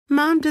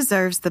Mom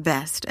deserves the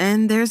best,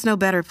 and there's no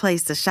better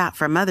place to shop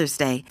for Mother's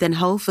Day than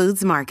Whole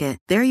Foods Market.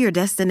 They're your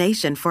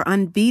destination for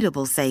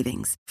unbeatable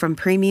savings, from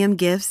premium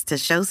gifts to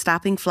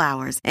show-stopping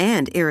flowers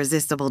and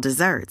irresistible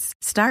desserts.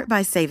 Start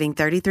by saving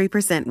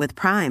 33% with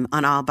Prime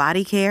on all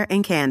body care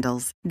and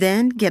candles.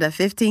 Then get a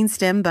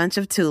 15-stem bunch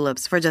of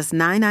tulips for just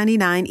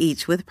 $9.99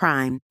 each with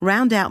Prime.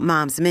 Round out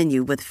Mom's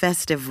menu with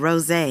festive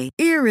rosé,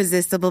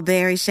 irresistible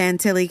berry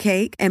chantilly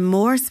cake, and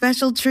more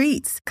special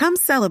treats. Come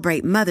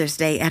celebrate Mother's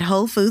Day at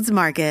Whole Foods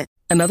Market.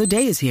 Another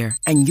day is here,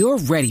 and you're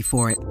ready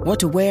for it. What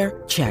to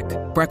wear? Check.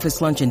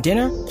 Breakfast, lunch, and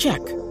dinner? Check.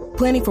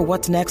 Planning for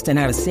what's next and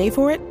how to save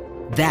for it?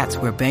 That's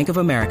where Bank of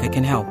America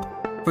can help.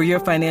 For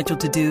your financial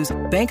to-dos,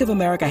 Bank of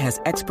America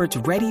has experts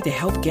ready to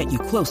help get you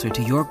closer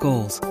to your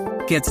goals.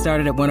 Get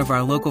started at one of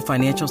our local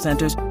financial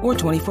centers or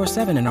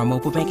 24/7 in our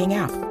mobile banking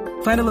app.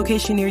 Find a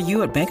location near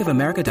you at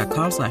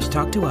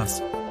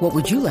bankofamerica.com/talktous. What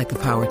would you like the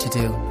power to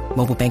do?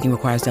 Mobile banking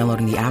requires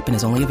downloading the app and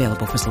is only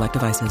available for select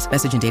devices.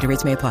 Message and data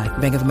rates may apply.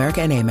 Bank of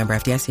America N.A., member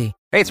FDIC.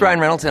 Hey, it's Ryan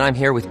Reynolds, and I'm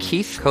here with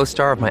Keith,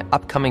 co-star of my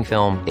upcoming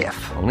film,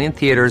 If, only in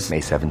theaters May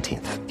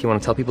 17th. Do you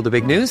want to tell people the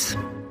big news?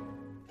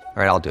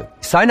 All right, I'll do it.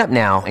 Sign up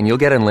now and you'll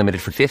get unlimited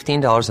for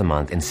 $15 a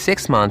month and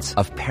 6 months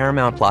of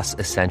Paramount Plus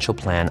Essential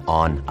Plan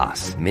on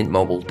us.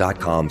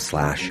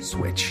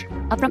 MintMobile.com/switch.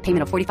 Upfront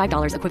payment of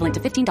 $45 equivalent to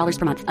 $15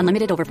 per month.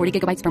 Unlimited over 40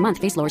 gigabytes per month.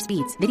 Face lower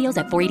speeds. Videos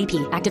at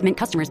 480p. Active Mint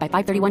customers by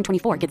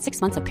 531.24 get 6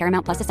 months of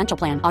Paramount Plus Essential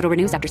Plan. Auto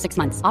renews after 6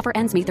 months. Offer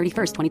ends May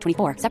 31st,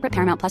 2024. Separate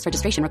Paramount Plus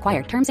registration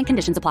required. Terms and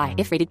conditions apply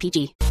if rated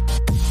PG.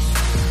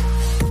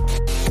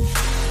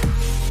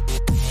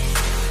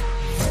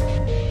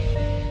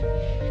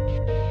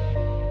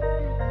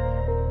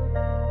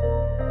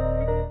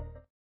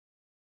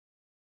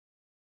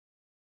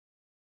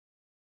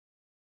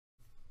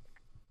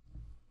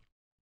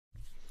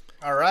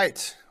 All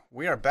right,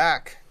 we are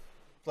back.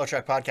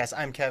 FloTrack Podcast.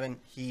 I'm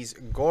Kevin. He's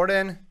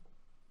Gordon.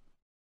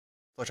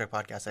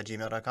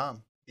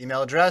 FloTrackPodcast@gmail.com.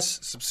 Email address.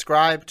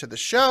 Subscribe to the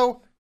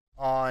show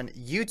on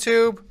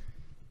YouTube.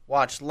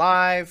 Watch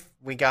live.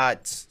 We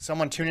got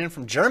someone tuning in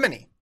from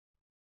Germany.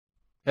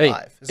 Hey,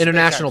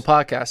 international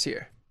podcast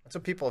here. That's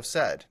what people have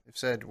said. They've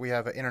said we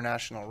have an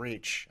international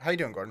reach. How you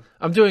doing, Gordon?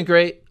 I'm doing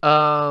great.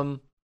 Last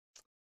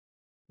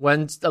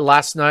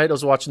night I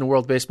was watching the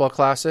World Baseball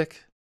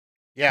Classic.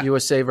 Yeah.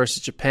 USA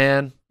versus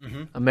Japan.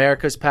 Mm-hmm.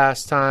 America's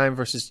pastime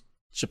versus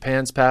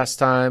Japan's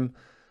pastime.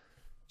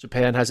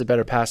 Japan has a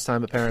better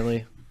pastime,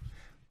 apparently.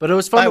 But it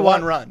was fun to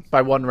watch.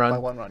 By one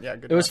run. Yeah,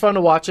 good. It was fun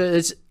to watch it.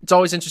 It's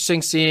always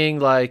interesting seeing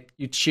like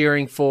you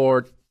cheering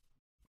for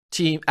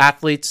team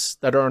athletes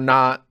that are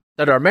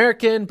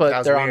American,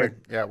 but they're on a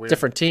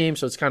different team,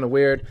 so it's kind of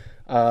weird.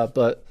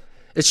 But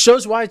it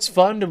shows why it's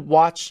fun to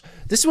watch.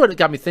 This is what it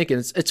got me thinking.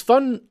 It's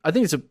fun. I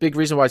think it's a big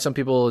reason why some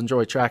people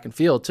enjoy track and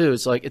field too.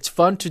 It's like it's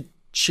fun to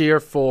cheer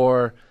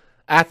for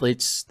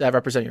athletes that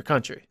represent your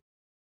country.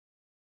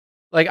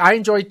 Like I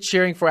enjoy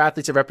cheering for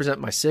athletes that represent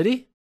my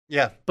city.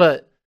 Yeah.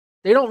 But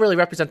they don't really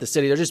represent the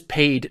city. They're just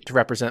paid to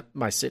represent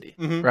my city,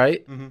 mm-hmm.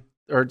 right? Mm-hmm.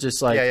 Or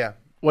just like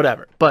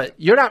whatever. But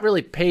you're not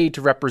really paid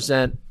to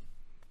represent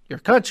your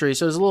country.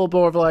 So it's a little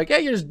more of like,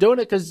 hey, you're just doing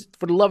it because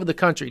for the love of the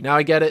country. Now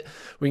I get it.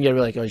 We can get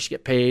like, oh, you should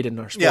get paid in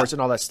our sports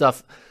and all that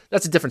stuff.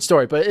 That's a different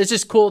story. But it's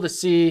just cool to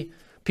see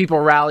people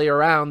rally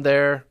around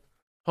their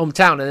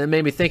hometown. And it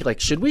made me think, like,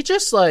 should we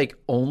just get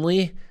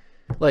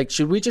rid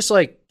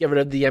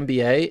of the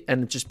NBA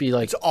and just be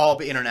like, it's all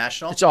be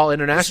international? It's all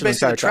international.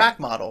 It's basically a track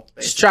model.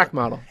 Basically. It's track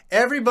model.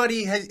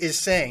 Everybody is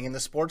saying in the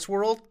sports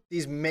world,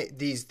 these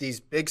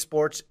big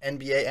sports,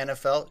 NBA,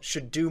 NFL,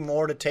 should do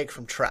more to take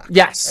from track.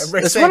 Yes.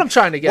 That's what I'm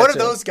trying to get What to.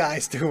 are those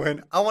guys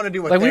doing? I want to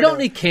do what like they're we don't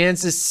doing. need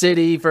Kansas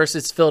City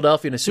versus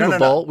Philadelphia in a Super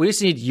Bowl. We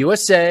just need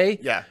USA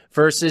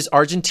versus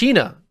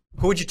Argentina.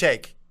 Who would you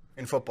take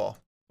in football?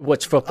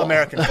 Which football?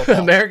 American football.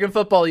 American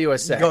football,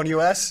 USA. You going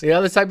U.S.? The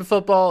other type of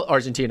football,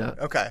 Argentina.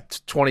 Okay.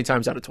 20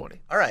 times out of 20.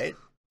 All right.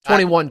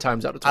 21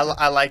 times out of 20.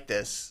 I like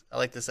this. I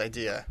like this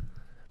idea.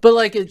 But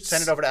like it's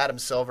send it over to Adam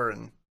Silver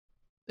and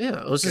it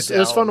was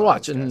fun to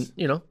watch. And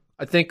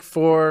I think it's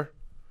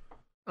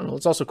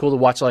also cool to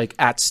watch like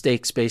at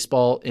stakes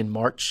baseball in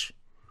March.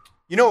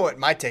 You know what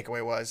my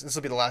takeaway was? This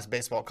will be the last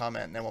baseball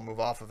comment, and then we'll move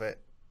off of it.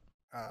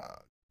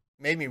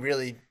 Made me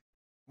really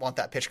want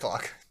that pitch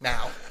clock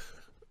now.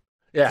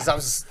 Yeah,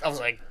 because I was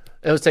like,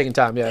 it was taking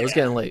time. Yeah, it was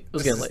getting late.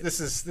 This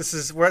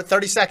is we're at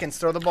 30 seconds.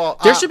 Throw the ball.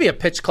 There should be a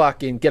pitch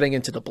clock in getting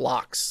into the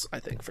blocks.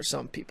 I think for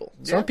some people,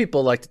 some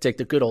people like to take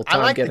the good old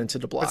time get into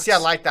the blocks. But see, I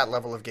like that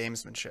level of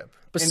gamesmanship.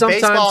 But in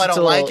sometimes baseball, I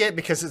don't like it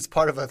because it's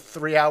part of a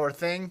 3-hour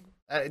thing.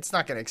 It's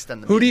not going to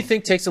extend the. Who do you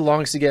think takes the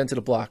longest to get into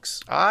the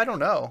blocks? I don't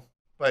know,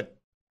 but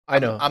I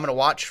know. I'm going to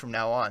watch from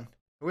now on.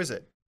 Who is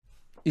it?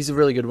 He's a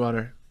really good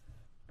runner.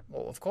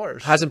 Well, of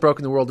course. Hasn't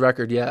broken the world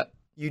record yet.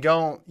 You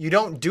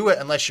don't do it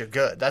unless you're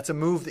good. That's a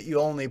move that you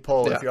only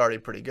pull if you're already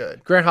pretty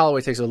good. Grant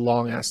Holloway takes a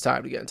long-ass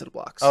time to get into the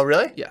blocks. Oh,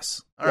 really?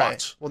 Yes. All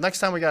right. Well, next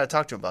time we got to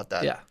talk to him about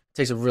that. Yeah. It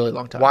takes a really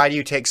long time. Why do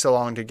you take so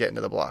long to get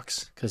into the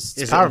blocks? Because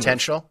is it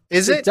intentional?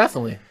 Is it?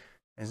 Definitely.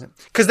 Is it?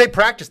 Because they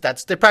practice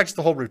that. They practice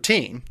the whole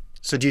routine.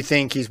 So do you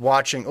think he's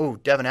watching? Oh,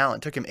 Devin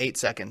Allen took him 8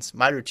 seconds.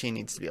 My routine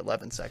needs to be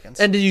 11 seconds.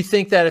 And do you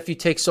think that if you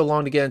take so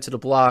long to get into the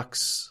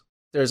blocks,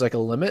 there's like a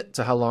limit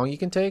to how long you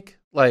can take?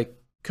 Like,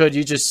 could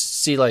you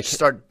just see like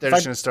they're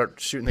just gonna start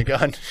shooting the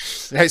gun?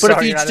 But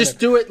if you just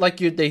do it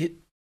like you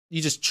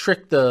just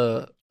trick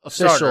the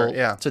official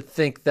to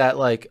think that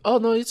like, oh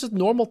no, it's a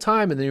normal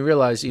time, and then you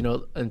realize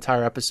an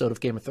entire episode of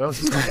Game of Thrones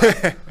is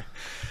going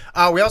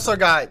by. We also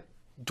got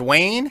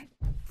Dwayne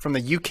from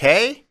the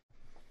UK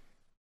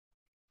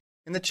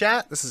in the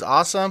chat. This is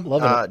awesome.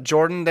 Love it.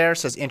 Jordan there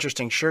says,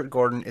 interesting shirt,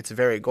 Gordon. It's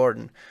very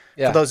Gordon.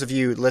 Yeah. For those of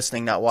you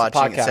listening, not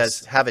watching, it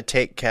says, have a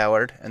take,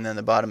 coward. And then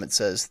the bottom it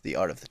says, the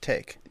art of the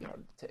take. The art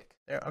of the take.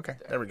 There, okay,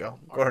 there we go.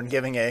 Gordon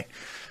giving a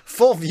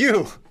full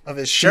view of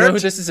his shirt. You know who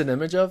this is an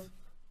image of?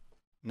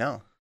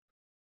 No,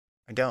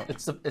 I don't.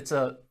 It's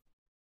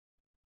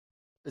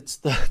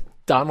the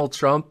Donald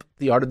Trump,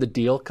 The Art of the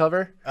Deal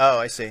cover. Oh,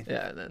 I see.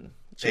 Yeah, and then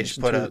they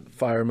just put a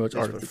fire emoji,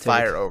 Art of the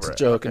fire take. over it's it. A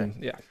joke,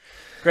 and yeah,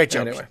 great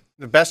joke. Anyway.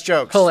 The best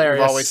jokes hilarious.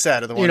 We've always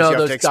said are the ones you have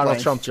those to explain.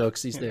 Donald Trump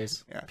jokes these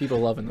days. Yeah. People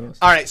loving those.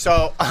 All right,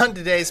 so on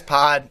today's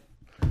pod,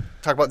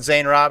 talk about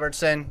Zane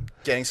Robertson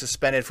getting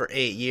suspended for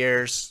 8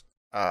 years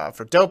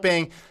for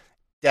doping.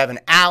 Devin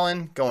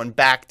Allen going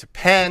back to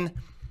Penn.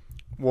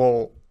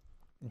 We'll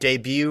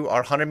debut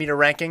our 100-meter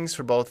rankings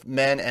for both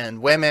men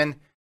and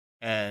women.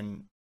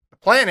 And the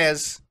plan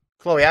is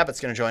Chloe Abbott's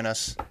going to join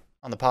us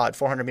on the pod,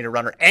 400-meter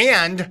runner,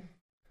 and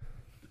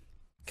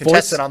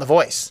contestant on The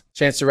Voice.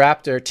 Chance the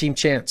Rapper, Team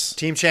Chance.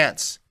 Team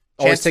Chance.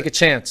 Always take a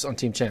chance on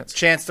Team Chance.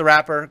 Chance the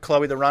rapper,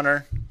 Chloe the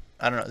runner.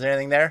 I don't know. Is there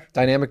anything there?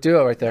 Dynamic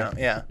duo right there. No,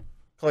 yeah.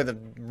 Chloe the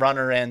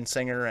runner and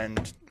singer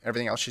and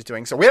everything else she's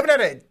doing. So we haven't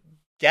had a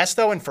guest,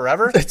 though, in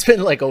forever. It's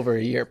been like over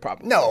a year,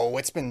 probably. No,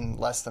 it's been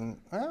less than,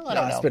 I don't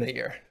know. It's been a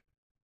year.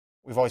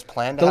 We've always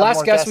planned to have more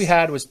guests. The last guest we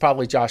had was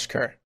probably Josh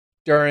Kerr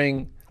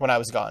during... When I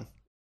was gone.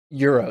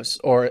 Euros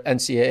or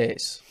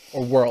NCAAs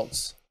or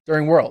Worlds.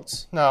 During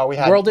Worlds. No, we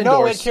had World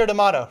Indoors. we had Kira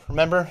D'Amato.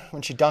 Remember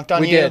when she dunked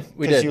on we you? Did.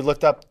 Because you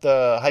looked up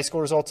the high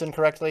school results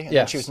incorrectly? And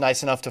yes. she was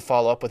nice enough to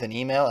follow up with an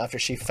email after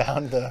she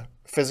found the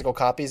physical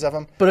copies of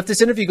them. But if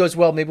this interview goes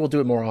well, maybe we'll do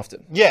it more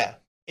often. Yeah.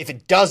 If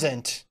it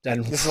doesn't,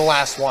 then this is the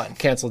last one.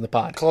 Canceling the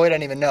pod. Chloe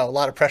didn't even know. A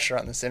lot of pressure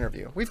on this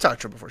interview. We've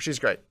talked to her before. She's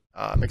great.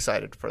 I'm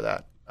excited for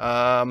that.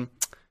 All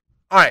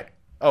right.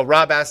 Oh,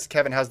 Rob asked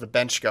Kevin, how's the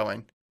bench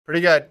going?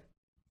 Pretty good.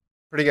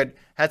 Pretty good.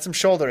 Had some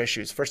shoulder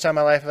issues. First time in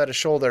my life I've had a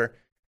shoulder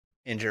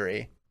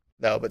injury,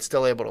 though, but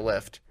still able to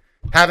lift.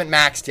 Haven't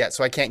maxed yet,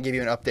 so I can't give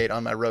you an update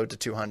on my road to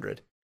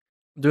 200.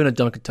 I'm doing a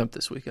dunk attempt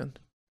this weekend.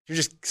 You're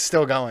just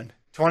still going.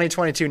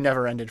 2022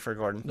 never ended for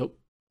Gordon. Nope.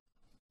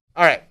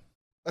 All right.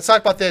 Let's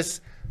talk about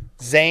this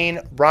Zane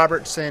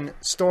Robertson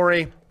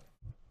story.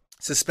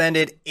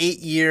 Suspended 8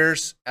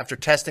 years after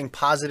testing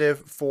positive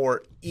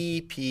for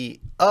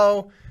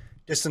EPO.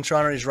 Distance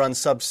runner, he's run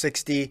sub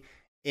 60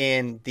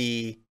 in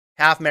the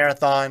half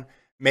marathon,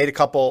 made a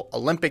couple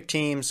Olympic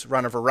teams,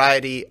 run a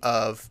variety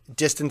of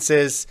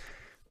distances.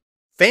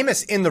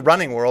 Famous in the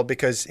running world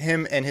because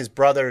him and his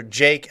brother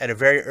Jake, at a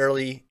very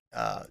early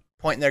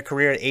point in their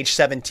career, at age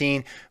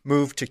 17,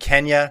 moved to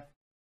Kenya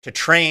to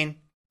train.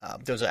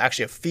 There was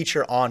actually a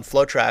feature on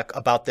FloTrack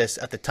about this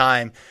at the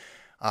time,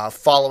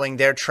 following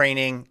their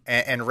training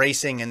and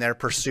racing in their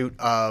pursuit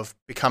of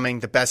becoming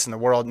the best in the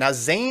world. Now,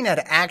 Zane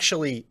had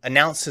actually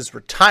announced his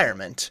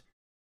retirement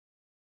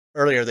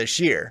earlier this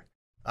year,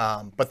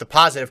 but the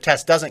positive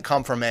test doesn't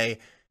come from a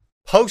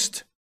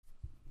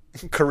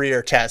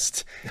post-career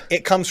test.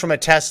 It comes from a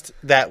test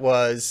that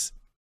was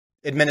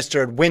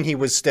administered when he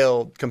was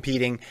still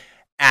competing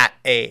at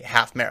a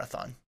half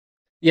marathon.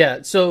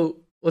 Yeah, so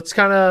let's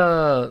kind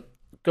of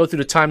go through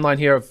the timeline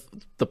here of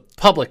the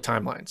public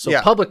timeline.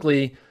 So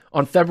publicly,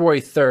 on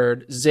February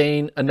 3rd,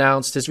 Zane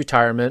announced his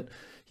retirement.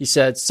 He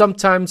said,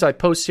 sometimes I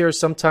post here,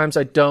 sometimes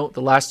I don't.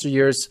 The last 2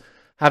 years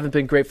haven't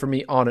been great for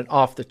me on and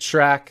off the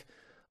track.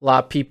 A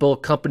lot of people,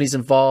 companies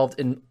involved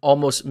in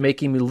almost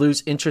making me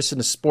lose interest in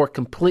the sport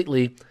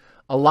completely.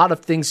 A lot of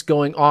things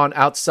going on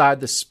outside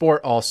the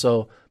sport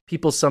also.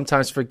 People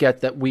sometimes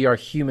forget that we are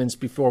humans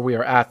before we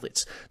are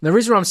athletes. And the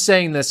reason why I'm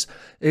saying this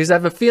is I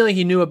have a feeling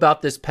he knew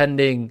about this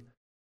pending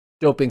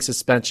doping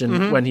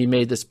suspension when he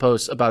made this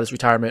post about his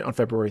retirement on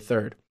February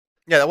 3rd.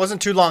 Yeah, that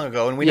wasn't too long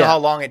ago, and we know how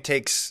long it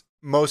takes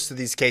most of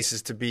these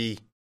cases to be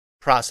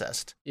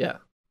processed. Yeah.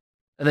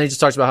 And then he just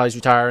talks about how he's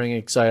retiring,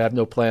 excited, I have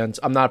no plans,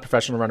 I'm not a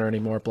professional runner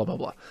anymore, blah, blah,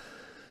 blah.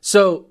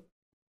 So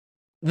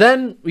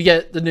then we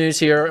get the news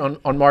here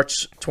on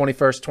March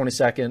 21st,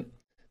 22nd,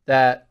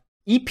 that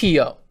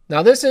EPO,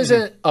 now this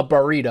isn't a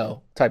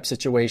burrito type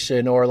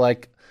situation or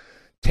like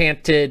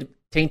tainted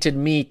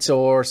meat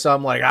or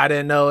some like, I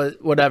didn't know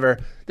it, whatever.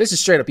 This is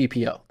straight up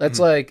EPO. That's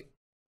like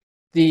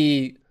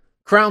the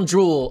crown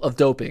jewel of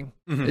doping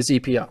is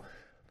EPO.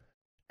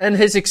 And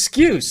his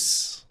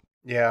excuse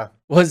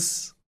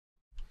was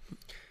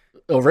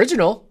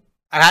original.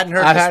 I hadn't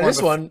heard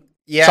this one.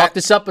 Yeah. Chalk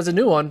this up as a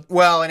new one.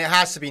 Well, and it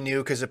has to be new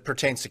because it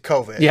pertains to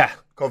COVID. Yeah.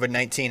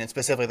 COVID-19 and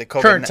specifically the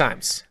current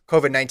times.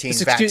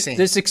 COVID-19 vaccine.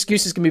 This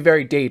excuse is going to be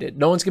very dated.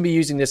 No one's going to be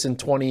using this in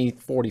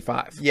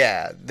 2045.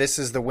 Yeah, this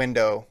is the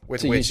window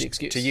with which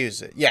to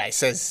use it. Yeah, he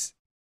says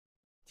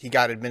he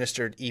got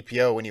administered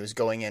EPO when he was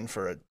going in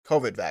for a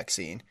COVID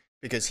vaccine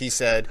because he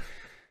said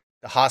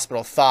the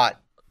hospital thought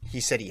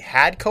he said he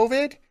had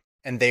COVID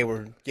and they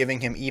were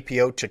giving him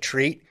EPO to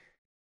treat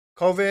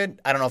COVID.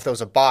 I don't know if there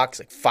was a box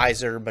like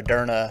Pfizer,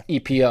 Moderna,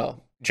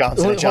 EPO.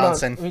 Johnson &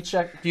 Johnson. Let me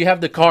check. Do you have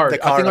the card?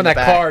 I think on that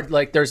card,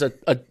 like there's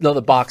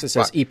another box that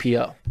says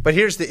EPO. But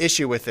here's the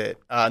issue with it.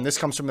 And this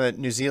comes from a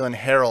New Zealand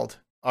Herald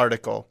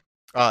article.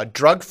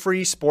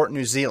 Drug-Free Sport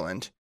New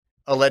Zealand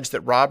alleged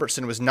that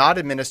Robertson was not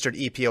administered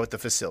EPO at the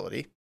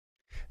facility,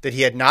 that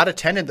he had not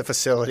attended the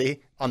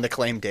facility on the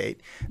claim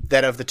date,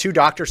 that of the two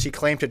doctors he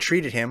claimed had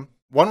treated him,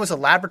 one was a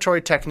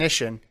laboratory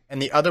technician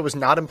and the other was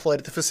not employed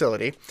at the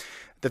facility,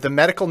 that the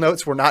medical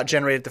notes were not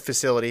generated at the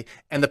facility,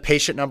 and the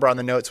patient number on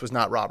the notes was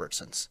not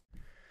Robertson's.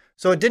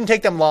 So it didn't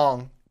take them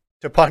long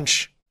to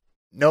punch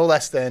no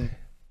less than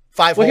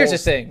 5 holes here's the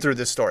thing. Through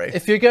this story.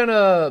 If you're going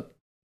to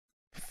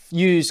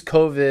use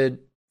COVID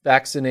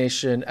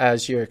vaccination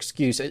as your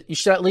excuse, you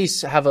should at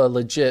least have a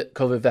legit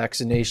COVID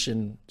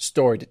vaccination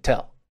story to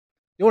tell.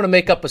 You want to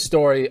make up a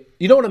story.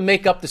 You don't want to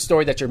make up the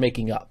story that you're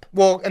making up.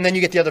 Well, and then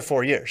you get the other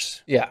 4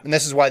 years. Yeah. And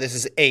this is why this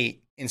is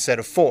 8 instead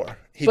of 4.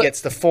 He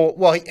gets the full.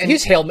 Well,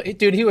 he's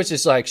dude. He was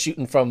just like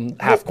shooting from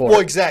half court.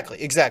 Well,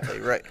 exactly,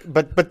 right.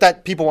 But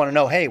that people want to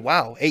know. Hey,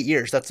 wow, 8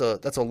 years. That's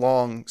a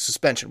long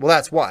suspension. Well,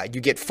 that's why you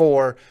get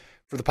 4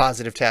 for the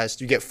positive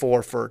test. You get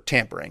 4 for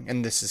tampering,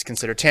 and this is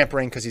considered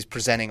tampering because he's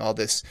presenting all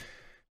this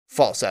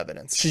false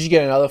evidence. Should you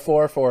get another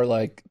 4 for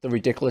like the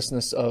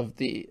ridiculousness of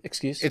the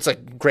excuse? It's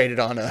like graded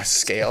on a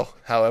scale,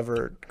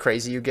 however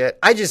crazy you get.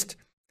 I just.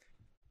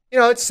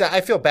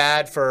 I feel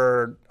bad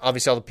for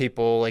obviously all the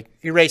people like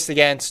he raced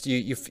against.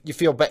 You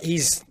feel bad.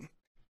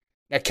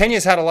 Now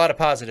Kenya's had a lot of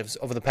positives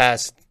over the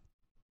past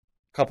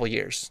couple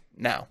years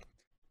now,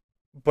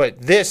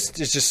 but this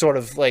is just sort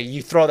of like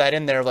you throw that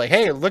in there, like,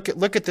 hey, look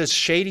at this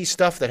shady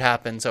stuff that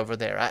happens over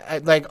there. I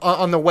like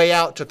on the way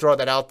out to throw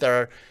that out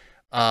there.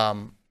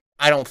 I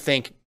don't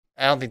think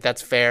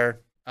that's fair.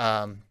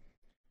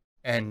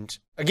 And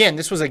again,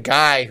 this was a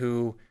guy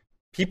who.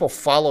 People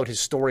followed his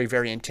story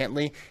very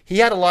intently. He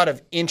had a lot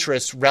of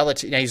interest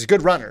relative. Now, he's a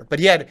good runner, but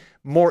he had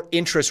more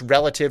interest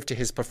relative to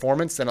his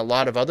performance than a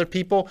lot of other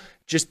people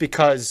just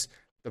because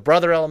the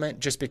brother element,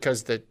 just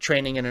because the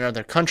training in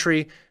another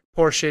country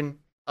portion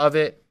of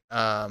it.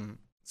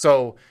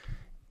 So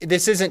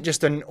this isn't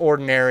just an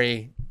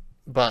ordinary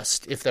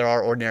bust, if there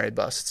are ordinary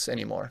busts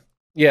anymore.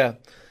 Yeah.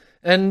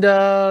 And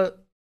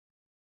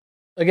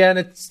again,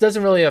 it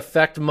doesn't really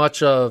affect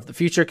much of the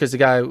future because the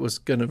guy was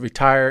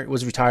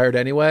retired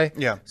anyway.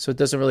 Yeah. So it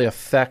doesn't really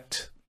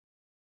affect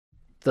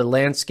the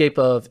landscape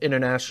of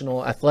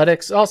international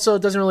athletics. Also,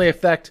 it doesn't really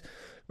affect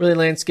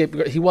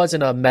landscape. He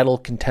wasn't a medal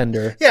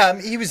contender.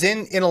 Yeah, he was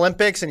in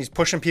Olympics and he's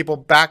pushing people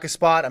back a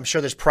spot. I'm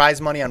sure there's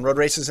prize money on road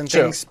races and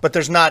things, but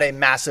there's not a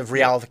massive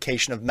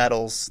reallocation of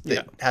medals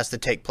that has to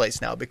take place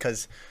now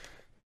because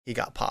he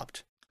got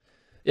popped.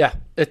 Yeah,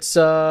 it's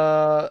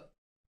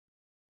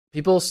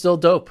people still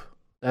dope.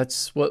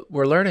 That's what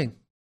we're learning.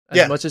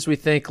 As much as we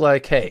think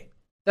like, hey,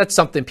 that's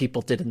something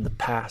people did in the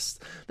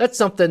past. That's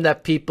something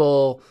that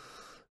people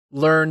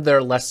learned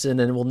their lesson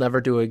and will never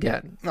do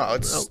again. No,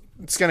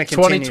 it's going to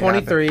continue.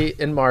 2023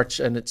 in March,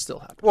 and it's still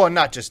happening. Well,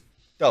 not just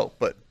dope,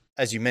 but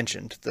as you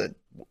mentioned,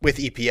 with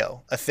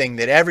EPO, a thing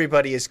that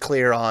everybody is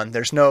clear on.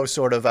 There's no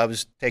sort of I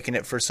was taking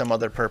it for some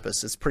other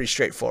purpose. It's pretty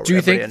straightforward. Do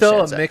you think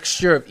though a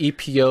mixture of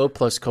EPO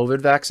plus COVID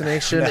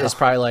vaccination is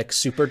probably like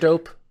super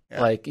dope?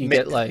 Yeah. Like you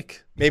get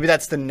like. Maybe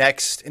that's the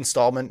next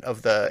installment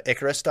of the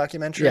Icarus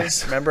documentary.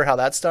 Yes. Remember how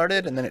that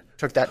started? And then it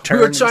took that turn.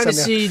 We were trying to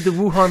see the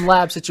Wuhan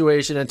lab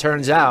situation, and it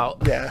turns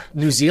out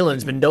New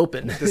Zealand's been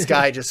doping. This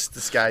guy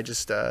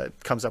just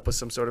comes up with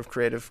some sort of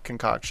creative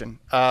concoction.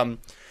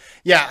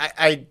 He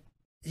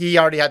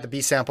already had the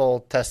B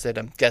sample tested.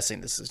 I'm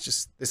guessing this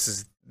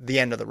is the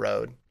end of the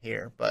road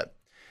here. But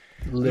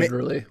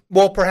literally.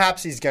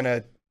 Perhaps he's going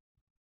to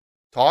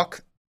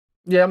talk.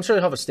 Yeah, I'm sure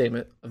he'll have a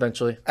statement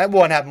eventually. I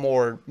want to have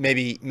more.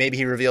 Maybe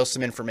he reveals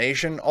some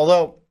information.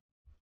 Although,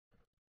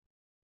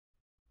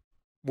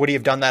 would he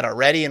have done that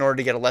already in order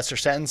to get a lesser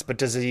sentence? But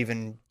does it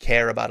even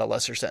care about a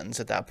lesser sentence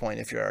at that point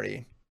if you're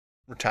already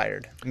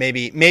retired?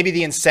 Maybe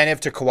the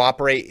incentive to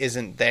cooperate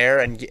isn't there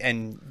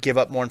and give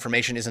up more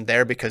information isn't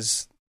there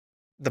because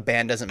the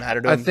ban doesn't matter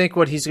to him. I think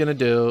what he's going to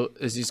do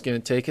is he's going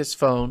to take his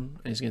phone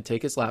and he's going to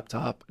take his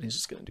laptop and he's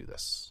just going to do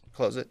this.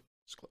 Close it.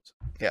 Just close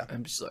it. Yeah.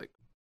 I'm just like.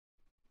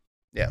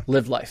 Yeah.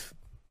 Live life.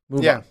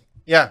 Move on.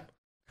 Yeah.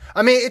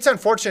 I mean, it's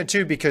unfortunate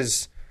too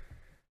because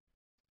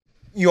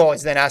you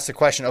always then ask the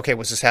question, okay,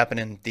 was this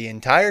happening the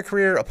entire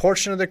career, a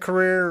portion of the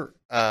career?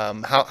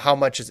 How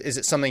much is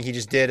it something he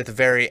just did at the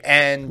very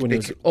end? When he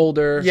was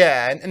older.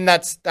 Yeah, and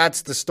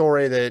that's the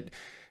story that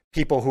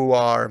people who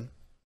are,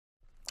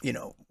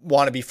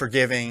 want to be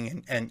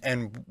forgiving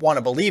and want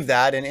to believe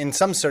that. And in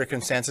some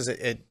circumstances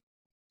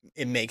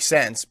it makes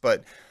sense,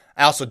 but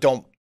I also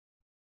don't.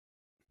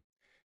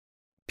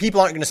 people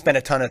aren't going to spend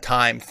a ton of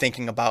time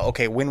thinking about,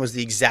 okay, when was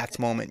the exact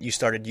moment you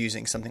started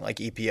using something like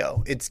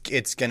EPO?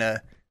 It's going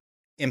to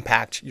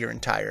impact your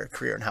entire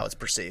career and how it's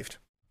perceived.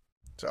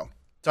 So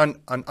it's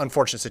an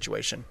unfortunate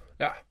situation.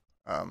 Yeah.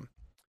 All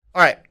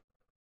right.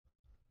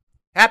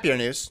 Happier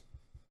news.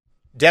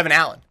 Devin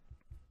Allen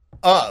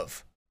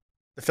of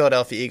the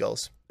Philadelphia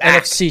Eagles.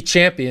 Back. NFC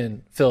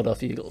champion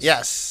Philadelphia Eagles.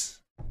 Yes.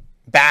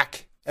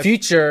 Back.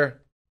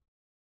 Future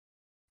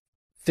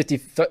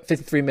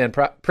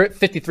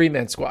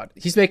 53-man squad.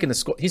 He's making the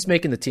squad. He's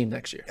making the team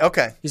next year.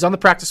 Okay. He's on the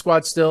practice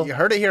squad still. You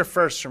heard it here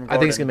first from Gordon. I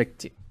think he's going to make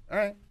the team. All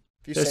right.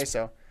 If you say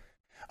so.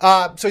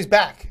 So he's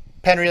back.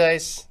 Penn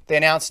relays. They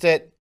announced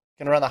it.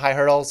 Going to run the high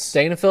hurdles.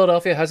 Staying in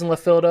Philadelphia. Hasn't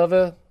left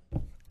Philadelphia.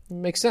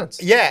 Makes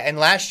sense. Yeah, and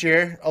last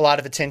year, a lot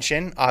of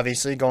attention,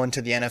 obviously, going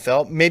to the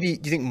NFL. Maybe,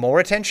 do you think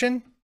more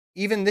attention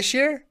even this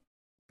year?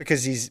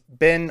 Because he's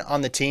been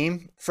on the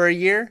team for a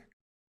year.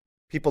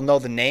 People know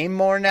the name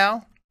more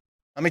now.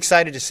 I'm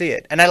excited to see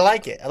it. And I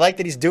like it. I like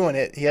that he's doing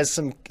it. He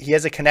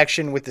has a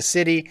connection with the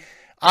city.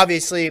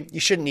 Obviously, you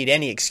shouldn't need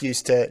any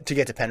excuse to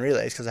get to Penn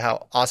Relays because of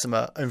how awesome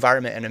an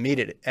environment and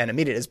immediate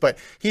it is. But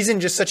he's in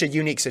just such a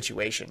unique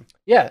situation.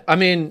 Yeah, I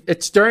mean,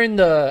 it's during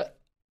the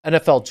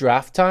NFL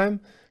draft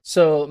time.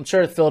 So I'm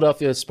sure the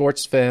Philadelphia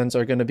sports fans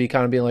are going to be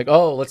kind of being like,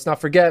 oh, let's not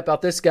forget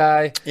about this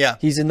guy. Yeah.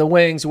 He's in the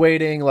wings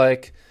waiting.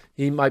 Like,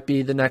 he might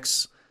be the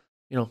next,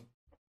 the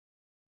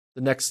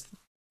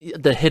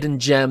hidden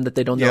gem that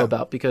they don't know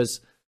about,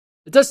 because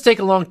it does take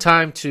a long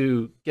time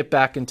to get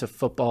back into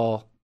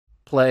football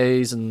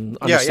plays and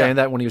understand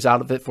that when he was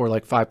out of it for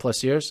like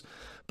 5+ years.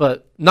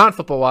 But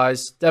non-football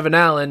wise, Devin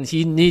Allen,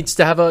 he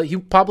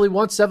probably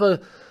wants to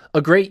have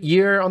a great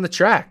year on the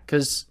track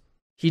because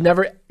he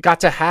never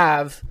got to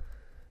have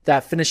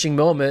that finishing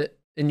moment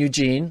in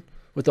Eugene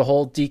with the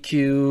whole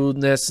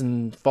DQ-ness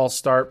and false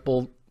start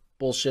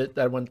bullshit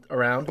that went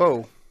around.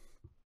 Whoa.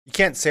 You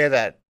can't say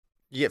that.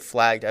 You get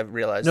flagged, I've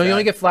realized. No, you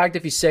only get flagged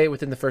if you say it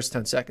within the first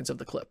 10 seconds of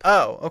the clip.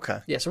 Oh, okay.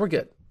 Yeah, so we're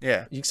good.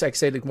 Yeah. You can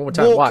say it one more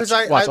time. Well, watch,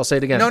 I'll say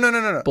it again.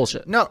 No.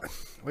 Bullshit. No,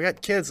 we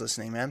got kids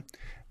listening, man.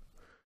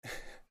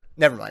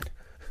 Never mind.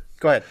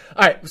 Go ahead.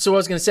 All right, so what I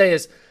was going to say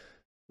is,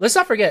 let's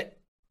not forget,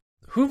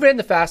 who ran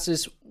the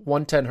fastest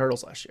 110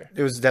 hurdles last year?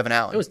 It was Devin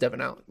Allen. It was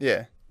Devin Allen.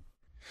 Yeah.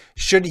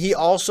 Should he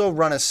also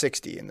run a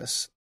 60 in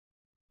this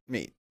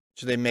meet?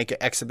 Should they make an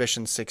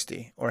exhibition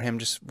 60 or him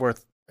just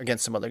worth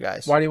against some other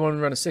guys? Why do you want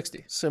to run a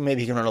 60? So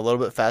maybe he can run a little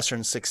bit faster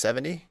than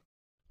 670.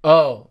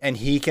 Oh. And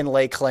he can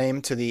lay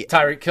claim to the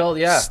Tyreek Hill,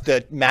 yeah.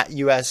 The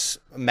U.S.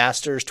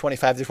 Masters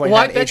 25 to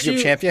 29 age group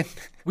champion.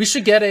 We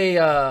should get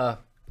a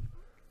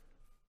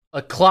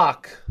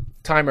clock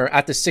timer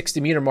at the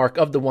 60-meter mark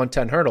of the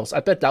 110 hurdles.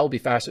 I bet that will be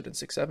faster than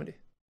 670.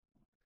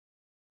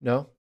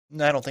 No?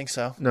 No, I don't think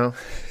so. No.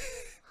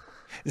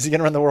 Is he going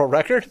to run the world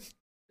record?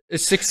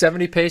 Is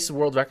 670 pace the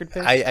world record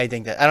pace? I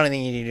think that. I don't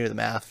think you need to do the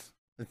math.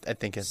 I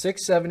think it's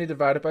 670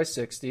 divided by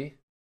 60.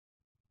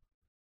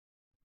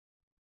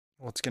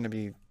 Well, it's going to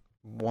be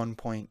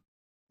 1.12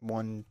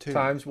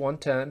 times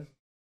 110.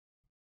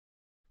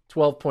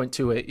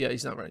 12.28. Yeah,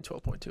 he's not running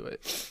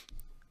 12.28.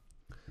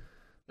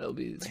 That'll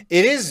be.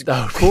 It is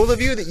cool of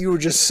you that you were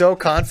just so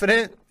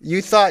confident.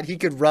 You thought he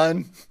could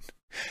run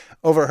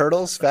over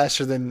hurdles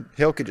faster than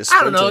Hill could just.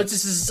 I don't know. I'm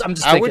just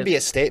thinking. Would be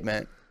a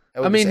statement.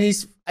 I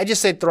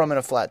just say throw him in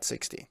a flat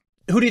 60.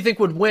 Who do you think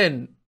would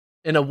win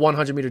in a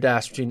 100-meter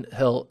dash between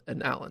Hill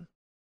and Allen?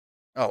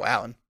 Oh,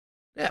 Allen.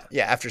 Yeah.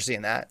 Yeah, after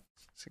seeing that,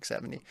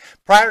 670.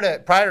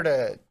 Prior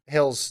to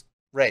Hill's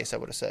race, I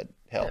would have said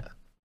Hill. Yeah.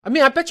 I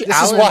mean, I bet you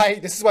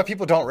this is why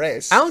people don't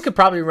race. Allen could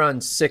probably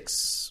run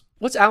 6.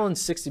 What's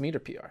Allen's 60-meter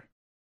PR?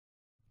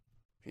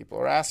 People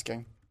are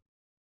asking.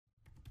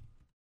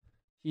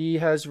 He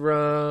has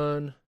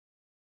run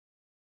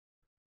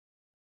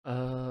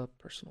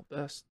personal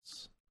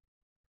bests.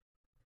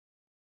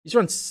 He's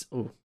run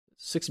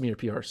 60-meter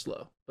PR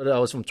slow, but that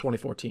was from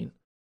 2014.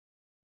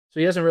 So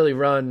he hasn't really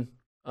run.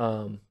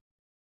 I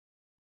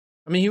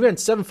mean, he ran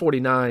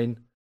 7:49 in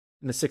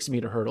the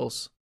 60-meter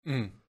hurdles.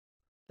 Mm.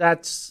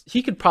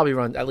 He could probably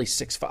run at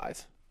least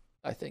 6.5,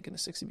 I think, in the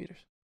 60 meters.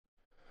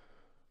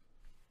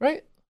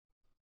 Right?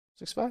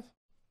 6.5?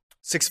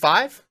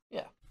 6.5?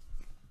 Yeah.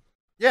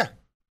 Yeah.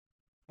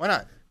 Why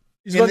not?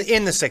 He's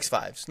in the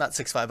 6.5s, not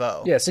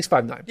 6.50. Yeah,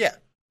 6.59. Yeah.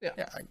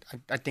 Yeah.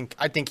 I think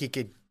he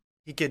could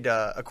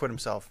acquit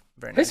himself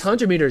very nicely. His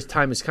 100 meters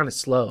time is kind of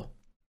slow.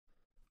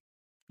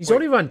 He's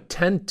already run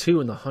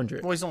 10.2 in the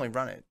 100. Well, he hasn't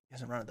run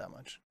it that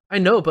much. I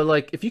know, but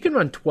like if you can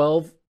run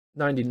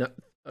 12.99,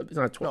 it's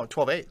not 12.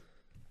 No, 12.8.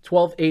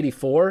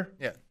 12.84.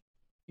 Yeah.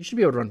 You should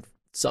be able to run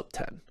sub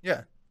 10.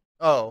 Yeah.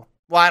 Oh,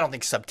 well, I don't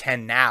think sub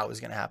 10 now is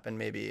going to happen.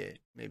 Maybe at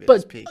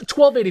his peak.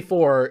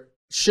 12.84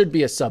 should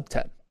be a sub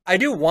 10. I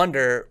do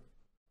wonder,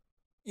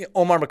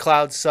 Omar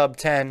McLeod's sub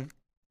 10,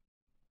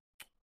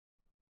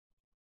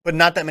 but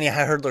not that many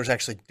high hurdlers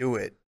actually do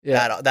it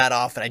that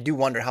often. I do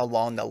wonder how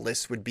long the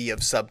list would be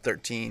of sub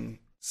 13,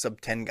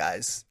 sub 10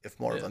 guys if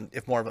more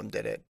of them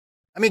did it.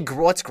 I mean,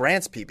 what's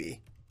Grant's PB?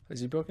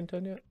 Has he broken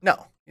 10 yet?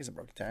 No, he hasn't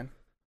broken 10.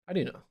 How do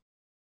you know?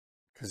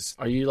 Because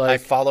are you like I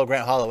follow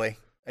Grant Holloway.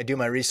 I do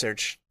my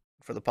research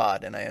for the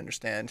pod, and I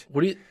understand.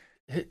 What do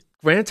you?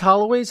 Grant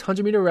Holloway's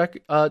 100-meter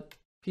record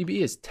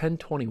PB is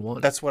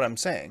 10:21. That's what I'm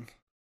saying.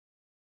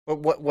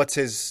 What's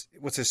his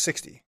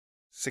 60?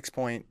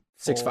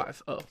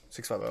 6.65.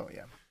 6.50.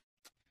 Yeah.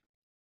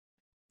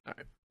 All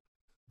right.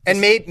 And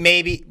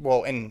maybe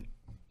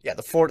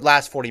the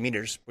last 40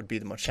 meters would be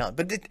the most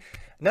challenging. But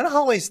none of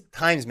Holloway's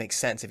times make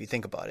sense if you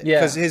think about it. Yeah.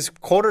 Because his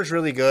quarter's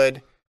really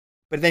good,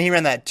 but then he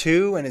ran that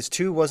 2, and his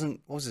 2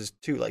 wasn't. What was his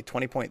 2 like?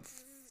 20.2,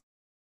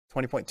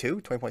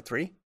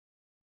 20.3.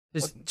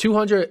 His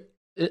 200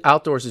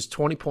 outdoors is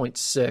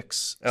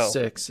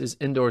 20.66. His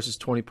indoors is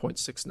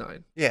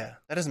 20.69. Yeah,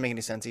 that doesn't make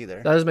any sense either.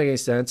 That doesn't make any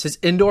sense. His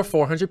indoor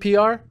 400 PR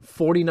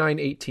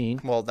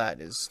 49.18. Well,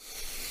 that is.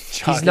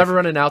 He's never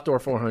run an outdoor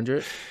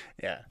 400.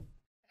 Yeah.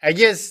 I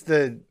guess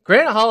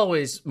Grant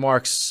Holloway's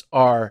marks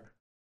are.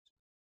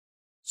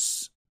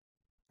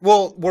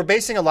 Well, we're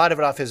basing a lot of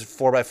it off his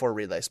 4x4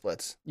 relay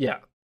splits. Yeah.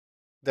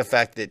 The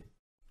fact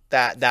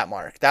that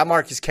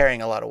mark is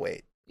carrying a lot of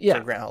weight. Yeah.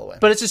 For Grant Holloway.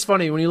 But it's just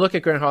funny when you look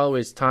at Grant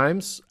Holloway's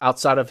times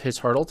outside of his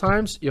hurdle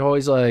times, you're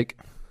always like,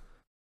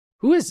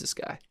 who is this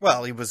guy?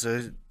 Well, he was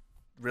a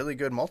really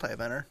good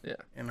multi-eventer. Yeah.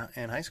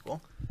 In high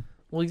school.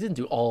 Well, he didn't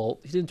do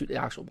the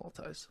actual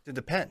multis. Did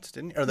the Pents,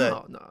 didn't he? Or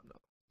No.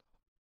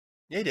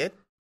 Yeah, he did.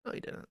 No, he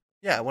didn't.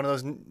 Yeah, one of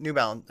those New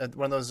Balance,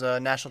 one of those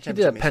national He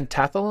championship did a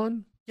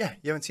pentathlon? Yeah,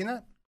 you haven't seen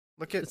that?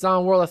 Look at It's not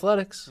on World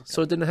Athletics,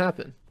 so it didn't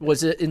happen.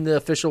 Was it in the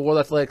official World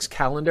Athletics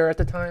calendar at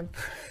the time?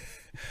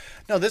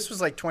 No, this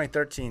was like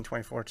 2013,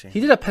 2014. He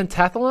did a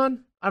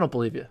pentathlon? I don't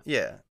believe you.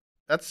 Yeah.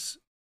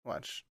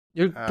 Watch.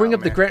 You bring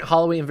up the Grant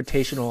Holloway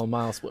Invitational on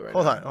mile split right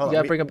now. Hold on. You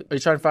gotta bring up. Are you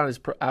trying to find his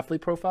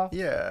athlete profile?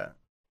 Yeah.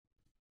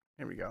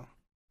 Here we go.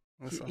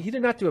 He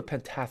did not do a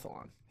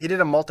pentathlon. He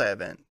did a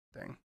multi-event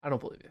thing. I don't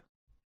believe you.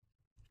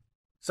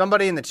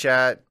 Somebody in the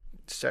chat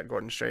set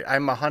Gordon straight.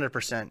 I'm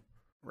 100%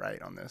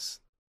 right on this.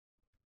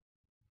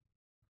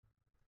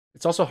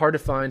 It's also hard to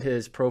find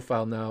his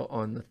profile now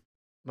on the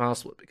mile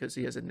split because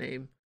he has a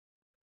name.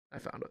 I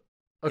found it.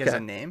 Okay. He has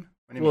a name?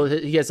 Well,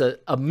 he has a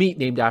meet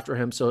named after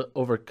him, so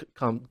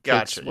overcome.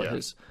 Gotcha. What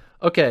his.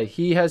 Okay,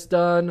 he has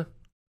done.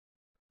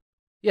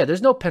 Yeah,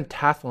 there's no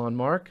pentathlon,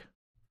 Mark.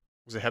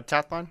 Was it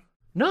heptathlon?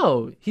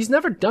 No, he's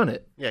never done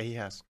it. Yeah, he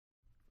has.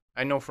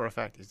 I know for a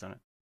fact he's done it.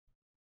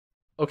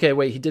 Okay,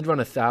 wait, he did run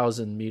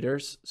 1,000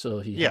 meters, so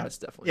he has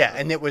definitely. Yeah,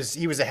 and he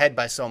was ahead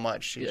by so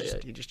much. He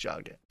just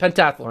jogged it.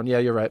 Pentathlon, yeah,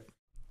 you're right.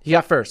 He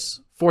got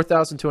first,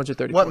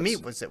 4,230. What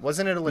meet was it?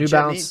 Wasn't it a legit New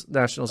Balance meet?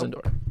 Nationals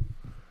Indoor.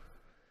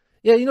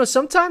 Yeah,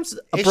 sometimes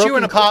issue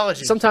an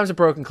apology. Sometimes a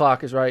broken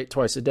clock is right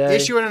twice a day.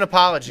 Issue an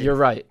apology. You're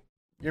right.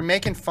 You're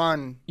making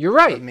fun. You're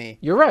right. Of me.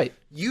 You're right.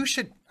 You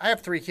should. I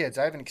have 3 kids.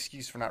 I have an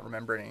excuse for not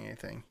remembering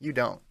anything. You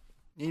don't.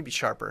 You need to be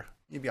sharper.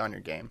 You need to be on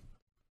your game.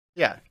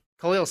 Yeah.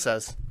 Khalil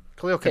says.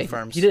 Khalil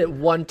confirms. He did it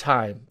one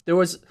time. There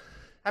was.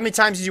 How many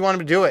times did you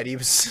want him to do it? He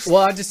was.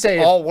 Well, I'm just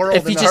saying. All world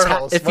in the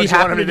hurdles. If he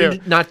happened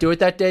to not do it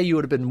that day, you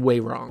would have been way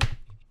wrong.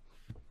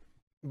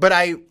 But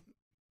I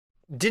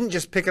didn't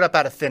just pick it up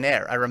out of thin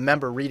air. I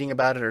remember reading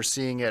about it or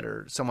seeing it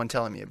or someone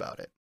telling me about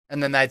it.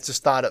 And then I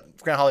just thought of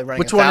Grant Holloway running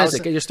 1,000. Which one is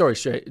it? Get your story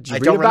straight. Did you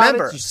read don't about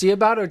remember. it? Did you see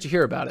about it or did you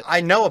hear about it?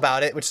 I know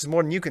about it, which is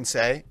more than you can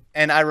say.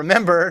 And I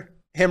remember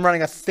him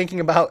running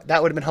thinking about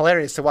that would have been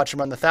hilarious to watch him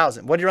run the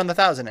 1,000. What did he run the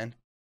 1,000 in?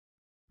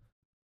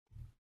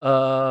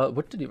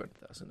 What did he run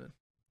the 1,000 in?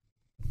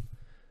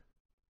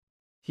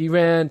 He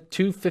ran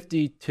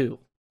 2:52.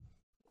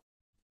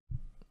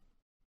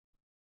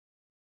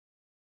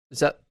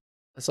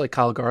 That's like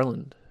Kyle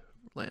Garland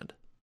land.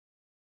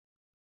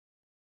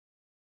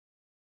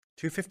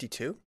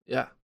 2:52?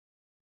 Yeah.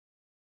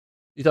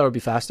 You thought it would be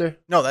faster?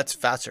 No, that's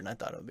faster than I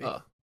thought it would be.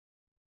 Oh.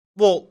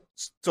 Well,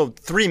 so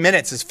 3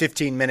 minutes is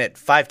 15-minute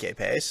 5K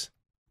pace.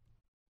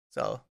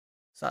 So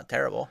it's not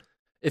terrible.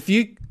 If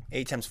you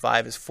 8 times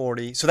 5 is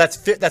 40. So that's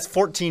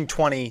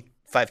 14:20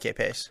 5K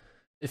pace.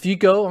 If you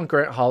go on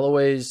Grant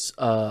Holloway's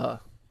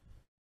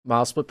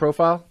mile split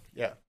profile,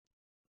 yeah,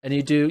 and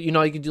you do, you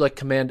can do like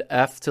Command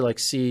F to like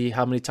see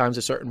how many times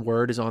a certain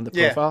word is on the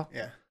profile.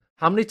 Yeah.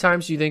 How many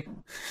times do you think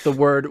the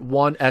word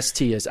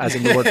 1ST is, as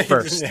in the word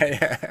first,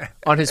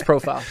 on his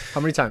profile?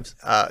 How many times?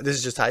 This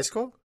is just high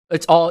school?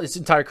 It's his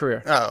entire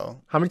career. Oh.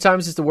 How many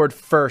times is the word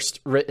first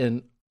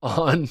written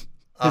on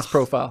his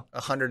profile?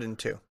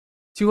 102.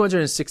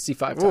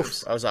 265 times.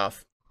 Oof, I was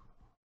off.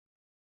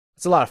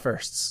 It's a lot of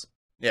firsts.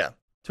 Yeah.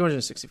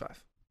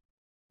 265.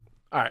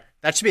 All right.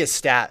 That should be a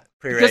stat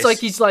pre-race.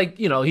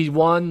 Because he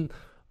won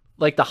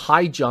like the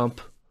high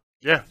jump.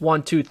 Yeah.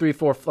 1, 2, 3,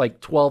 4,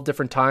 like 12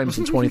 different times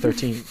in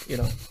 2013,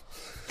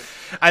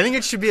 I think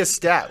it should be a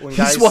stat when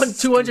guys. He's won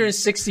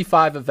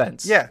 265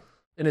 events. Yeah.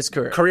 In his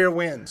career. Career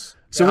wins.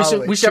 So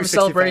we should have a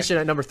celebration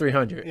at number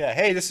 300. Yeah.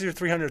 Hey, this is your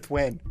 300th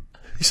win.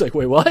 He's like,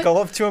 wait, what? Go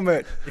up to him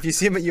if you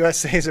see him at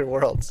USA's or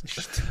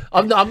Worlds.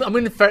 I'm gonna.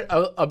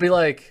 I'll be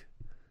like,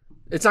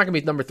 it's not gonna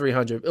be number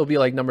 300. It'll be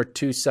like number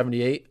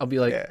 278. I'll be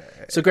like,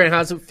 so Grant, how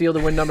does it feel to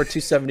win number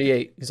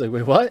 278? He's like,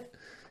 wait, what?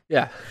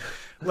 Yeah.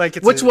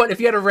 Which one? If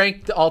you had to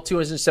rank all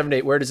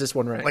 278, where does this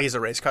one rank? Like he's a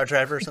race car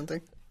driver or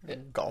something?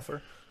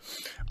 Golfer.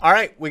 All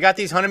right, we got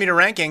these 100-meter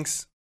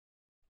rankings.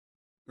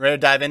 Ready to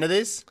dive into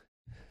these?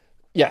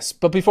 Yes,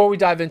 but before we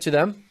dive into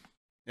them,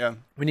 yeah,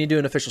 we need to do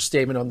an official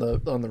statement on the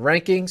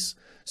rankings.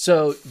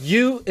 So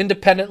you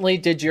independently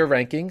did your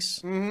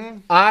rankings. Mm-hmm.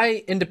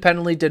 I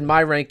independently did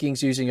my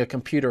rankings using a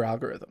computer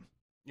algorithm.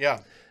 Yeah.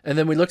 And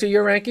then we looked at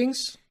your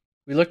rankings,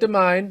 we looked at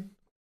mine,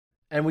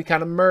 and we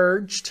kind of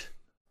merged.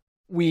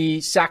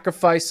 We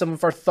sacrificed some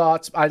of our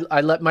thoughts.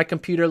 I let my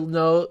computer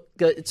know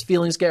its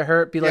feelings get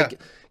hurt. Be like,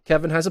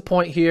 Kevin has a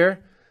point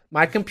here.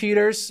 My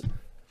computers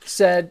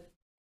said,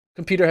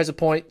 computer has a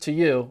point to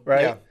you,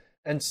 right? Yeah.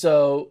 And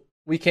so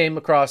we came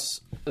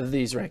across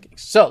these rankings.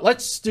 So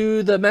let's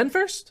do the men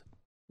first.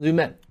 Do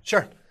men.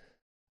 Sure.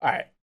 All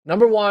right.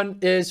 Number 1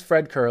 is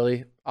Fred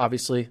Curley.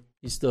 Obviously,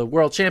 he's the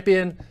world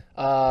champion.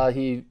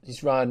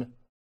 He's run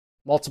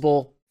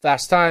multiple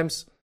fast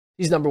times.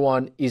 He's number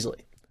 1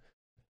 easily.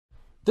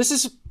 This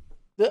is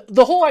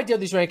the whole idea of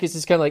these rankings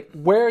is kind of like,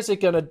 where is it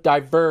going to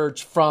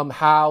diverge from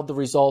how the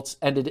results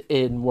ended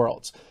in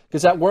Worlds?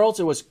 Because at Worlds,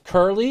 it was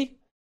Curley,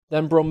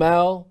 then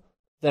Bromell,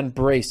 then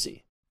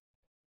Bracey.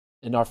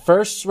 In our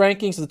first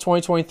rankings of the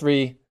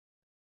 2023,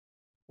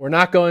 we're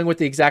not going with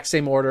the exact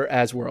same order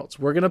as Worlds.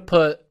 We're going to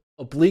put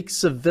Oblique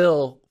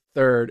Seville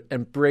 3rd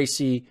and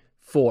Bracey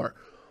 4.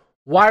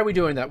 Why are we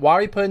doing that? Why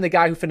are we putting the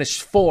guy who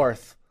finished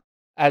 4th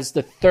as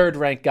the 3rd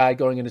ranked guy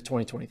going into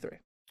 2023?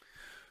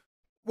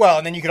 Well,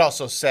 and then you could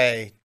also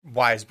say,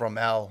 why is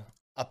Bromell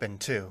up in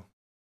 2?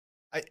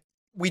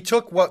 We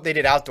took what they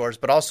did outdoors,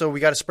 but also we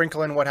got to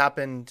sprinkle in what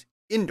happened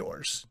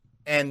indoors.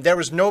 And there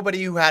was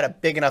nobody who had a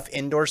big enough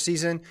indoor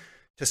season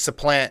to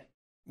supplant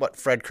what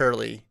Fred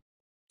Curley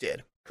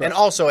did. Correct. And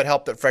also it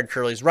helped that Fred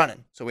Curley's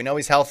running. So we know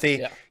he's healthy.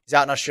 Yeah. He's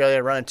out in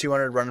Australia running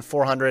 200, running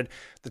 400.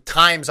 The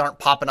times aren't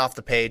popping off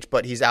the page,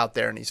 but he's out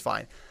there and he's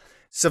fine.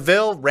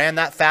 Seville ran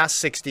that fast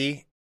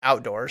 60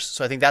 outdoors,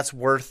 so I think that's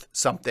worth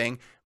something.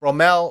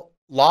 Bromell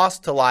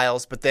lost to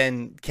Lyles, but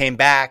then came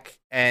back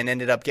and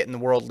ended up getting the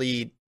world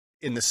lead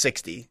in the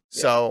 60. Yeah.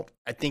 So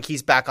I think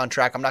he's back on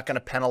track. I'm not going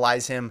to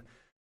penalize him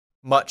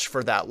much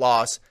for that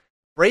loss.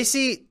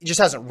 Bracey just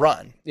hasn't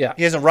run. Yeah.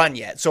 He hasn't run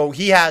yet. So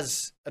he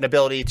has an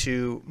ability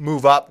to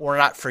move up. We're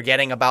not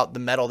forgetting about the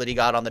medal that he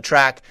got on the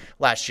track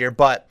last year.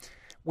 But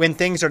when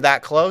things are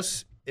that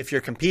close, if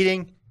you're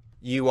competing,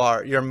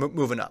 you're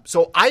moving up.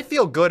 So I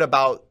feel good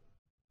about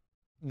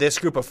this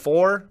group of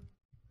 4.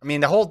 I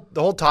mean, the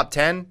whole top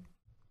 10,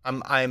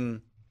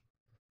 I'm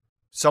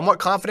somewhat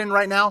confident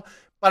right now.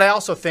 But I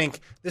also think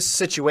this is a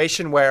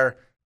situation where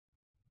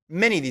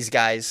many of these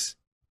guys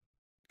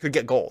could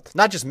get gold.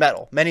 Not just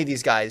medal. Many of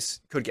these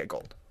guys could get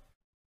gold.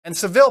 And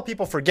Seville,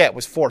 people forget,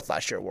 was 4th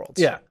last year at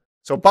Worlds. Yeah.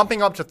 So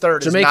bumping up to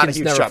 3rd is not a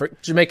huge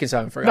jump. Jamaicans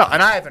haven't forgotten. No,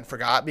 and I haven't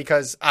forgot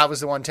because I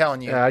was the one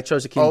telling you. Yeah, I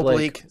chose Akeem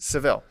Blake.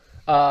 Seville.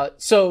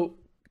 So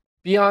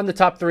beyond the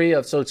top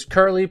 3 so it's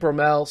Curley,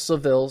 Bromell,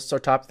 Seville's our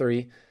top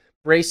 3.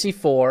 Bracey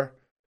 4.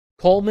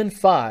 Coleman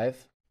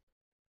 5.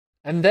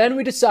 And then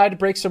we decide to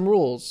break some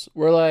rules.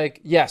 We're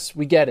like, yes,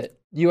 we get it.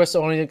 U.S.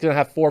 only going to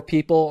have 4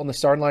 people on the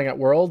starting line at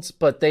Worlds,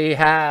 but they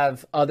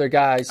have other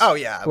guys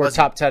who are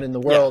top 10 in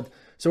the world. Yeah.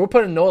 So we're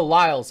putting Noah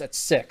Lyles at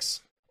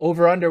 6.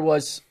 Over-under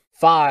was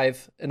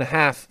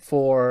 5.5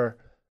 for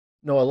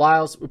Noah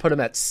Lyles. We put him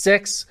at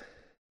 6. I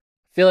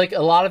feel like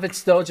a lot of it's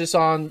still just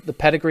on the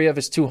pedigree of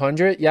his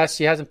 200. Yes,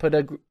 he hasn't put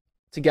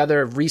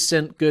together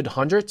recent good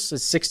hundreds.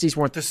 His 60s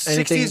weren't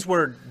anything. The 60s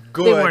were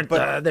good,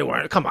 but they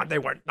weren't. Come on, they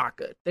weren't not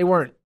good. They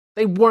weren't.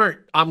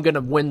 I'm going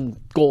to win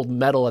gold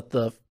medal at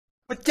the.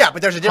 But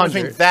there's a difference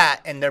between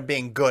that and they're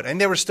being good,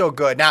 and they were still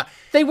good. Now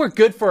they were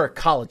good for a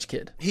college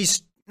kid.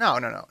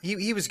 No.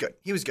 He was good.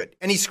 He was good,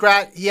 and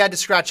he had to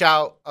scratch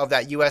out of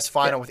that U.S.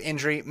 final with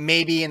injury.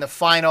 Maybe in the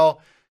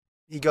final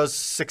he goes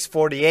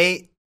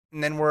 6:48,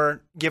 and then we're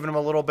giving him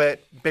a little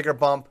bit bigger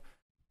bump.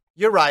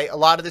 You're right. A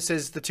lot of this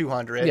is the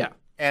 200. Yeah,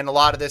 and a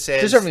lot of this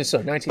is deservingly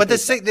so. 19. But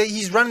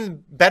he's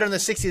running better in the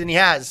 60 than he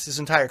has his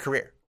entire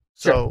career.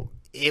 So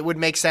it would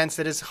make sense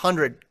that his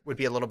 100 would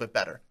be a little bit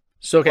better.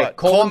 So, okay,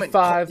 Coleman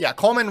 5.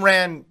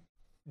 Coleman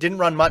didn't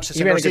run much this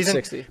season,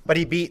 60. but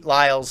he beat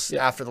Lyles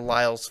after the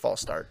Lyles false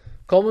start.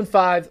 Coleman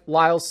 5,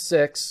 Lyles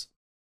 6,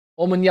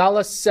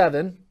 Omanyala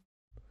 7,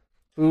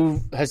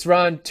 who has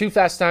run 2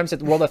 fast times at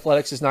the World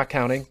Athletics is not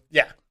counting.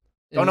 Yeah.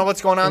 Don't know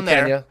what's going on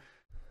there.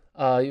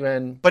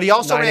 Kenya. But he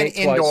also ran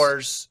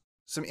indoors,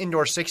 some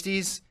indoor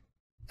 60s,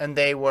 and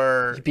they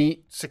were he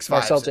beat 6'5".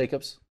 Marcel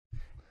Jacobs.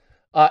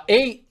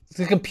 8,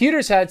 the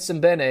computers had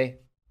Simbene.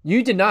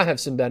 You did not have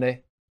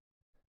Simbene.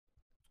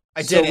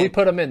 I didn't. So we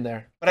put him in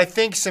there. But I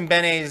think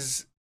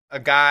Simbene's a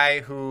guy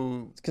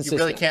who you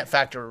really can't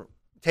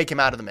take him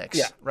out of the mix.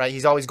 Yeah. Right?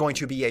 He's always going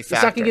to be a factor.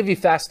 He's not going to give you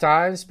fast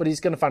times, but he's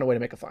going to find a way to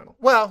make a final.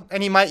 Well,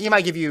 and he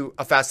might give you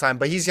a fast time,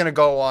 but he's going to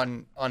go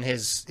on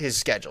his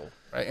schedule.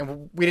 Right?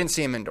 And we didn't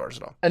see him indoors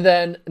at all. And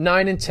then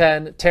 9 and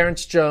 10,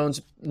 Terrence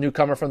Jones,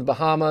 newcomer from the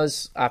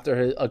Bahamas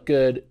after a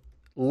good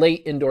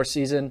late indoor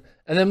season.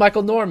 And then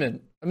Michael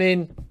Norman. I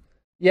mean,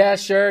 yeah,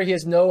 sure, he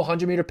has no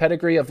 100-meter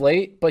pedigree of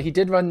late, but he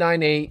did run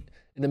 9.8.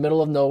 in the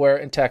middle of nowhere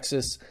in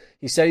Texas.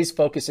 He said he's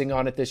focusing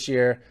on it this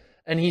year,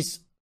 and he's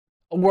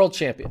a world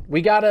champion.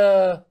 We got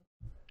to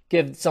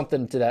give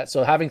something to that.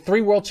 So having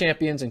 3 world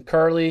champions in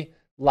Curly,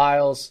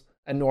 Lyles,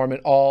 and Norman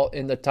all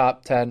in the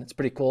top 10, it's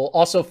pretty cool.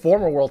 Also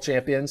former world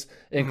champions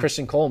in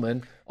Christian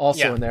Coleman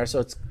also in there. So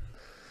it's,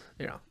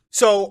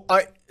 So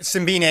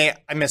Simbine,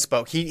 I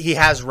misspoke. He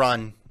has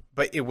run,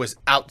 but it was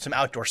some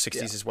outdoor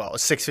 60s as well. A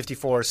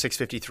 654,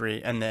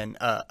 653, and then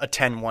a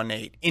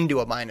 10.18 into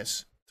a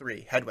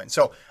 -3 headwind.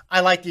 So I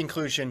like the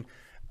inclusion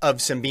of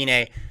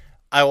Simbine.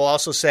 I will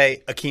also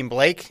say Akeem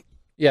Blake.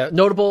 Yeah,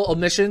 notable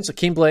omissions,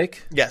 Akeem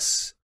Blake.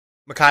 Yes.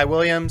 Makai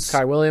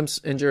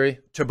Williams. Injury.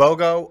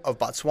 Tobogo of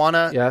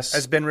Botswana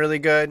has been really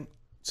good.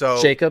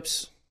 So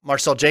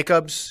Marcel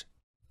Jacobs.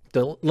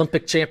 The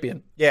Olympic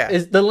champion. Yeah.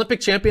 The Olympic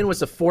champion was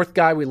the 4th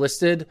guy we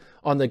listed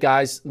on the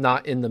guys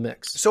not in the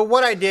mix. So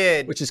what I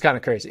did, which is kind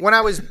of crazy. When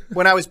I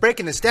was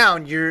breaking this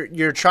down,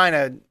 you're trying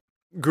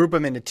to group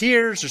them into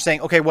tiers or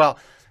saying, okay, well,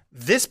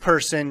 this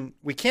person,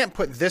 we can't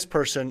put this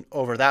person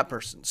over that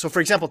person. So for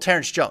example,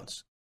 Terrence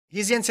Jones,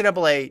 he's the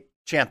NCAA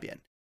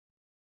champion.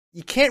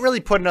 You can't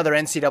really put another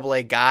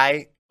NCAA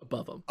guy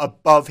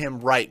above him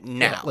right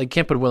now. Yeah, like you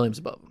can't put Williams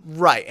above him.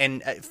 Right.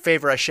 And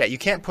Favor Hachette, you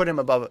can't put him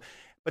above it.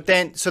 But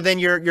then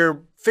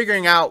you're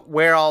figuring out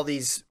where all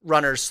these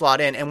runners slot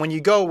in. And when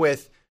you go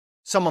with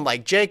someone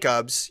like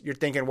Jacobs, you're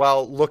thinking,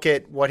 well, look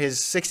at what his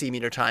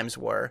 60-meter times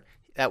were.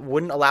 That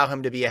wouldn't allow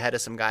him to be ahead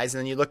of some guys. And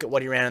then you look at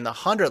what he ran in the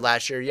 100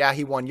 last year. Yeah,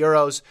 he won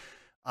Euros,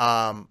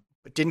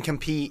 but didn't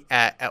compete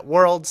at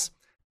Worlds.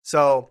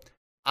 So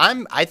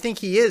I think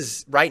he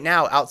is right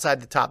now outside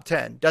the top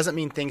 10. Doesn't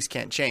mean things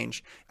can't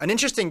change. An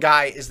interesting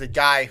guy is the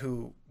guy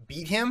who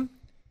beat him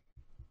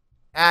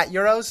at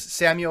Euros,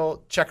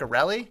 Samuel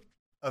Ceccarelli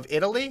of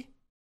Italy,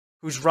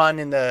 who's run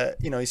in the,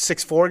 he's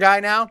 6'4" guy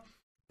now,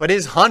 but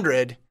his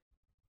 100,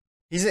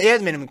 he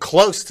hasn't been even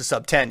close to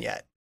sub 10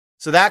 yet.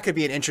 So that could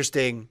be an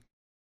interesting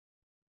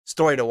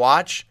story to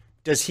watch.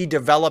 Does he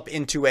develop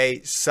into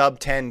a sub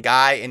 10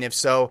 guy? And if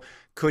so,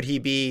 could he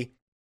be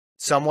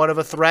somewhat of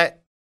a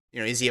threat?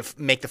 Is he a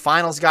make the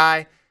finals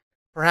guy,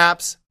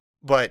 perhaps?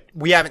 But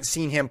we haven't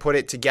seen him put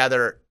it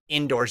together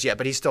indoors yet,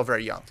 but he's still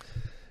very young.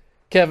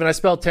 Kevin, I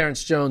spelled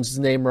Terrence Jones'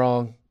 name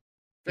wrong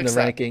in the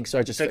ranking, so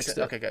I just fixed it.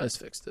 Okay, good. I just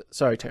fixed it.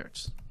 Sorry,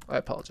 Terrence. I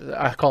apologize.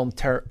 I call him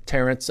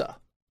Terrence.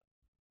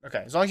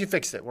 Okay, as long as you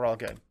fixed it, we're all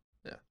good.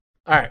 Yeah.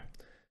 All right.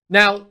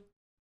 Now,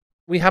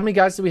 how many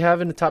guys do we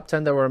have in the top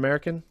 10 that were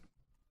American?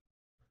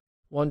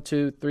 1,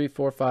 2, 3,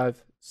 4,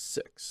 5,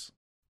 6.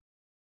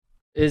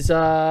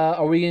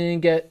 Are we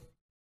going to get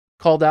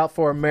called out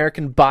for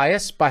American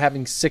bias by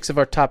having 6 of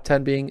our top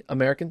 10 being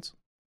Americans?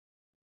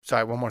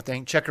 Sorry, one more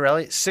thing.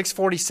 Ceccarelli,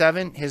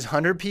 647, his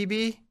 100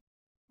 PB,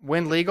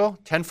 win legal,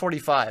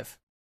 1045.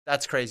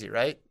 That's crazy,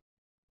 right?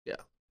 Yeah.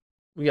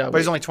 But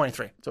he's only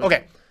 23.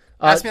 Okay.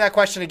 Ask me that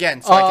question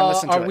again so I can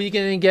listen to it. Are we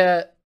going to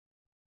get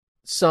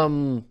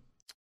some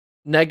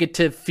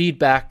negative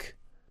feedback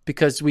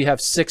because we have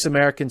 6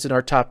 Americans in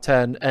our top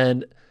 10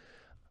 and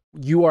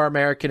you are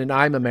American and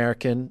I'm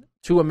American?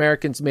 2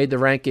 Americans made the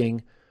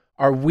ranking.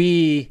 Are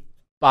we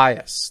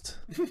biased?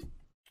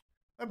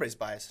 Everybody's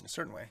biased in a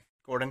certain way,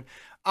 Gordon.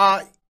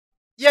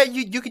 Yeah,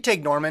 you could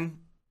take Norman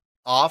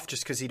off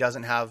just because he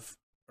doesn't have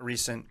a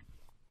recent,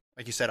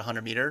 like you said,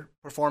 100-meter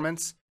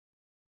performance.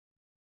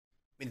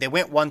 I mean, they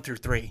went 1 through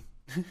 3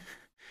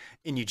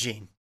 in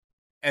Eugene.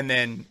 And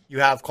then you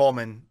have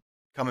Coleman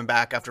coming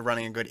back after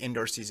running a good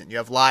indoor season. You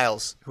have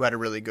Lyles, who had a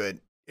really good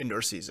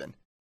indoor season.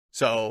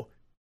 So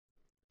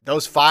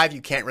those 5 you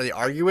can't really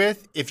argue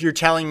with. If you're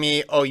telling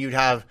me, you'd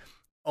have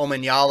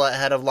Omanyala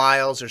ahead of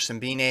Lyles or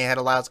Simbine ahead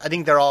of Lyles, I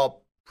think they're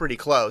all pretty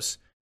close.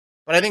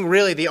 But I think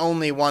really the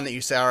only one that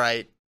you say, all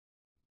right,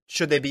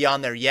 should they be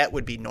on there yet,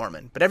 would be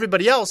Norman. But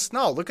everybody else,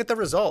 no, look at the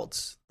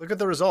results. Look at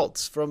the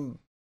results from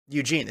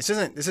Eugene. This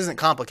isn't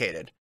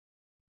complicated.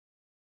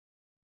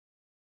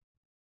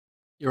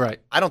 You're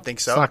right. I don't think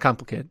so. It's not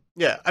complicated.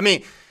 Yeah. I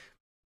mean,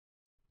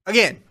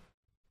 again,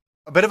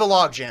 a bit of a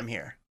logjam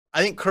here.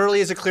 I think Curly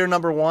is a clear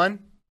number 1.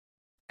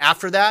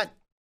 After that,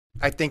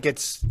 I think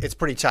it's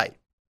pretty tight.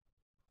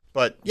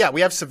 But yeah,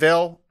 we have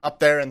Seville up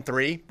there in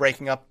 3,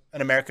 breaking up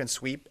an American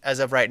sweep as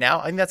of right now.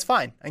 I think that's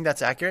fine. I think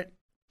that's accurate.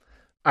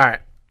 All right.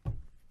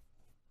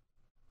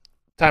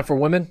 Time for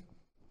women.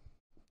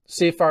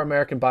 See if our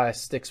American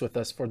bias sticks with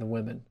us for the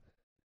women.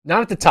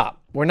 Not at the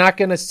top. We're not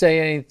going to say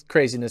any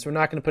craziness. We're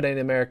not going to put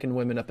any American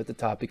women up at the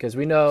top because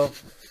we know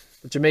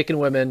the Jamaican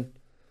women,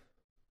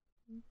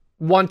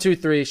 1, 2,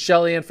 3,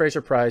 Shelly Ann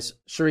Fraser-Price,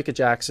 Sharika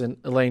Jackson,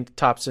 Elaine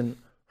Thompson,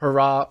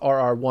 hurrah,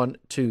 RR 1,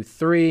 2,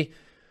 3.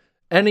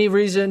 Any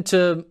reason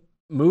to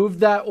move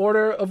that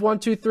order of 1,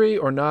 2, 3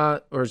 or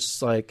not? Or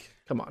just like,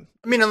 come on.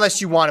 I mean,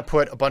 unless you want to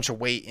put a bunch of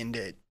way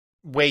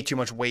too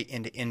much weight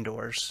into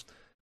indoors,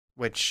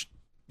 which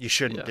you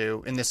shouldn't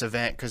do in this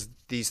event because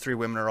these 3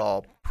 women are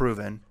all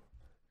proven.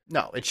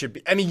 No, it should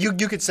be. I mean, you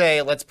could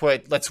say let's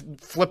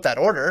flip that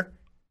order.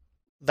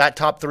 That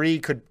top 3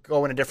 could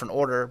go in a different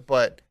order,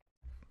 but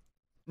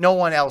no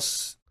one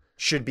else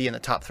should be in the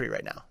top 3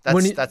 right now.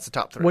 That's the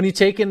top 3. When you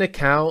take into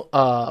account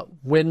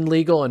win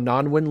legal and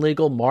non-win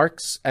legal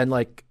marks and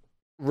like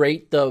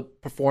rate the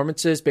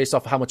performances based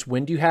off of how much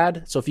wind you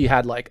had. So if you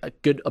had like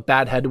a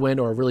bad headwind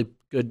or a really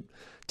good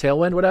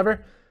tailwind,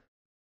 whatever,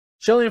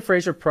 Shelley and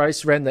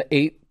Fraser-Price ran the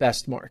 8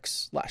 best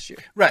marks last year.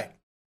 Right.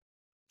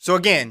 So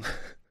again,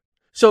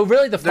 so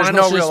really the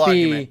final should just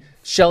be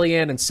Shelly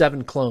Ann and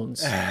 7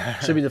 clones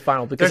should be the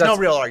final. Because there's no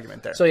real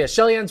argument there. So yeah,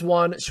 Shelly Ann's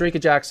 1,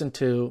 Sharika Jackson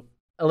 2,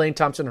 Elaine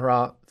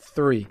Thompson-Herah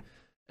 3.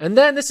 And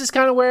then this is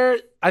kind of where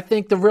I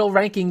think the real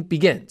ranking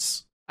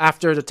begins.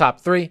 After the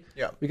top 3,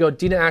 we go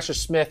Dina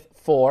Asher-Smith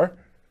 4,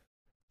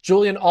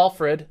 Julian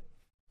Alfred,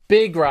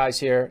 big rise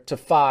here to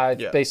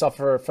 5 based off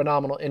her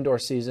phenomenal indoor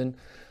season.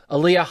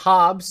 Aaliyah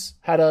Hobbs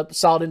had a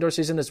solid indoor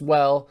season as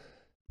well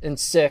in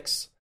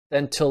 6.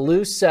 Then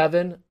Toulouse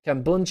 7,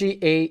 Kambunji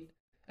 8,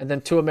 and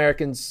then 2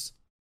 Americans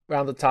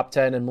around the top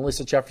 10, and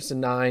Melissa Jefferson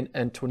 9,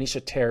 and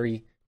Twanisha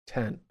Terry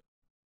 10.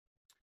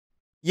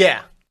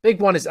 Yeah. Big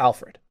one is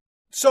Alfred.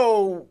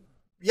 So,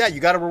 yeah,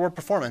 you got to reward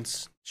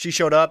performance. She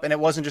showed up, and it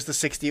wasn't just the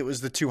 60, it was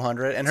the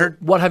 200. And her,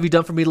 what have you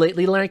done for me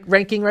lately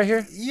ranking right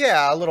here?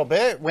 Yeah, a little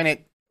bit when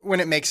it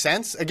makes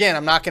sense. Again,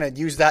 I'm not going to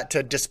use that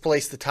to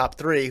displace the top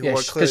 3 who are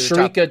clearly because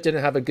Sharika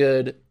didn't have a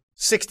good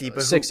 60,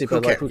 but 60, who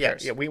but cares? Like, who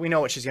cares? Yeah, we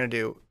know what she's going to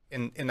do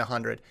in the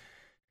 100.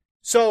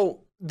 So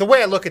the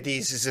way I look at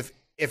these is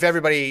if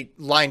everybody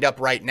lined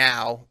up right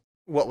now,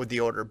 what would the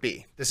order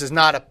be? This is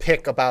not a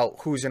pick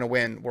about who's going to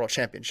win world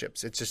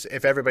championships. It's just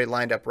if everybody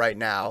lined up right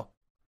now,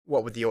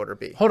 what would the order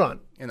be? Hold on.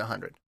 In the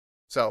 100.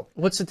 So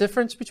what's the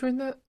difference between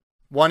that?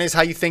 One is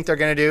how you think they're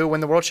going to do when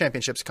the world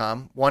championships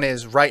come. One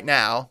is right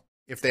now,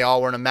 if they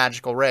all were in a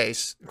magical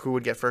race, who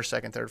would get first,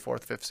 second, third,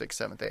 fourth, fifth, sixth,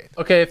 seventh, eighth?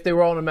 Okay, if they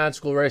were all in a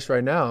magical race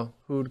right now,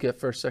 who would get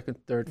first, second,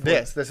 third,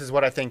 fourth? This is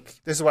what I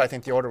think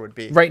the order would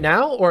be. Right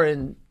now or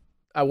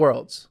at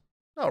Worlds?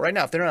 No, right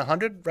now. If they're in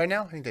 100 right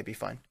now, I think they'd be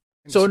fine.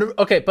 So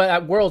okay, but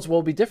at Worlds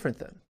will be different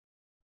then.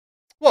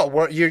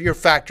 Well, you're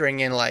factoring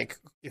in like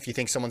if you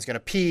think someone's going to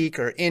peak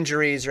or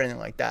injuries or anything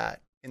like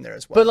that in there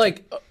as well. But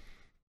like,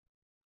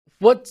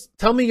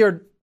 tell me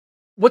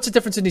what's the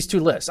difference in these 2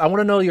 lists? I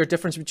want to know your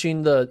difference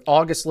between the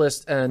August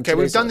list and okay.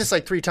 We've done this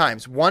like 3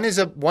 times. One is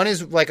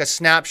like a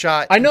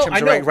snapshot. I know.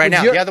 Right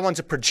now. The other one's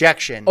a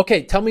projection.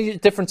 Okay, tell me the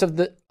difference of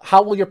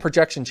how will your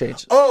projection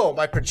change? Oh,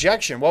 my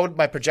projection. What would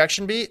my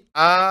projection be?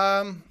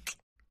 Let's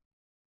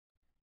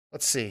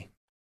see.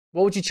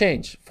 What would you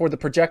change for the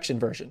projection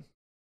version?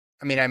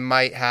 I mean, I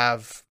might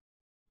have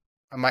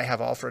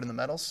Alfred in the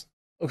medals.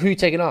 Who are you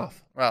taking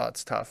off? Well,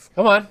 it's tough.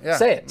 Come on,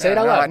 say it. Say it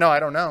out loud. No, I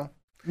don't know.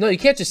 No, you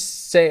can't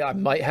just say I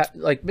might have.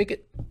 Like,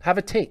 have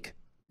a take.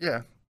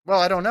 Yeah. Well,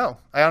 I don't know.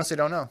 I honestly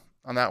don't know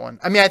on that one.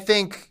 I mean, I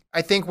think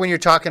when you're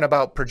talking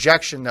about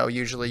projection, though,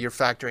 usually you're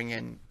factoring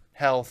in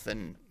health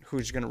and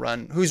who's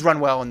run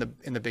well in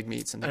the big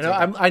meets. And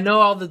I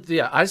know all the.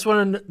 Yeah, I just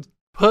want to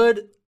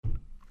put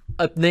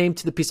a name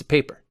to the piece of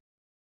paper.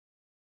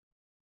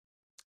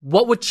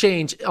 What would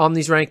change on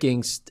these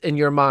rankings in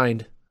your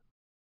mind?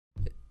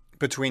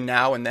 Between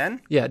now and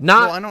then? Yeah,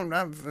 Well, I don't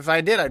know. If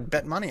I did, I'd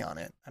bet money on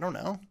it. I don't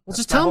know. Well,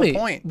 just tell me.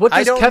 Point. What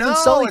does Kevin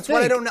Sully think?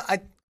 What I don't know.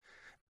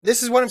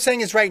 This is what I'm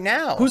saying is right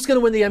now. Who's going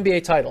to win the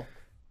NBA title?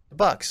 The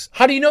Bucks.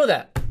 How do you know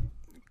that?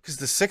 Because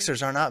the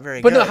Sixers are not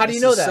very good. But no, how do you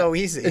know that? So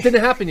easy. It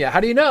didn't happen yet. How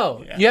do you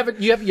know? Yeah.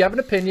 You have an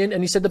opinion,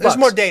 and you said the Bucks. There's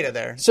more data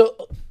there. So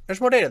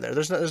there's more data there.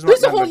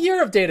 There's a whole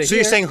year of data. So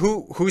you're saying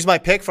who's my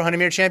pick for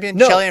 100-meter champion?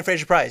 No. Shelly Ann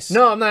Fraser-Price.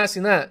 No, I'm not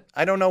asking that.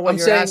 I don't know what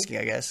you're asking.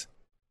 I guess.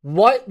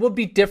 What would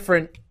be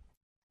different?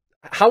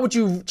 How would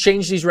you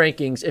change these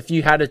rankings if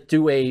you had to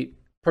do a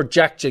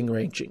projection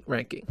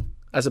ranking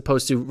as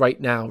opposed to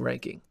right now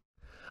ranking?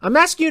 I'm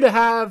asking you to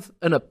have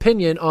an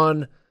opinion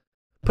on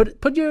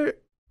put your.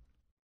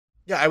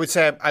 Yeah, I would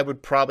say I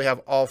would probably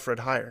have Alfred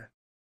higher.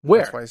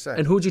 Where? That's what I said.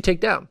 And who would you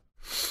take down?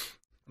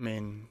 I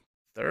mean,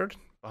 3rd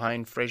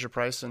behind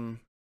Fraser-Price and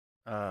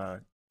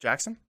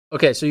Jackson.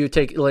 Okay, so you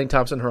take Elaine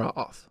Thompson-Herah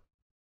off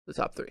the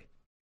top 3.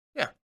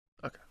 Yeah.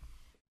 Okay.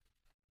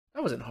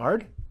 That wasn't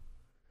hard.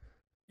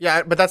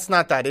 Yeah, but that's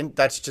not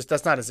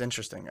that's not as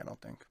interesting, I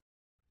don't think.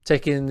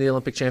 Taking the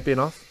Olympic champion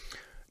off?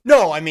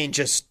 No, I mean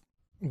just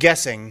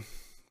guessing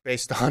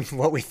based on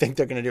what we think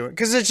they're going to do.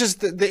 Because it's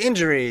just the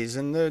injuries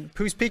and the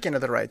who's peaking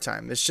at the right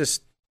time. It's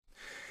just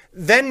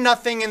then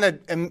nothing in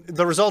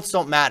the results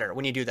don't matter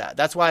when you do that.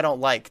 That's why I don't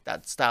like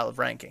that style of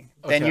ranking.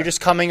 Okay. Then you're just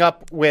coming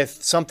up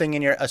with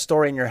something a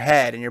story in your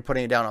head and you're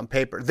putting it down on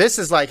paper. This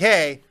is like,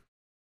 hey,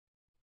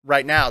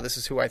 right now this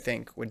is who I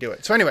think would do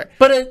it. So anyway,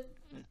 but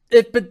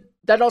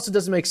that also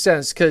doesn't make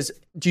sense because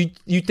do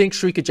you think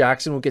Sharika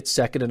Jackson will get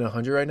second in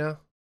 100 right now?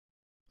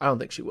 I don't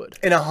think she would.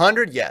 In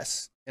 100,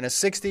 yes. In a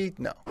 60,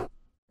 no.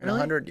 In really?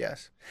 100,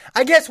 yes.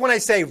 I guess when I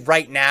say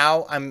right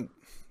now,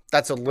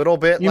 that's a little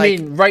bit You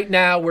mean right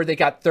now where they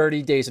got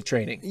 30 days of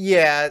training?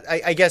 Yeah,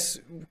 I guess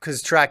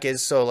because track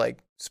is so like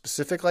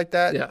specific like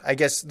that. Yeah. I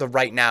guess the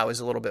right now is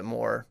a little bit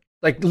more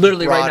Like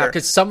literally right now,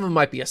 because some of them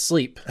might be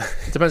asleep.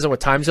 It depends on what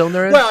time zone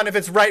they're in. Well, and if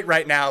it's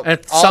right now,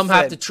 and some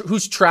have to.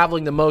 Who's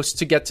traveling the most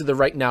to get to the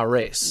right now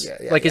race?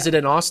 Is it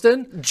in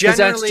Austin? Because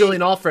that's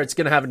Julian Alfred's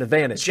going to have an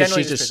advantage because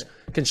she just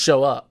can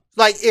show up.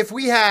 Like if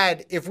we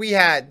had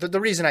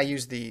the reason I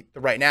use the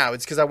right now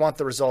is because I want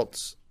the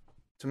results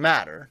to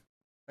matter.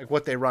 Like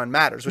what they run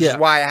matters, which is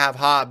why I have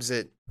Hobbs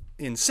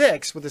in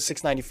 6 with a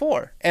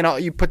 6.94,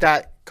 and you put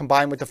that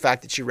combined with the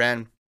fact that she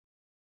ran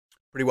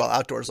pretty well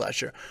outdoors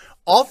last year.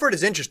 Alfred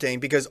is interesting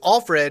because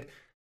Alfred,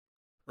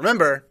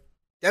 remember,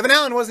 Devin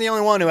Allen wasn't the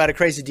only one who had a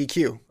crazy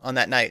DQ on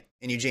that night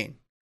in Eugene.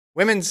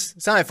 Women's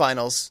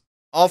semifinals,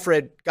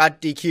 Alfred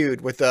got DQ'd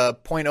with a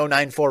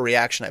 .094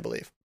 reaction, I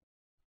believe.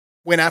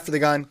 Went after the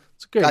gun.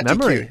 It's a great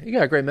memory. DQ'd. You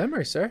got a great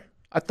memory, sir.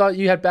 I thought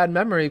you had bad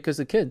memory because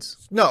of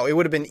kids. No, it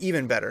would have been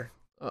even better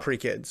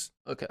pre-kids.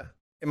 Okay.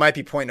 It might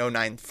be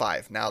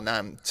 .095. Now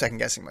I'm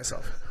second-guessing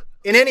myself.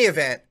 In any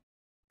event,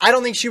 I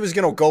don't think she was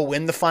going to go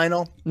win the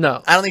final.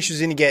 No. I don't think she was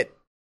going to get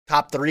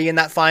top 3 in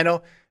that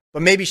final,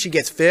 but maybe she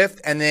gets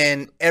 5th, and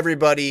then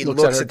everybody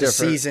looks at the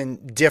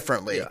season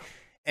differently. Yeah.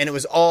 And it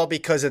was all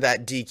because of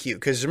that DQ.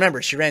 Because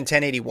remember, she ran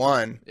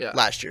 1081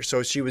 last year,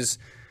 so she was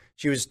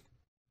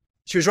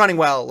running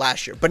well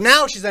last year. But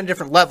now she's at a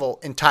different level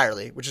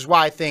entirely, which is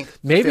why I think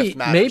maybe 5th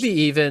matters. Maybe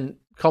even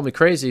call me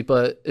crazy,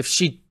 but if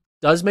she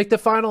does make the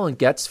final and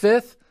gets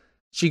 5th,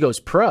 she goes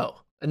pro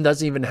and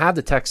doesn't even have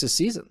the Texas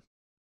season.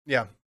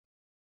 Yeah.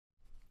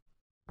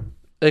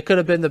 It could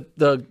have been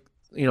the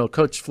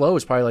Coach Flo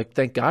was probably like,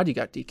 thank God you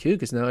got DQ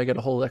because now I got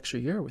a whole extra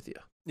year with you.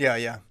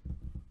 Yeah.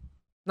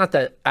 Not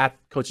that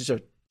coaches are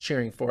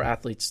cheering for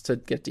athletes to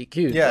get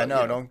DQ'd. Yeah,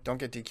 but, don't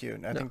get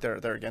DQ'd. I think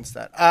they're against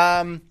that.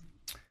 All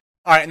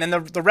right, and then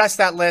the rest of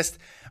that list,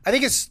 I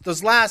think it's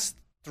those last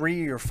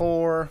 3 or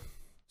 4.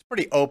 It's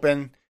pretty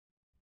open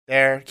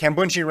there.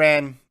 Kambunchi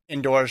ran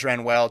indoors,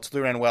 ran well.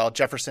 Tulu ran well.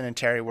 Jefferson and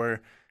Terry were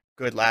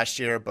good last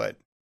year, but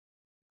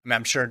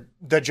I'm sure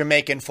the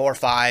Jamaican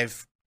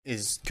 4-5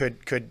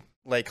 could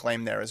lay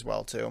claim there as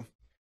well too.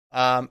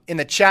 In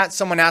the chat,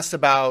 someone asked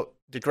about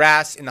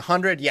DeGrasse in the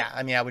 100. Yeah,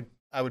 I mean,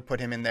 I would put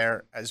him in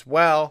there as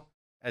well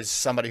as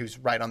somebody who's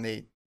right on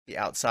the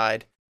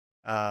outside.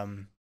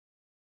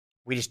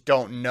 We just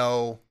don't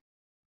know.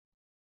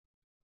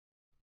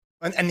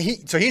 And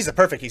he's the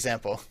perfect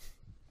example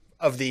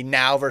of the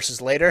now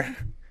versus later.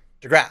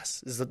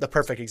 DeGrasse is the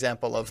perfect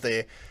example of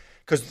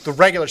because the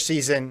regular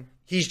season,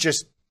 he's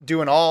just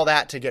doing all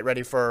that to get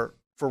ready for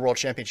World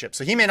Championships.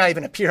 So he may not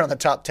even appear on the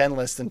top 10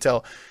 list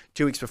until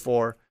 2 weeks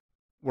before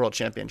World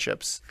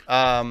Championships.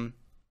 A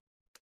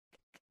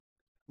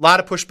lot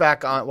of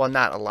pushback on, well,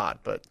 not a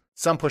lot, but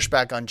some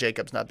pushback on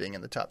Jacobs not being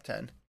in the top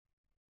 10.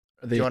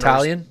 Are they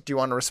Italian? Do you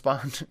want to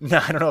respond? No,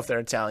 I don't know if they're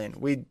Italian.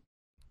 We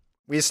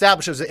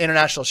established it was an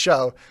international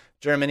show.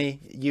 Germany,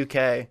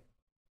 UK.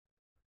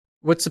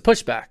 What's the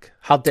pushback?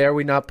 How dare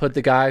we not put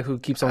the guy who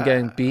keeps on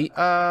getting beat in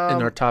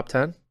our top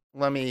 10?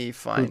 Let me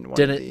find one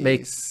didn't of these.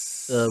 Make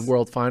the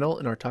world final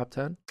in our top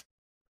 10?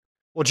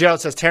 Well, Gerald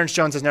says, Terrence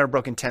Jones has never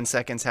broken 10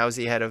 seconds. How is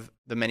he ahead of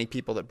the many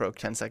people that broke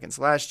 10 seconds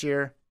last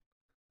year?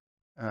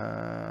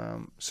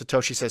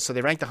 Satoshi says, so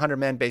they ranked 100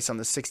 men based on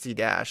the 60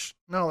 dash.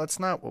 No, that's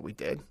not what we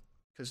did.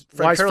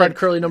 Why is Fred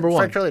Curley number 1?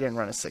 Fred Curley didn't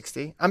run a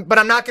 60. But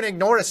I'm not going to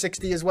ignore a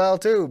 60 as well,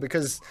 too,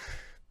 because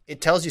it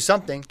tells you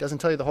something. Doesn't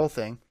tell you the whole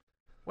thing.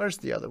 Where's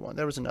the other one?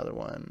 There was another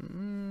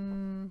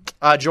one.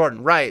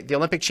 Jordan, right. The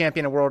Olympic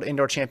champion and world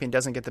indoor champion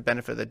doesn't get the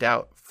benefit of the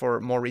doubt for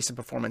more recent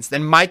performance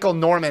than Michael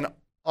Norman,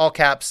 all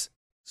caps,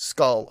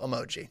 skull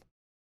emoji.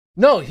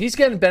 No, he's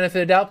getting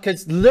benefit of the doubt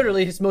because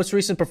literally his most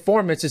recent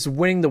performance is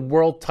winning the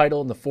world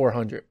title in the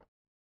 400.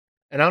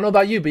 And I don't know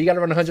about you, but you got to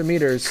run 100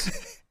 meters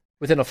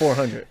within a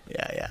 400.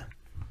 Yeah.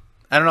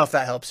 I don't know if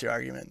that helps your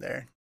argument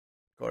there,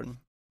 Gordon.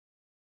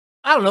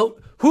 I don't know.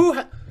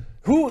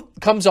 Who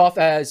comes off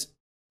as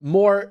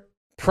more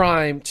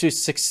prime to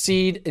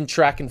succeed in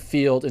track and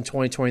field in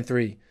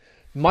 2023?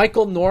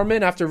 Michael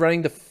Norman after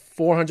winning the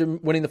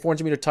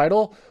 400 meter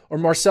title, or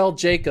Marcel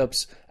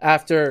Jacobs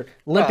after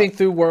limping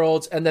through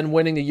worlds and then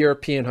winning the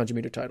European 100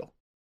 meter title?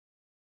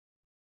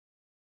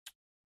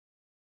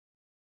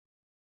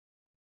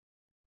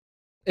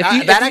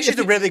 That actually is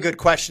a really good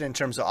question in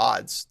terms of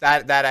odds.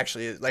 That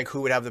actually is, like,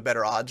 who would have the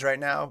better odds right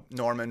now?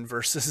 Norman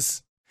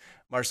versus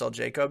Marcel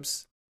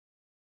Jacobs.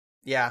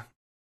 Yeah.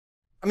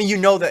 I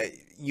mean, that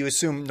you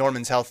assume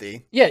Norman's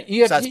healthy. Yeah,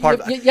 you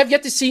have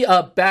yet to see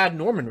a bad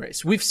Norman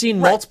race. We've seen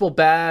multiple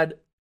bad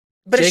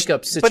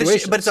Jacobs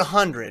situations. But it's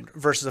 100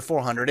 versus a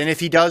 400. And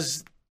if he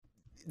does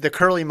the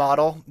Curly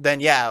model, then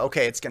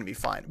it's going to be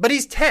fine. But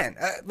he's 10.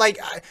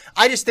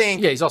 I just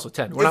think... Yeah, he's also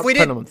 10. We're not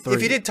putting him on 3.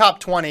 If he did top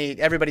 20,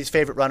 everybody's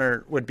favorite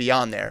runner would be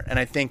on there. And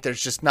I think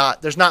there's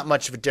not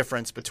much of a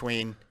difference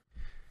between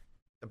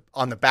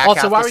on the back half of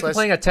this list. Also, why are we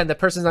complaining at 10? That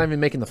person's not even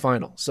making the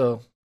final.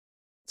 So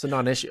it's a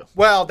non-issue.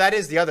 Well, that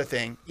is the other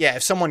thing. Yeah,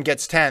 if someone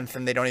gets 10th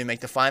and they don't even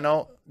make the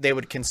final, they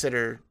would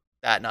consider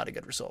that not a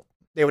good result.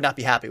 They would not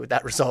be happy with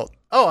that result.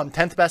 Oh, I'm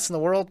 10th best in the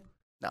world?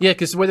 No. Yeah,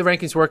 because the way the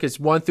rankings work is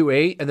 1 through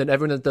 8, and then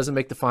everyone that doesn't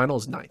make the final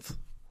is 9th.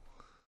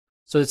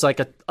 So it's like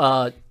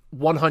a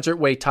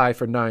 100-way tie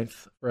for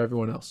 9th for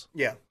everyone else.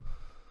 Yeah.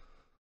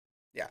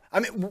 Yeah. I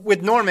mean,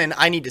 with Norman,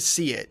 I need to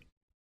see it.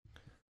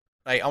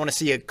 Like, I want to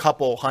see a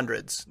couple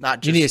hundreds,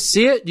 not just. You need to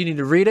see it, you need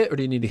to read it, or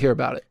do you need to hear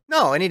about it?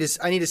 No, I need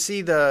to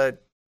see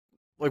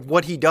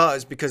what he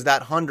does, because the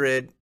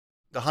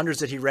hundreds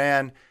that he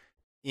ran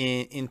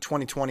in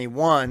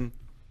 2021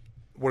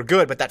 were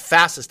good, but that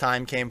fastest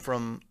time came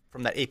from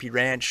that AP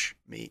Ranch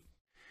meet.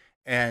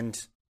 And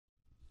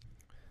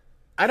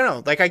I don't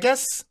know, like, I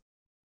guess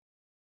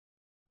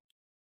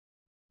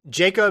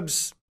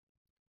Jacobs,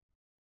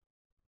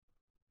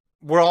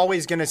 we're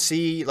always going to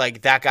see,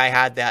 like, that guy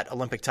had that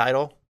Olympic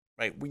title,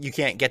 right? You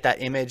can't get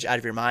that image out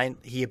of your mind.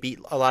 He beat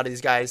a lot of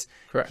these guys.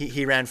 Correct.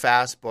 He ran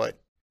fast, but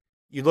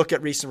you look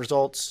at recent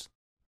results.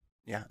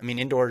 Yeah, I mean,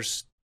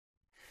 indoors,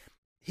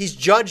 he's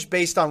judged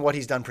based on what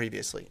he's done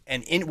previously.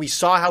 And we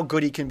saw how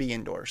good he can be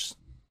indoors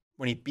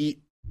when he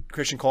beat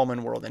Christian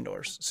Coleman World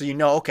Indoors. So you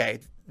know, okay,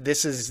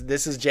 this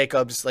is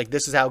Jacobs, like,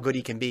 this is how good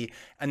he can be.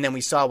 And then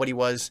we saw what he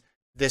was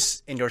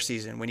this indoor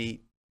season when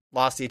he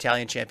lost the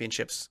Italian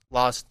championships,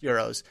 lost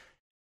Euros,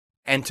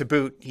 and to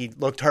boot, he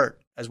looked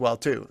hurt as well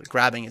too,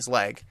 grabbing his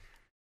leg.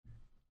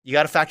 You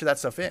got to factor that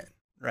stuff in,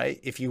 right?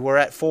 If you were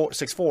at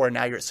 6'4" and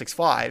now you're at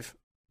 6'5",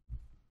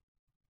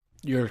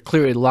 you're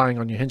clearly lying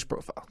on your Hinge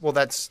profile. Well,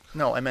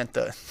 I meant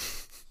that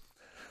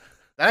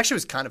actually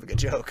was kind of a good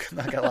joke. I'm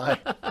not gonna lie.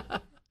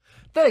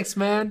 Thanks,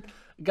 man.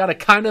 Got a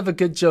kind of a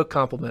good joke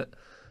compliment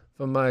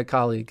from my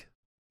colleague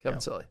Kevin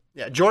Sully.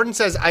 Yeah, Jordan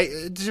says,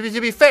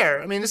 to be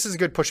fair, I mean, this is a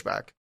good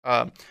pushback.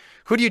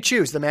 Who do you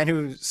choose? The man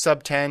who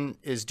sub 10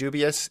 is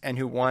dubious and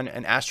who won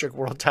an asterisk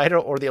world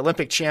title, or the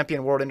Olympic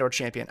champion, world indoor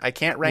champion? I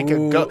can't rank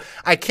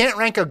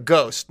a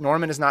ghost.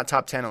 Norman is not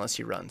top 10 unless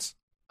he runs.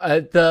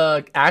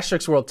 The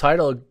asterisk world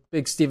title,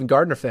 big Stephen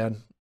Gardner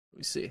fan.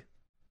 We see.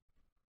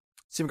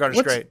 Stephen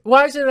Gardner's great.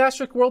 Why is it an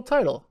asterisk world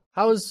title?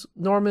 How is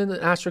Norman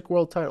an asterisk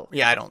world title?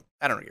 Yeah, I don't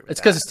agree with that.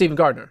 It's because of Stephen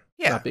Gardner.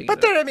 Yeah,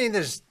 but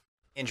there's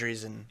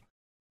injuries in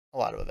a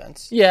lot of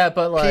events. Yeah,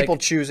 but like people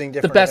choosing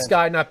different. The best events.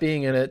 guy not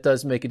being in it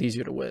does make it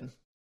easier to win.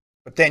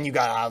 But then you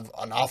got to have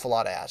an awful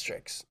lot of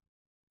asterisks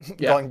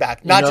going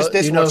back. Just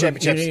this World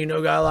Championships. You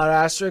got a lot of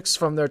asterisks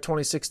from their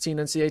 2016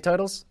 NCAA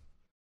titles?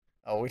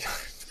 Oh,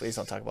 please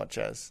don't talk about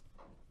Ches.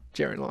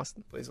 Jaron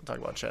Lawson. Please don't talk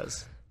about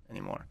Ches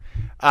anymore.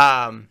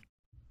 Yeah,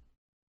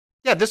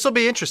 this will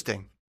be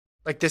interesting.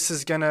 Like, this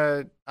is going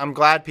to – I'm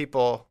glad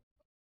people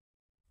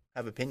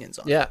have opinions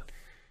on it. Yeah.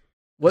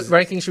 What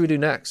ranking should we do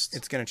next?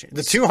 It's going to change.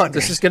 The 200.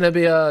 This is going to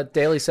be a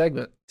daily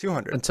segment.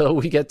 200. Until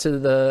we get to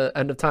the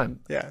end of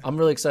time. Yeah. I'm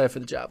really excited for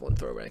the javelin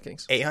throw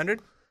rankings.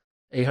 800?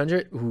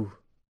 800? Ooh.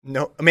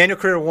 No. Emmanuel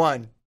Career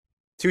 1.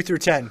 2 through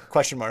 10?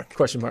 Question mark.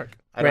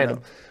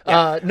 Random.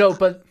 Yeah. No,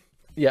 but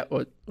yeah.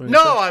 What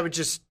no, I would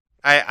just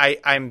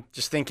I'm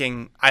just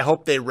thinking, I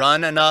hope they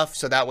run enough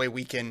so that way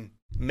we can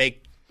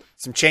make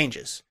some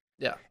changes.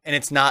 Yeah. And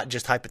it's not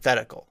just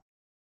hypothetical.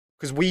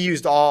 Because we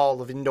used all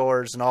of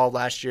indoors and all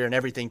last year and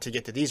everything to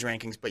get to these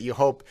rankings, but you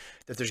hope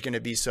that there's going to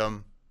be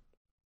some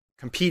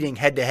competing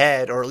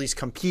head-to-head, or at least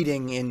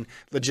competing in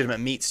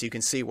legitimate meets so you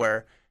can see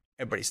where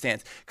everybody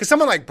stands. Because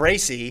someone like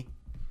Bracey,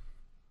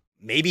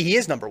 maybe he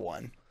is number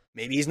 1.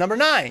 Maybe he's number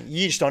 9.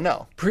 You just don't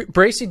know.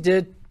 Bracey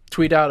did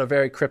tweet out a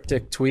very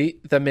cryptic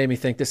tweet that made me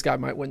think this guy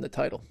might win the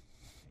title.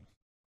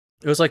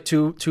 It was like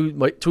two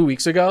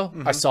weeks ago.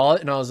 Mm-hmm. I saw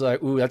it and I was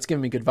like, ooh, that's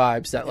giving me good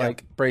vibes that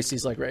like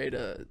Bracey's like ready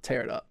to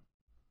tear it up.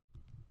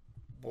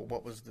 Well,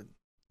 what was the...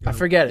 I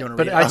forget it,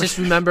 but I just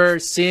remember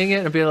seeing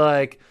it and be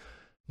like,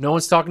 no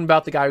one's talking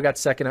about the guy who got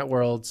second at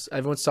Worlds.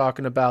 Everyone's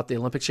talking about the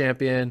Olympic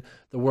champion,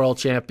 the world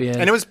champion.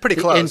 And it was pretty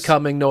close.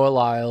 Incoming Noah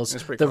Lyles,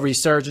 the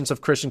resurgence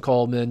of Christian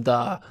Coleman,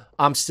 the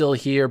I'm still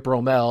here,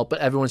 Bromell, but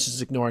everyone's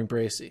just ignoring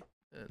Bracey.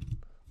 And,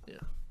 yeah.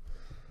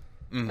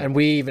 Mm-hmm. And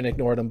we even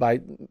ignored him by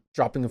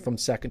dropping him from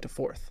second to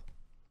fourth.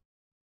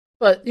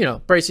 But,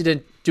 Bracey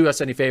didn't do us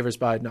any favors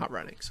by not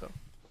running, so...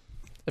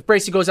 If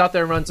Bracey goes out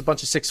there and runs a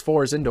bunch of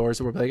 6'4s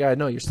indoors, we're like,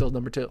 no, you're still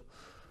number 2.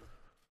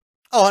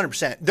 Oh,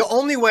 100%. The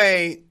only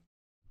way,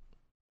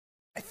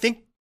 I think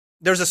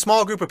there's a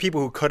small group of people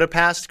who could have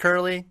passed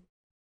Curley,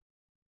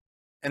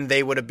 and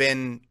they would have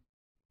been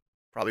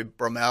probably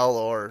Bromell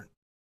or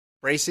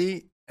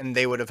Bracey, and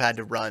they would have had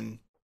to run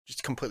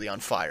just completely on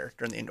fire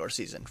during the indoor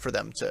season for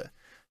them to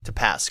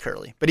pass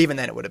Curley. But even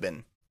then, it would have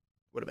been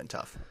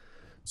tough.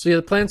 So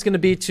the plan's going to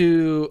be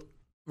to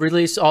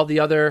release all the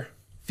other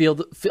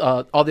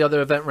all the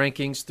other event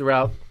rankings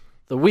throughout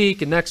the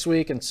week and next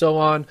week and so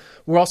on.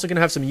 We're also going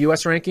to have some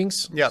U.S.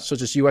 rankings. Yeah. So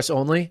just U.S.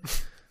 only.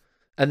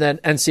 And then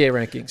NCAA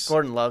rankings.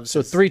 Gordon loves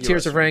So 3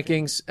 tiers of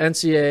rankings,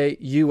 NCAA,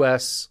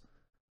 U.S.,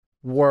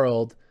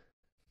 World.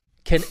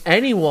 Can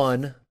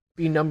anyone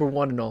be number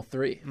 1 in all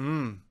 3?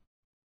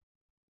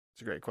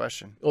 It's a great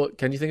question. Well,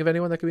 can you think of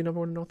anyone that could be number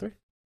 1 in all 3?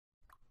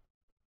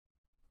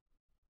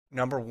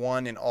 Number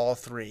 1 in all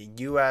 3.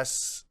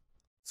 U.S.,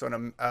 so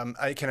can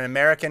an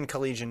American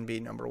collegian be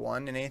number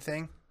 1 in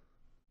anything?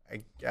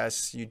 I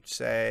guess you'd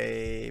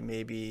say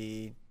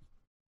maybe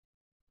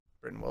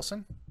Britton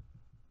Wilson?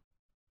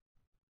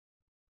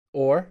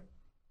 Or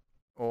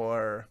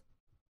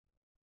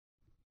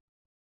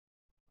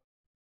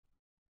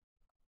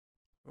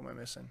Who am I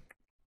missing?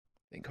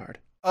 Think hard.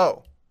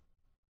 Oh.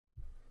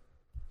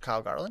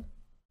 Kyle Garland?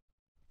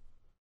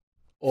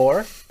 Or?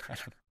 I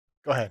don't know.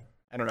 Go ahead.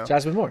 I don't know.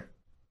 Jasmine Moore.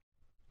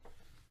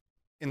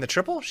 In the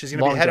triple? She's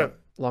going to be ahead of...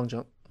 Long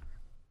jump.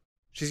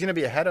 She's going to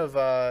be ahead of...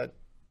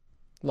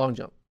 Long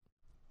jump.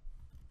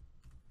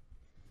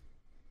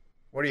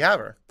 Where do you have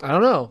her? I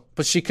don't know,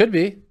 but she could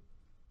be.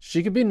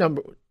 She could be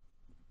number...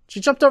 She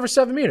jumped over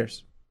 7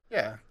 meters.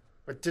 Yeah,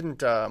 but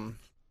didn't...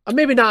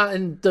 Maybe not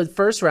in the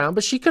first round,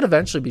 but she could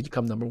eventually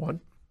become number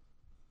 1.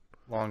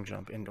 Long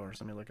jump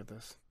indoors. Let me look at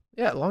this.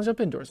 Yeah, long jump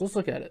indoors. Let's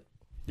look at it.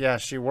 Yeah,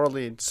 she world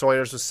lead.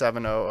 Sawyer's was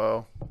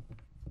 7.00.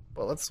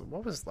 But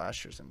what was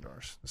last year's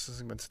indoors? This is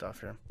some good stuff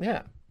here.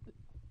 Yeah.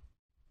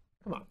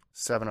 Come on.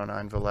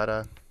 7.09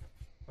 Valletta.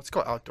 Let's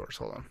go outdoors.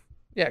 Hold on.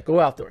 Yeah, go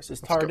outdoors. It's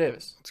Tara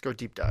Davis. Let's go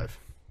deep dive.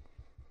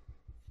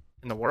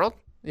 In the world?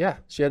 Yeah,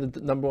 she had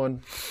the number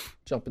 1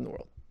 jump in the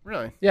world.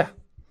 Really? Yeah.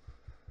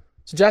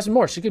 So Jasmine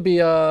Moore, she could be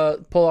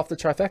pull off the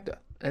trifecta.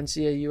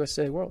 NCAA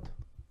USA World.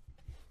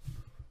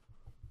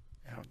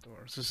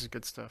 Outdoors. This is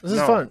good stuff. This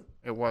is fun.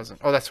 It wasn't.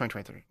 Oh, that's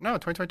 2023. No,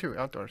 2022.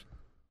 Outdoors.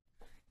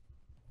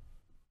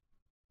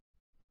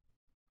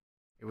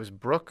 It was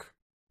Brooke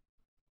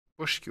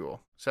Bushkuhl,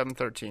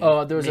 7:13.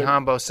 Oh, there was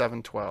Mihambo,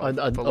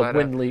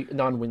 7:12. A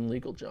non-win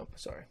legal jump.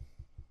 Sorry.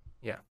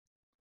 Yeah.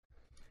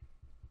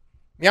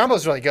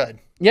 Mihambo's really good.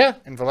 Yeah.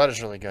 And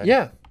Valletta's really good.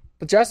 Yeah.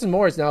 But Jasmine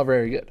Moore is now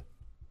very good.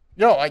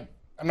 No,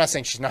 I'm not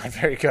saying she's not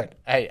very good.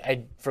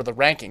 I for the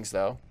rankings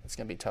though, it's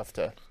gonna be tough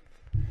to.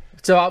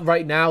 So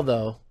right now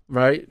though,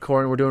 right,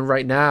 Corin, we're doing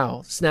right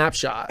now.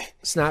 Snapshot,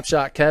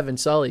 Kevin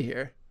Sully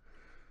here.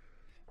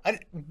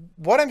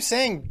 What I'm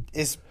saying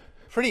is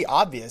pretty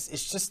obvious.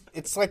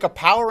 It's like a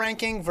power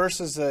ranking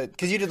versus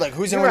because you did like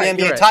who's going to win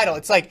the NBA title.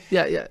 It's like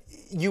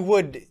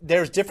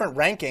there's different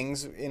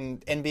rankings in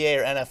NBA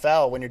or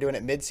NFL when you're doing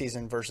it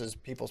midseason versus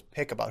people's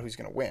pick about who's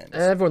going to win.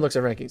 Everyone looks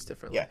at rankings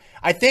differently. Yeah,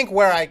 I think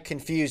where I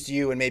confused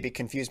you and maybe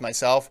confused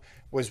myself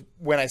was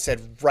when I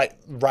said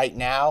right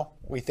now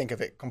we think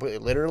of it completely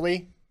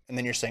literally, and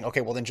then you're saying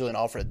okay, well then Julian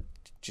Alfred,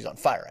 she's on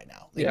fire right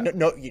now. Like,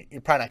 no, you're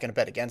probably not going to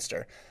bet against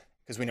her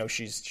because we know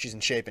she's in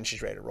shape and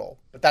she's ready to roll.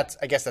 But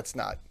I guess that's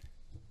not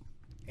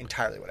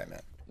entirely what I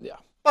meant. Yeah.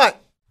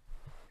 But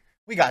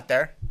we got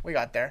there.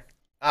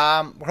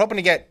 We're hoping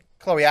to get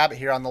Chloe Abbott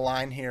here on the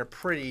line here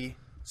pretty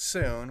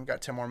soon. We've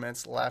got 10 more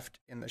minutes left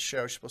in the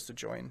show. She's supposed to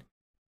join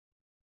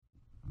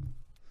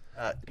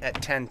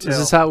at 10 till. Is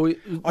this how we...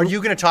 Are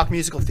you going to talk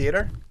musical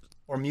theater?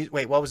 Or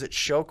wait, what was it?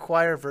 Show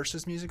choir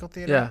versus musical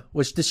theater?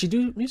 Yeah. Did she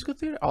do musical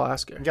theater? I'll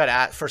ask her. You got to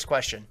ask. First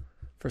question.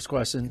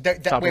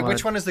 Wait,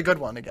 which one is the good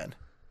one again?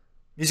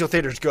 Musical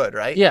theater's good,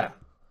 right? Yeah.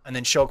 And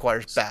then show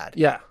choir's bad.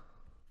 Yeah.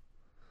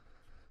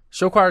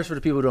 Show choirs for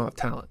the people who don't have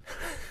talent.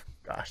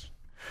 Gosh.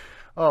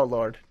 Oh,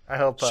 Lord. I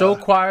hope... Show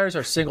choirs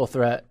are single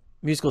threat.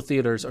 Musical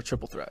theaters are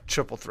triple threat.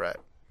 Triple threat.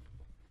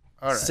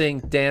 All right. Sing,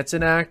 dance,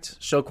 and act.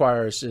 Show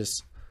choir is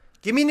just...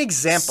 Give me an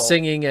example.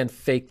 Singing and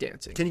fake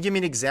dancing. Can you give me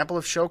an example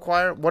of show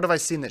choir? What have I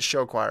seen that's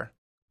show choir?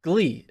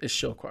 Glee is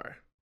show choir.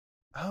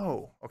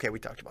 Oh, okay. We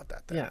talked about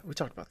that then. Yeah, we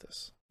talked about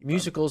this.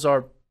 Musicals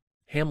are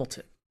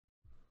Hamilton.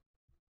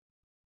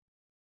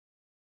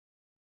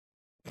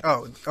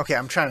 Oh, okay.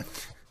 I'm trying to...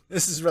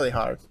 This is really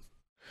hard.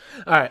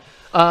 All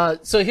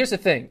right. So here's the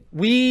thing.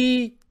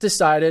 We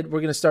decided we're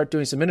going to start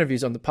doing some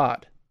interviews on the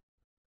pod.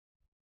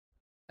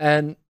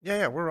 And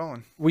yeah, we're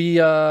rolling.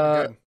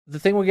 The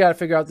thing we got to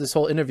figure out this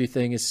whole interview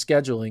thing is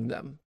scheduling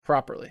them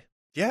properly.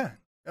 Yeah.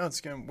 No,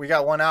 we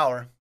got 1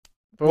 hour.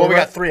 Well, we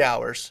got 3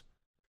 hours.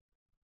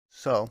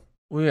 So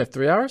we have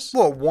 3 hours?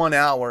 Well, 1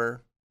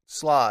 hour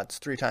slots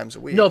 3 times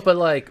a week. No, but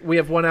like we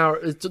have 1 hour.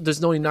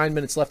 There's only 9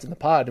 minutes left in the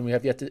pod, and we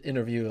have yet to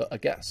interview a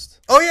guest.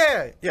 Oh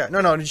yeah.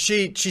 No.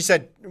 She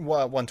said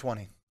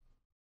 1:20.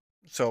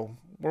 So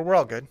we're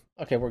all good.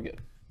 Okay, we're good.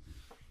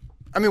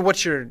 I mean,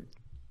 what's your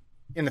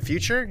in the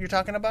future? You're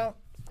talking about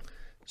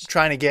just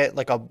trying to get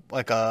like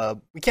a.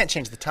 We can't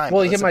change the time.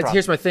 Well,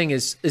 here's my thing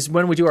is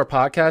when we do our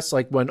podcast,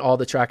 like when all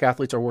the track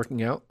athletes are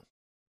working out.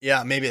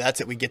 Yeah, maybe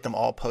that's it. We get them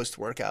all post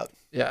workout.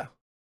 Yeah.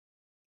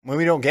 When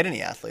we don't get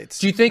any athletes.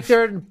 Do you think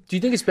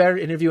it's better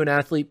to interview an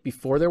athlete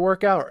before their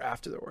workout or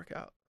after their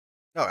workout?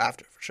 Oh,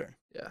 after, for sure.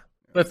 Yeah.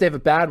 But if they have a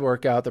bad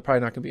workout, they're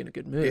probably not going to be in a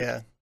good mood.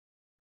 Yeah.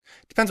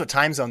 Depends what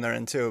time zone they're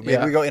in, too.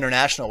 Maybe we go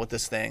international with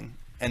this thing,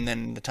 and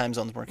then the time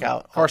zones work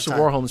out. Carson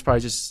Warholm's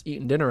probably just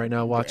eating dinner right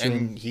now watching.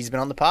 And he's been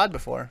on the pod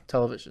before.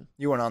 Television.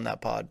 You weren't on that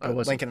pod. I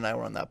wasn't. Lincoln and I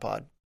were on that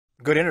pod.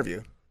 Good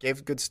interview.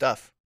 Gave good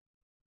stuff.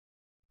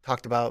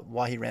 Talked about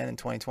why he ran in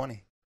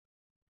 2020.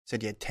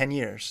 Said you had 10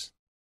 years.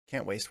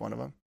 Can't waste one of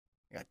them.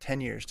 You got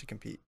 10 years to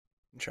compete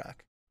in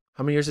track.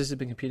 How many years has he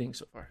been competing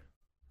so far?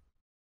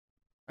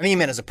 I think he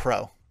meant as a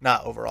pro,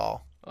 not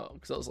overall. Oh,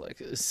 because I was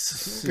like,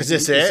 is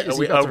this it?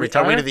 Are we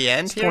to the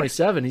end here?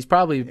 27. He's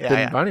probably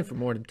been running for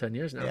more than 10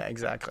 years now. Yeah,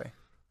 exactly.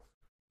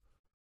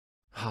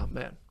 Oh,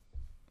 man.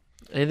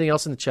 Anything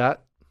else in the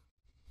chat?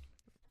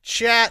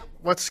 Chat,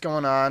 what's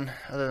going on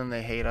other than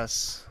they hate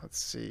us?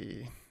 Let's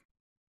see.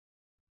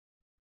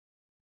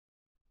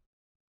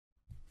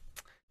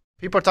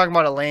 People are talking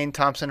about Elaine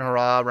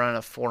Thompson-Herah running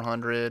a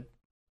 400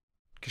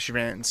 because she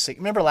ran it in 6.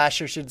 Remember last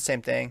year she did the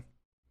same thing?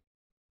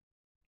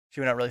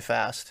 She went out really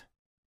fast.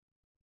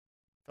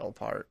 Fell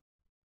apart.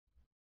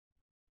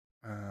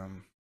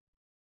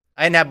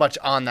 I didn't have much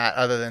on that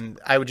other than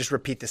I would just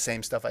repeat the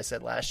same stuff I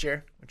said last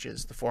year, which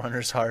is the 400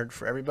 is hard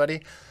for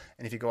everybody.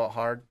 And if you go out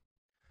hard,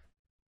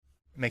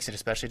 it makes it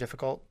especially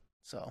difficult.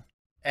 So,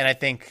 and I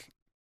think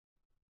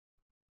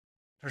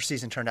her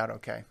season turned out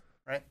okay,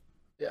 right?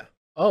 Yeah.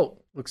 Oh,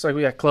 looks like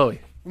we got Chloe.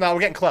 No,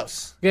 we're getting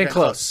close. We're getting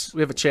close.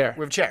 We have a chair.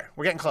 We have a chair.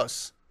 We're getting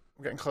close.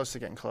 We're getting close to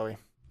getting Chloe.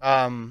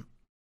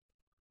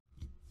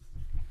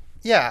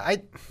 Yeah,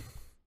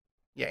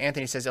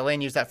 Anthony says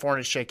Elaine used that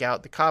 400 to shake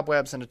out the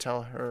cobwebs and to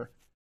tell her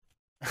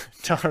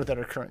that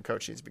her current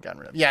coach needs to be gotten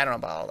rid of. Yeah, I don't know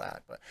about all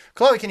that, but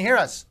Chloe, can you hear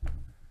us?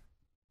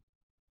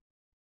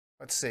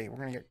 Let's see. We're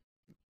gonna get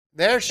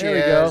there. She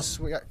is.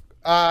 We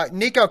got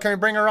Nico. Can we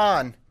bring her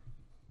on?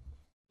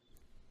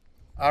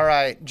 All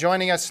right,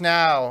 joining us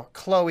now,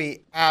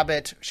 Chloe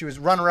Abbott. She was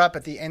runner-up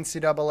at the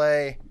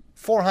NCAA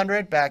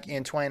 400 back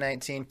in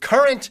 2019.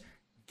 Current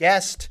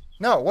guest.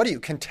 No, what are you?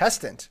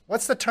 Contestant.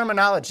 What's the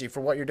terminology for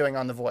what you're doing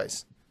on The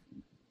Voice?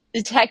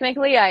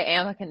 Technically, I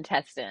am a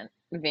contestant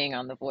being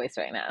on The Voice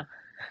right now.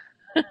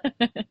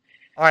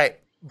 All right,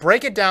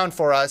 break it down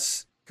for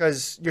us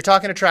because you're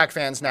talking to track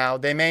fans now.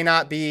 They may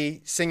not be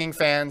singing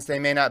fans. They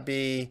may not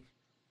be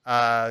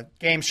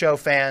game show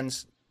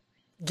fans.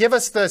 Give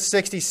us the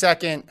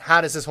 60-second,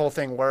 how does this whole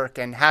thing work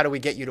and how do we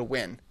get you to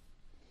win?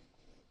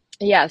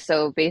 Yeah,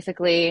 so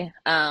basically,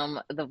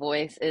 The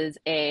Voice is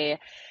a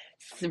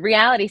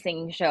reality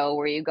singing show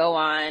where you go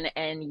on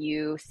and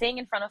you sing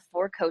in front of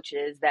 4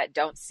 coaches that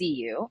don't see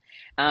you.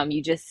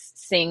 You just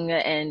sing,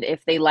 and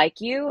if they like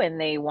you and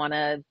they want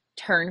to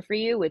turn for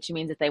you, which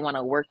means that they want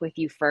to work with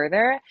you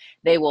further,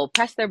 they will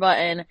press their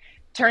button,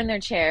 turn their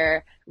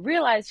chair,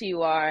 realize who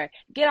you are,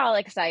 get all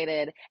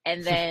excited,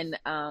 and then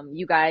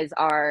you guys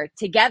are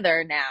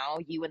together now,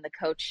 you and the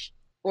coach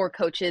or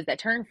coaches that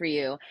turn for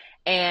you,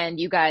 and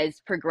you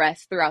guys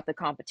progress throughout the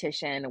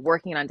competition,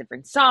 working on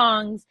different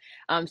songs,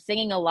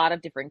 singing a lot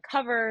of different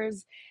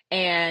covers,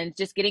 and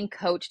just getting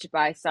coached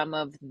by some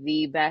of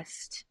the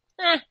best,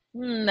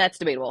 that's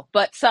debatable,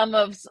 but some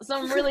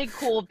really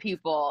cool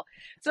people,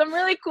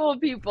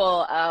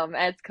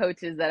 as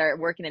coaches that are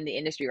working in the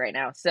industry right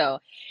now. So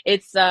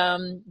it's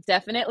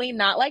definitely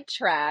not like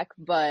track,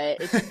 but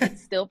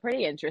it's still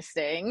pretty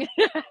interesting.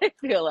 I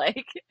feel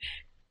like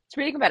it's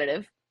pretty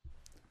competitive.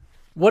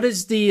 What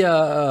is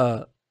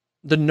the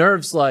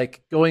nerves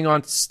like going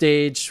on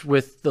stage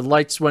with the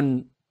lights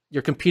when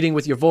you're competing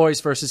with your voice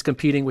versus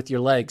competing with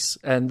your legs?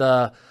 And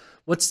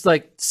what's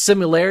like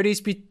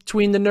similarities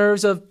between the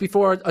nerves of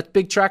before a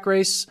big track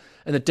race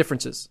and the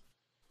differences?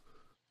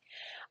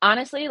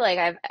 Honestly,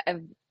 like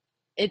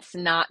it's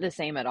not the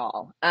same at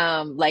all.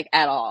 Like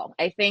at all.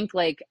 I think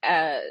like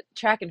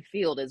track and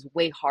field is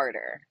way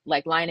harder.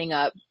 Like lining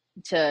up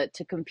to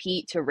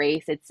compete, to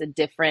race, it's a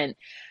different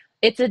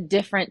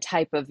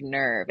type of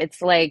nerve.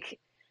 It's like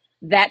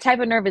that type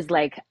of nerve is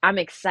like, I'm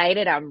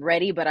excited, I'm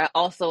ready, but I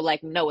also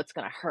like know it's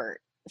gonna hurt.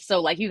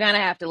 So like you kind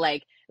of have to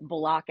like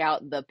block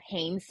out the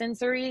pain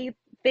sensory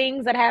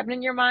things that happen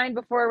in your mind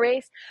before a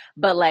race.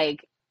 But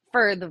like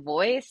for The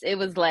Voice, it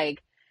was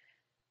like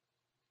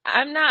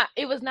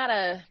it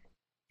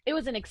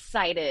was an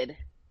excited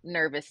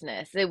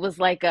nervousness. It was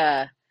like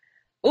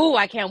ooh,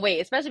 I can't wait,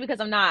 especially because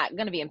I'm not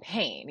going to be in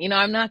pain. You know,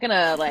 I'm not going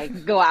to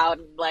like go out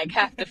and like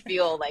have to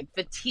feel like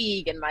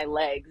fatigue in my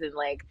legs and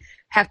like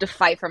have to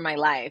fight for my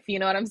life. You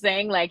know what I'm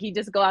saying? Like you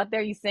just go out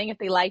there, you sing. If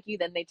they like you,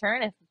 then they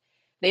turn. If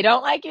they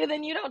don't like you,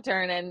 then you don't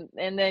turn.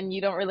 And then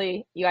you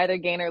either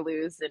gain or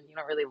lose, and you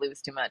don't really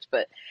lose too much.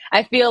 But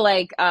I feel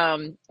like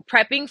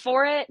prepping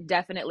for it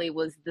definitely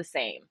was the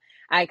same.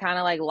 I kind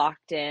of like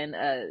locked in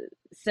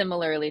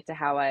similarly to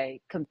how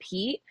I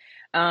compete.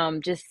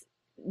 Just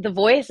The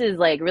Voice is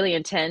like really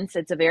intense.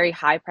 It's a very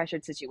high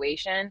pressured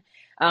situation.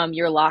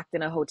 You're locked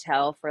in a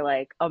hotel for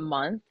like a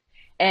month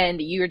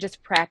and you're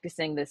just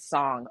practicing this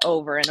song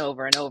over and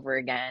over and over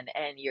again.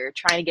 And you're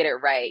trying to get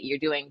it right. You're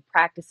doing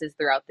practices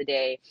throughout the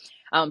day,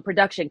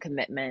 production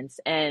commitments.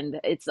 And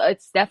it's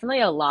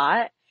definitely a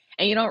lot.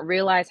 And you don't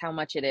realize how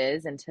much it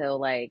is until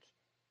like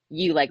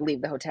you like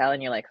leave the hotel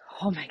and you're like,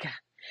 oh my God.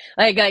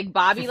 Like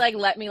Bobby like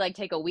let me like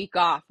take a week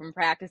off from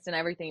practice and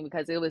everything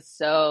because it was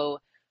so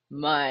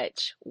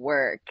much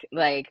work.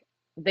 Like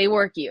they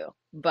work you,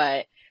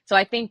 but so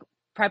I think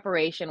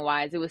preparation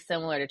wise it was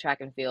similar to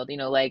track and field, you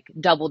know, like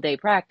double day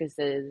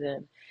practices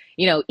and,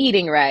 you know,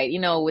 eating right. You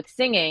know, with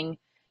singing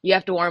you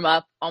have to warm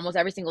up almost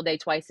every single day,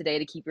 twice a day,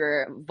 to keep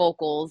your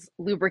vocals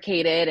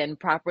lubricated and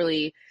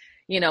properly,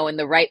 you know, in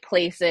the right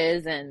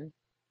places, and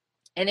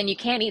then you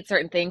can't eat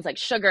certain things like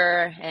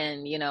sugar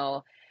and, you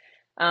know,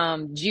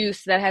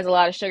 juice that has a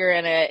lot of sugar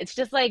in it. It's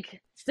just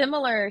like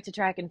similar to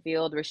track and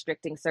field,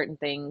 restricting certain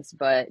things,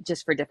 but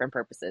just for different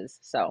purposes.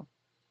 So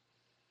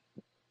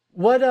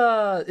what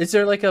is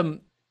there like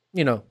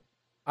you know,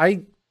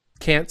 I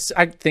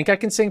think I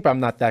can sing, but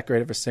I'm not that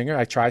great of a singer.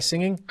 I try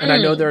singing and I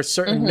know there are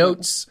certain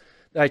notes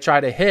that I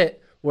try to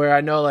hit. where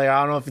I know, like,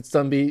 I don't know if it's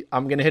I'm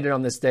going to hit it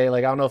on this day.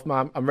 Like, I don't know if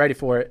I'm ready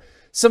for it.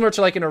 Similar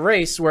to like in a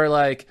race where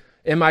like,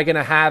 am I going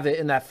to have it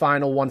in that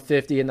final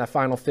 150, in that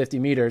final 50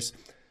 meters?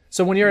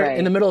 So when you're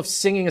in the middle of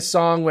singing a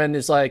song, when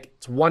it's like,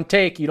 it's one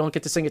take, you don't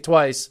get to sing it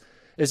twice.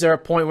 Is there a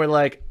point where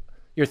like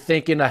you're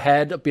thinking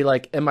ahead, be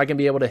like, am I going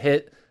to be able to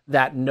hit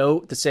that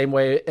note the same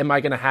way? Am I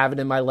going to have it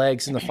in my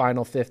legs in the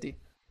final 50?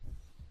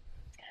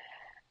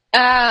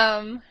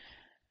 Kind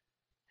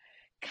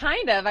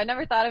of. I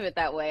never thought of it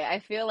that way. I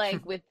feel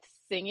like with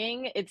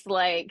singing, it's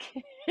like,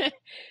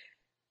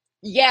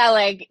 yeah,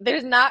 like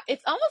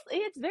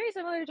it's very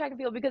similar to track and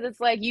field because it's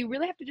like you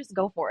really have to just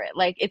go for it.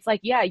 Like, it's like,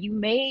 yeah, you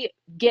may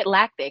get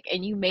lactic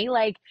and you may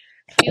like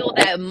feel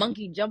that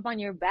monkey jump on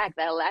your back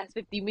that last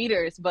 50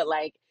 meters, but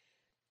like,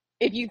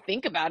 if you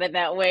think about it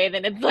that way,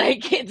 then it's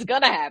like, it's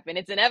gonna happen.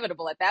 It's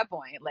inevitable at that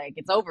point. Like,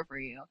 it's over for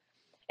you.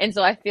 And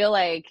so I feel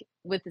like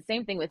with the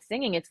same thing with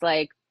singing, it's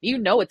like, you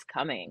know, it's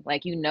coming.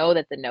 Like, you know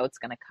that the note's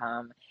going to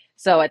come.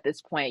 So at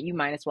this point, you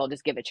might as well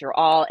just give it your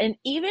all. And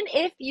even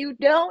if you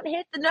don't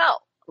hit the note,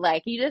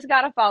 like, you just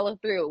got to follow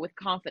through with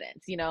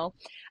confidence, you know?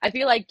 I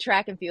feel like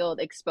track and field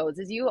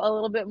exposes you a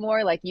little bit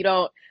more. Like, you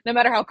don't, no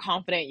matter how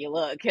confident you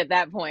look at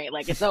that point,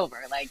 like, it's over.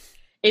 Like,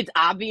 it's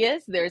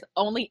obvious. There's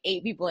only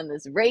 8 people in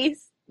this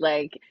race.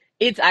 Like,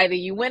 it's either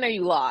you win or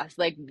you lost.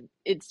 Like,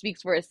 it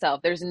speaks for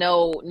itself. There's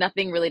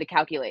nothing really to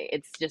calculate.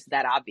 It's just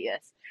that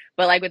obvious.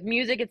 But like with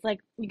music, it's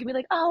like, you can be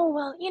like, oh,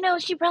 well, you know,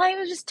 she probably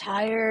was just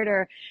tired,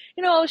 or,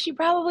 you know, she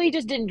probably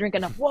just didn't drink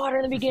enough water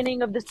in the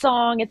beginning of the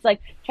song. It's like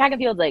track and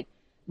field's like,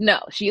 no,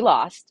 she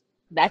lost.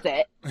 That's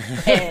it.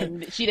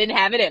 And she didn't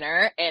have it in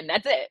her, and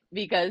that's it,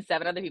 because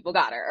 7 other people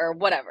got her or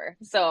whatever.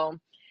 So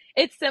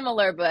it's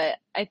similar, but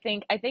I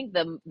think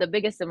the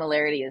biggest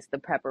similarity is the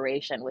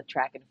preparation with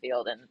track and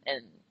field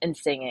and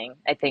singing.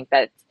 I think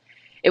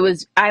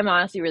I'm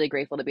honestly really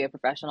grateful to be a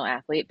professional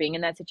athlete being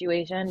in that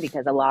situation,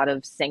 because a lot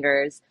of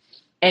singers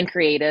and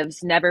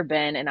creatives never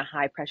been in a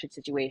high pressure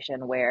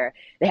situation where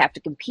they have to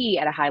compete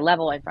at a high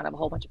level in front of a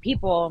whole bunch of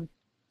people.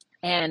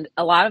 And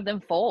a lot of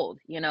them fold,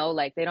 you know,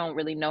 like they don't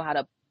really know how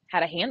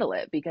to handle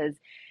it, because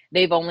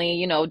they've only,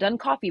 you know, done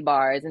coffee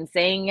bars and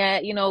sang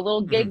at, you know,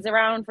 little gigs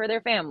around for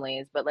their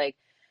families, but like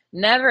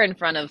never in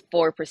front of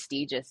 4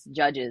 prestigious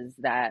judges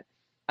that,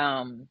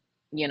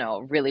 you know,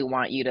 really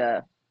want you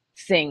to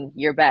sing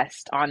your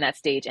best on that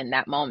stage in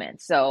that moment.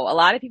 So a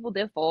lot of people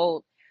did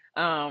fold.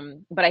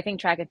 But I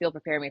think track and field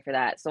prepared me for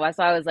that. So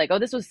I was like, oh,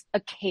 this was a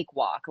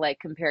cakewalk, like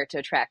compared to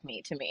a track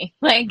meet to me,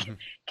 like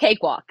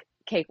cakewalk.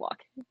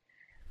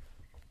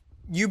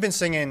 You've been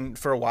singing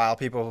for a while.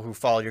 People who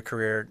follow your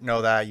career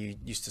know that you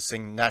used to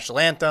sing national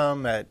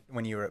anthem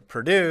when you were at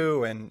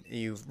Purdue, and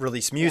you've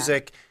released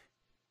music. Yeah.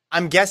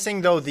 I'm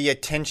guessing, though, the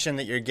attention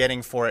that you're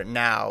getting for it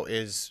now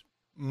is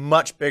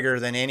much bigger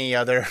than any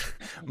other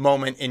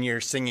moment in your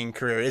singing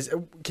career.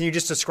 Can you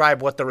just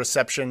describe what the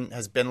reception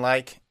has been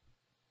like?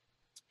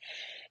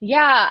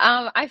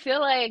 Yeah, I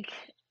feel like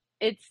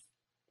it's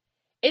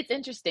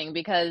interesting,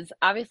 because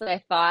obviously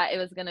I thought it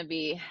was going to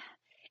be.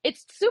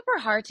 It's super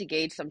hard to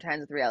gauge sometimes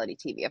with reality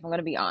TV, if I'm going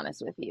to be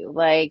honest with you.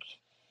 Like,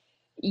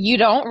 you're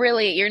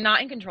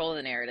not in control of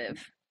the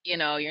narrative. You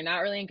know, you're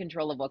not really in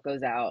control of what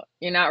goes out.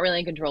 You're not really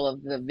in control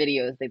of the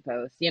videos they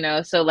post, you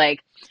know? So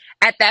like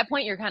at that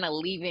point, you're kind of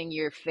leaving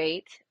your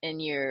fate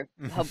and your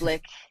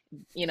public,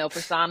 you know,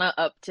 persona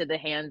up to the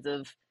hands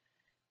of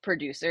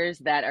producers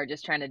that are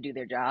just trying to do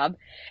their job.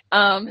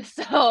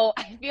 So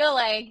I feel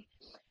like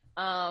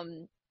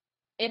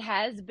it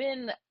has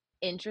been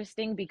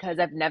interesting, because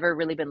I've never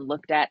really been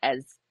looked at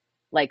as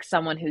like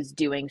someone who's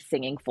doing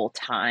singing full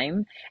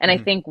time. And I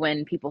think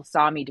when people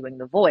saw me doing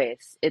The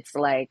Voice, it's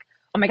like,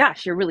 oh my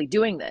gosh, you're really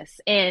doing this.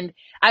 And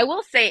I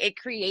will say it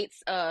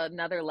creates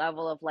another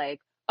level of like,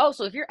 oh,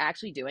 so if you're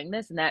actually doing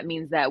this, and that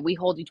means that we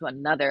hold you to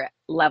another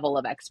level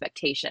of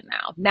expectation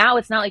now. Now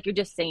it's not like you're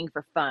just singing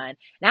for fun.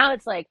 Now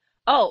it's like,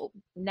 oh,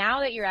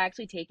 now that you're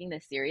actually taking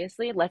this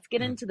seriously, let's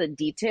get into the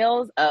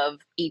details of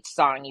each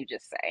song you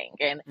just sang.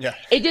 And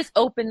it just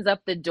opens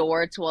up the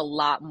door to a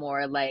lot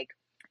more like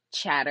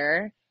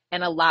chatter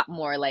and a lot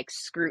more like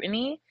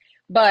scrutiny.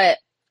 But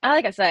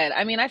like I said,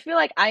 I mean, I feel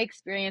like I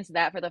experienced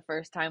that for the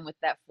first time with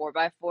that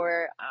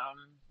 4x4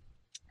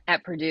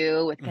 at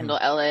Purdue with Kendall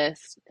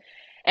Ellis.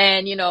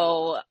 And, you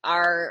know,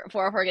 our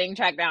 404 getting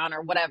tracked down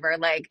or whatever.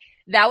 Like,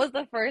 that was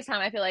the first time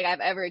I feel like I've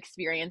ever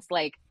experienced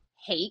like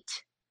hate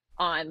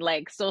on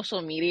like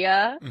social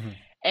media.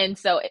 And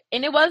so,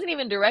 and it wasn't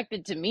even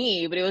directed to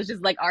me, but it was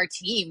just like our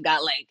team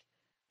got like,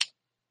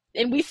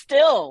 and we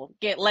still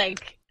get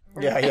like,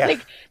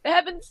 like that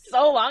happened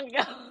so long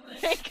ago.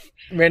 Like,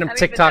 random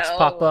TikToks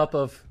pop up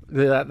of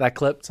that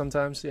clip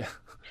sometimes.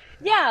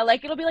 Yeah,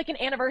 like it'll be like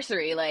an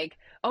anniversary, like,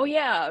 oh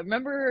yeah,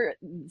 remember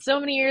so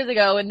many years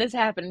ago when this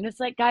happened. And it's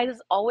like, guys,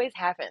 this always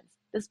happens.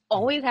 This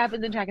always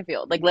happens in track and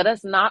field. Like, let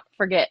us not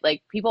forget,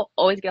 like people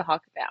always get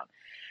hawked down.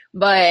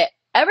 But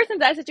ever since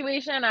that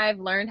situation, I've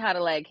learned how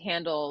to like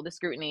handle the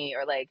scrutiny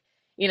or like,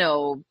 you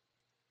know,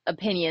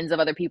 opinions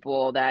of other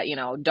people that, you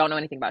know, don't know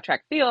anything about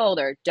track field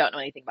or don't know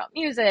anything about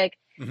music.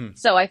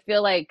 So I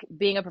feel like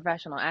being a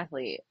professional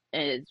athlete,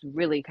 is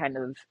really kind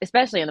of,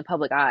 especially in the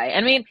public eye.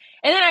 I mean,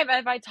 and then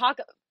if I talk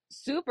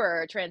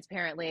super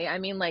transparently, I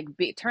mean, like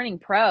turning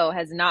pro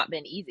has not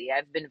been easy.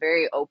 I've been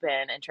very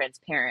open and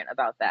transparent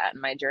about that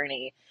in my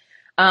journey.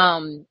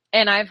 And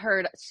I've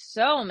heard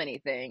so many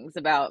things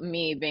about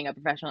me being a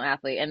professional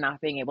athlete and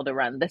not being able to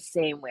run the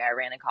same way I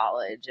ran in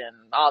college and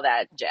all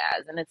that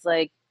jazz. And it's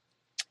like,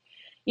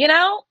 you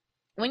know,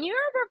 when you're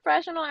a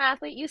professional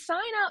athlete, you sign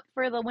up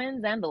for the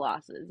wins and the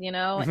losses, you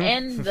know,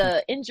 and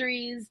the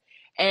injuries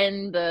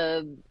and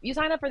you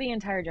sign up for the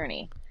entire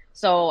journey.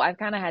 So I've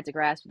kind of had to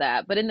grasp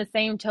that. But in the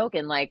same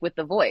token, like with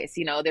The Voice,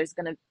 you know,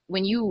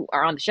 when you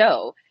are on the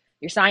show,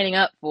 you're signing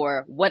up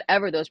for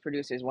whatever those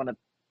producers want to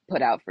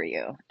put out for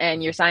you.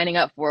 And you're signing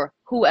up for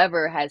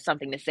whoever has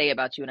something to say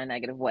about you in a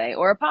negative way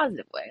or a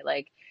positive way.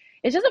 Like,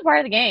 it's just a part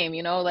of the game,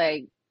 you know,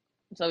 like,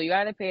 so you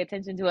either pay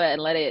attention to it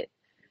and let it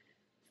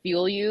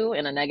fuel you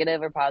in a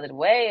negative or positive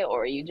way,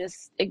 or you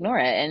just ignore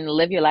it and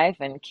live your life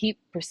and keep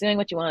pursuing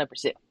what you want to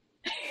pursue.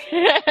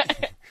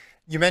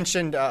 You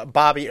mentioned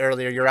Bobby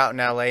earlier. You're out in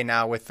LA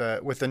now with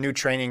the new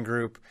training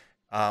group.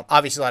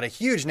 Obviously, a lot of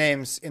huge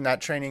names in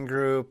that training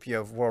group. You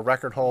have world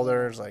record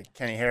holders like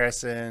Kenny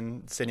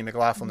Harrison, Sydney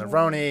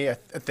McLaughlin-Levrone,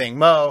 Athing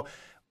Mo.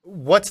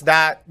 What's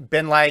that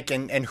been like,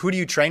 and who do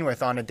you train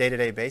with on a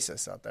day-to-day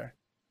basis out there?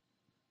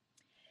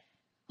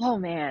 Oh,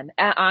 man.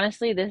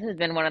 Honestly, this has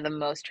been one of the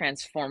most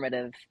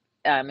transformative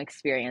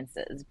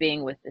experiences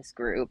being with this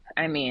group.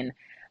 I mean,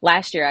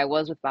 last year I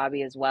was with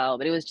Bobby as well,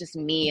 but it was just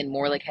me and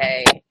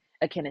Morlikay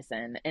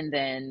Akinnison, and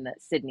then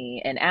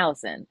Sydney and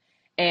Allison.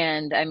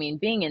 And I mean,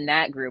 being in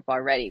that group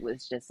already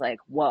was just like,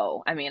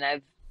 whoa. I mean,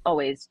 I've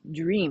always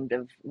dreamed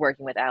of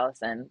working with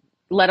Allison,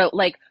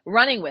 like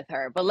running with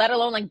her, but let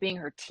alone like being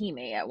her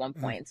teammate at one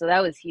point. So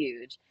that was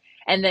huge.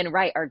 And then,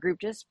 our group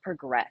just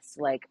progressed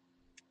like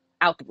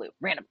out the blue,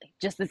 randomly.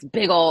 Just this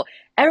big old,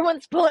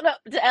 everyone's pulling up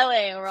to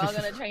LA and we're all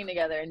going to train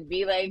together and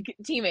be like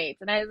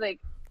teammates. And I was like,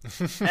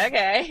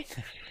 okay.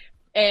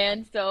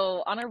 And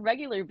so on a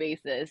regular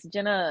basis,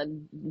 Jenna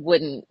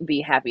wouldn't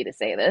be happy to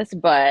say this,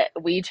 but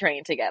we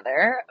train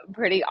together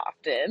pretty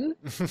often.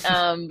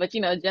 But, you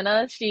know,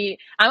 Jenna,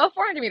 I'm a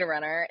 400-meter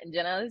runner, and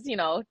Jenna's,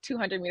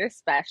 200-meter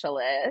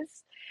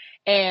specialist.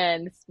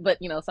 But,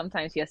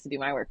 sometimes she has to do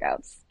my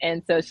workouts.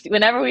 And so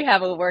whenever we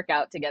have a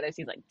workout together,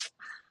 she's like,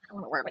 I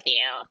don't want to work with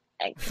you.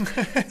 Like,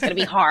 it's going to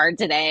be hard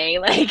today.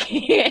 Like,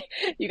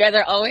 you guys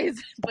are always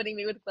putting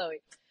me with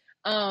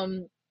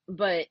Chloe.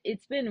 But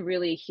it's been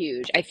really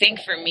huge. I think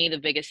for me, the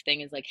biggest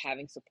thing is like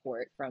having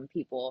support from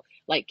people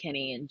like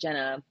Kenny and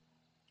Jenna,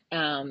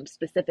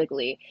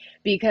 specifically,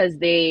 because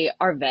they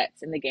are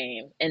vets in the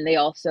game, and they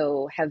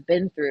also have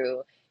been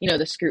through,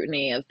 the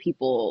scrutiny of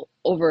people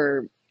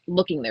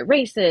overlooking their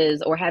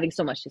races or having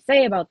so much to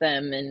say about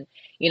them. And,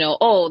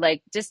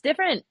 like just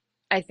different,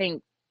 I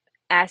think,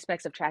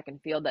 aspects of track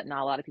and field that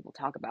not a lot of people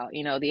talk about,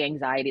 the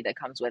anxiety that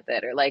comes with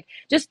it, or like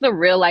just the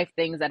real life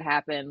things that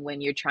happen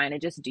when you're trying to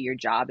just do your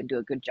job and do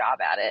a good job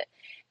at it.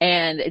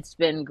 And it's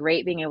been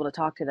great being able to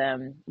talk to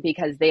them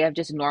because they have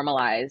just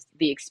normalized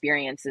the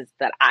experiences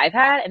that I've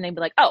had, and they'd be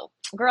like, oh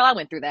girl, I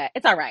went through that.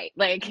 It's all right.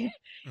 Like,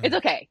 it's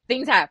okay.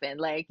 Things happen.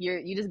 Like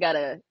you just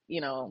gotta,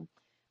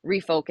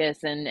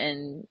 refocus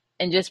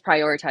and just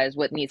prioritize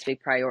what needs to be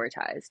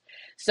prioritized.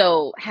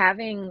 So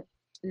having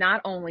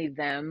not only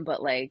them,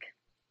 but like,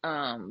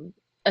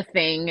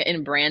 Athing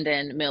and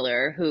Brandon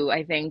Miller, who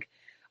I think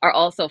are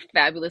also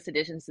fabulous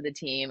additions to the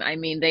team. I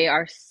mean, they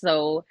are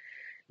so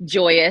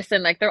joyous,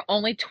 and like they're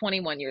only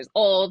 21 years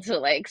old,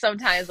 so like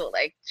sometimes we'll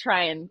like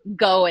try and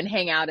go and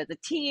hang out as a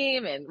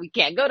team, and we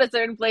can't go to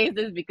certain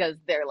places because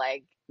they're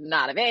like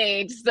not of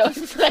age. So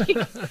it's like,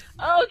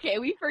 okay,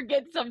 we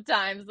forget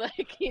sometimes,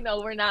 like,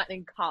 we're not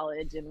in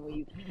college, and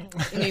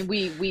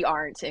we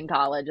aren't in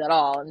college at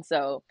all. And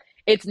so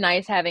it's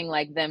nice having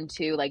like them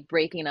too, like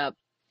breaking up.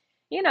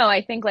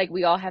 I think like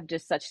we all have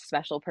just such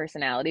special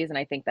personalities, and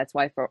I think that's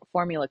why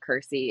Formula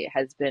Kersey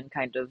has been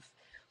kind of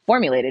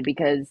formulated,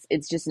 because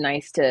it's just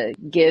nice to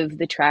give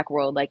the track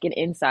world like an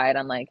insight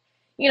on like,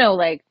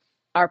 like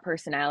our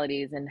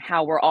personalities and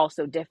how we're all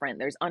so different.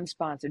 There's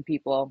unsponsored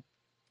people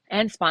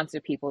and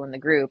sponsored people in the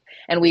group,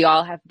 and we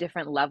all have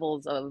different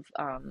levels of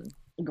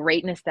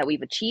greatness that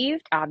we've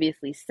achieved.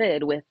 Obviously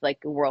Sid with like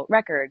a world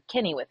record,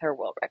 Kenny with her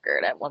world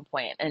record at one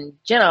point, and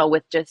Jenna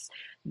with just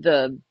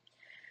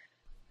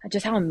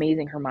how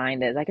amazing her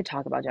mind is. I could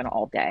talk about Jenna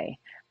all day.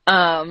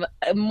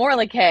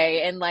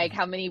 Morlikay, and like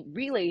how many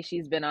relays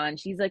she's been on.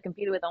 She's like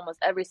competed with almost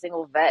every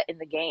single vet in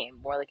the game,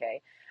 Morlikay.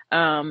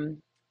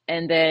 And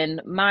then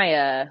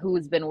Maya,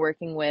 who's been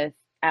working with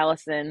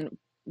Allison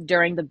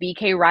during the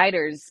BK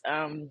Riders,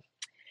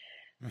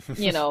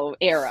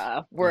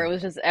 era, where it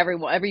was just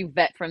every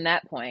vet from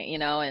that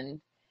point,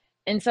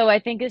 and so I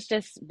think it's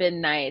just been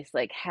nice,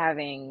 like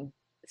having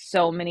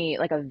so many,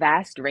 like a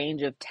vast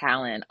range of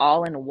talent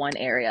all in one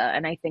area.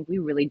 And I think we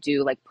really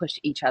do like push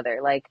each other.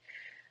 Like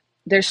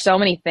there's so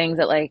many things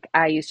that like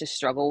I used to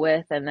struggle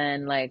with, and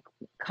then like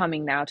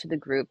coming now to the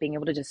group, being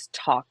able to just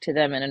talk to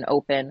them in an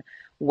open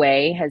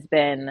way has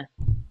been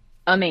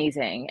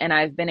amazing. And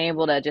I've been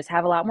able to just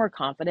have a lot more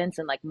confidence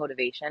and like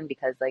motivation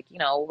because like, you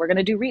know, we're going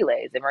to do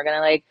relays and we're going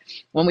to like,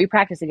 when we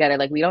practice together,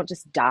 like we don't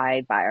just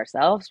die by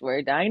ourselves,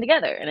 we're dying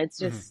together. And it's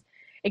just,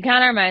 it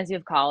kind of reminds me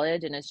of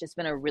college, and it's just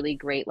been a really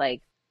great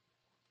like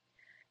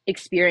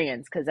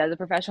experience because as a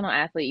professional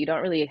athlete, you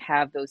don't really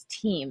have those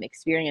team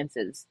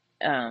experiences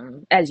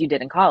as you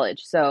did in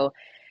college. So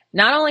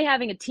not only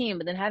having a team,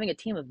 but then having a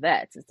team of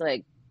vets, it's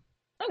like,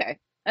 okay,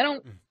 I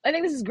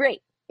think this is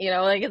great. You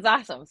know, like it's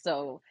awesome.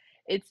 So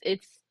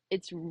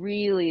it's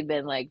really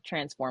been like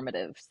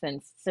transformative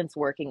since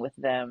working with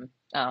them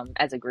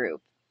as a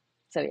group.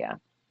 So yeah.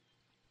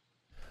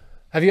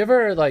 Have you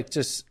ever like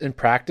just in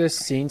practice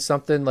seen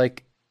something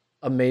like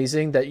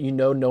amazing that you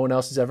know no one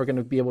else is ever going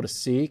to be able to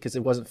see because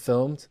it wasn't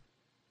filmed?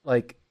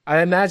 Like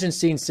I imagine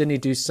seeing Sydney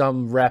do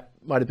some rep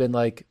might have been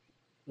like,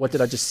 what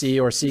did I just see?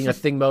 Or seeing a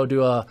Thing Mo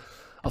do a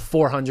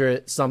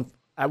 400 some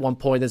at one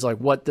point is like,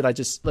 what did I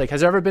just like?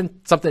 Has there ever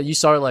been something that you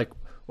saw like,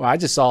 well, I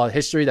just saw a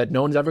history that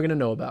no one's ever going to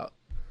know about?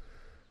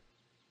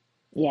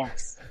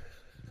 Yes,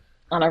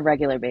 on a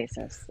regular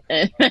basis.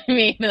 I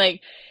mean,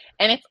 like,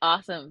 and it's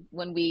awesome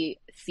when we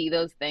see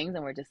those things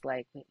and we're just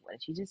like, wait, what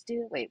did she just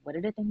do? Wait, what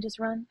did the thing just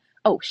run?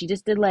 Oh, she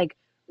just did like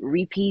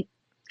repeat,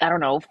 I don't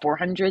know,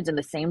 400s in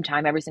the same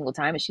time every single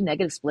time. Is she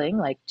negative splitting?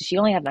 Like, does she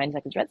only have 9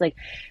 seconds rest? Like,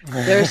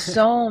 there's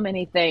so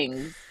many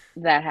things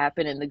that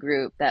happen in the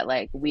group that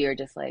like we are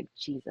just like,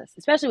 Jesus.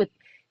 Especially with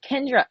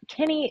Kendra.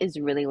 Kenny is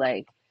really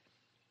like,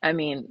 I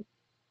mean,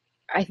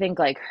 I think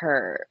like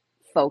her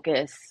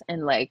focus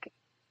and like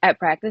at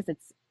practice,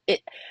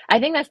 I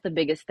think that's the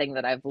biggest thing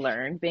that I've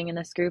learned being in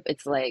this group.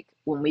 It's like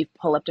when we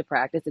pull up to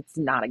practice, it's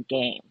not a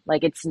game.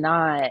 Like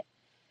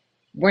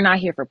we're not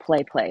here for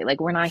play.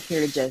 Like we're not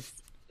here to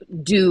just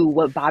do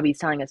what Bobby's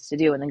telling us to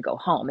do and then go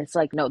home. It's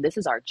like, no, this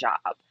is our job.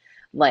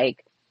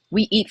 Like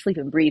we eat, sleep,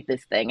 and breathe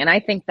this thing. And I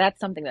think that's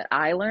something that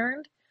I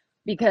learned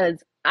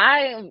because I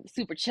am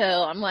super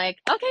chill. I'm like,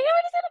 okay, yeah,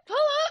 we're just gonna pull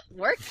up,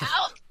 work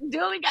out, do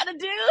what we gotta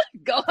do,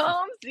 go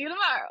home, see you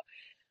tomorrow.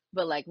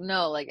 But like,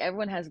 no, like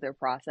everyone has their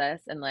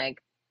process. And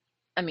like,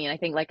 I mean, I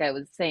think like I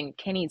was saying,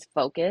 Kenny's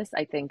focus,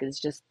 I think is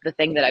just the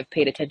thing that I've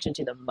paid attention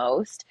to the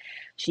most.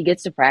 She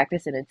gets to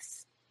practice and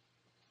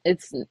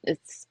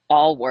it's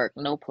all work,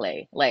 no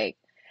play. Like,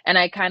 and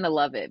I kind of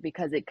love it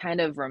because it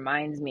kind of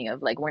reminds me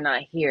of like, we're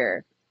not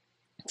here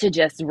to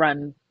just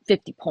run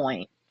 50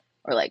 point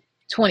or like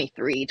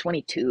 23,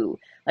 22.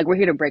 Like we're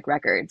here to break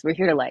records. We're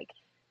here to like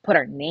put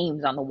our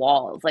names on the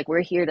walls. Like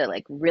we're here to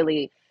like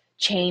really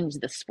change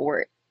the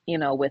sport, you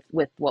know, with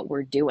what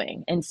we're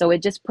doing. And so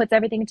it just puts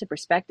everything into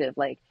perspective.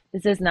 Like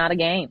this is not a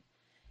game.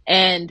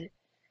 And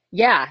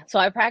yeah, so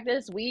I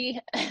practice.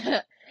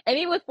 And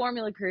even with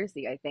Formula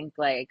Cruci, I think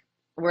like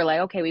we're like,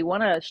 okay, we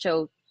want to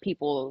show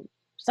people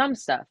some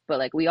stuff, but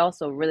like we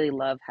also really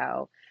love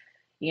how,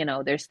 you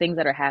know, there's things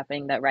that are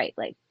happening that, right,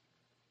 like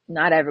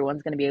not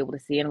everyone's going to be able to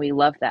see, and we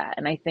love that.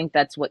 And I think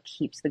that's what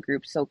keeps the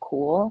group so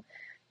cool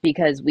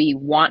because we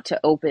want to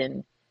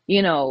open,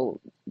 you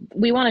know,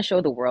 we want to show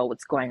the world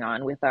what's going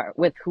on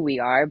with who we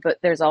are, but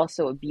there's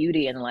also a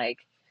beauty in like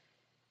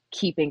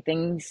keeping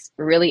things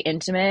really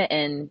intimate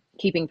and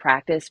keeping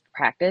practice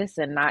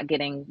and not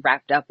getting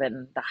wrapped up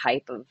in the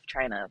hype of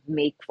trying to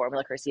make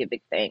Formula Cruci a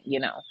big thing, you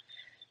know?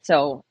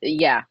 So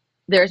yeah,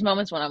 there's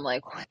moments when I'm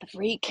like, what the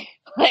freak?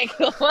 Like,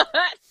 what?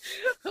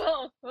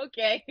 Oh,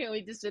 okay. And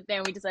we just sit there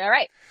and we just say, all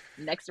right,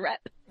 next rep.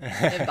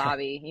 And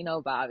Bobby, you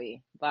know,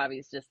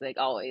 Bobby's just like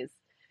always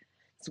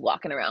just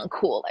walking around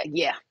cool. Like,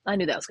 yeah, I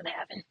knew that was going to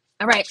happen.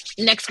 All right,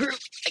 next group.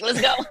 Like,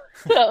 let's go.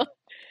 So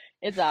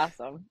it's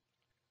awesome.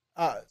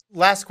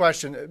 Last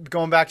question,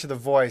 going back to the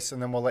voice,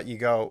 and then we'll let you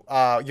go.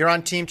 You're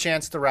on Team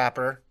Chance the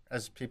Rapper,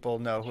 as people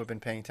know who have been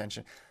paying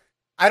attention.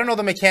 I don't know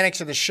the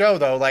mechanics of the show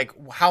though. Like,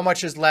 how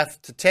much is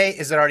left to take?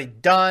 Is it already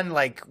done?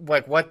 Like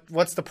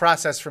what's the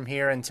process from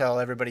here until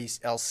everybody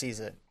else sees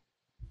it?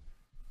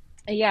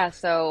 Yeah,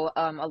 so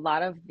a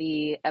lot of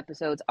the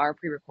episodes are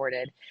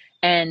pre-recorded,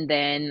 and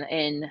then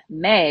in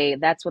May,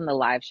 that's when the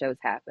live shows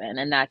happen,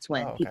 and that's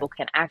when people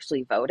can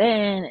actually vote in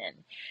and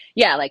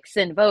yeah, like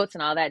send votes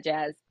and all that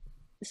jazz.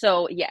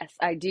 So yes,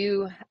 I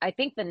do. I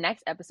think the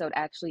next episode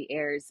actually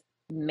airs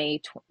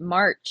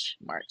March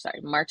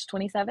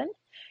 27th.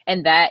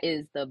 And that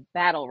is the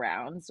battle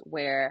rounds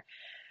where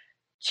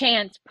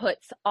Chance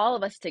puts all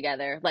of us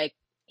together. Like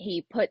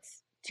he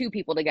puts 2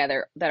 people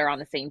together that are on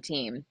the same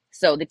team.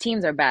 So the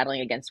teams are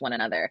battling against one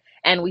another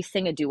and we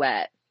sing a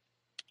duet.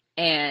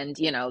 And,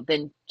 you know,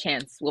 then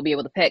Chance will be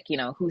able to pick, you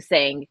know, who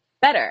sang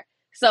better.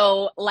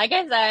 So like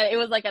I said, it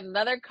was like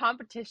another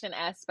competition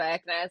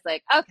aspect. And I was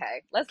like,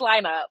 okay, let's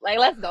line up. Like,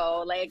 let's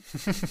go. Like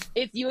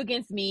it's you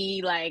against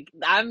me. Like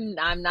I'm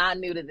not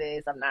new to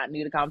this. I'm not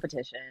new to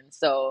competition.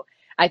 So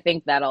I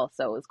think that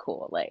also is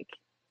cool. Like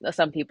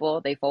some people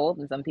they fold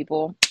and some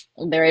people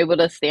they're able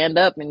to stand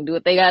up and do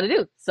what they got to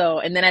do. So,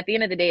 and then at the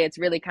end of the day, it's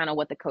really kind of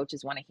what the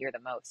coaches want to hear the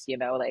most, you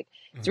know, like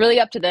it's really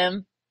up to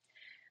them.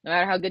 No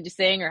matter how good you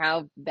sing or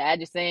how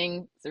bad you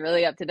sing, it's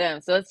really up to them.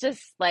 So it's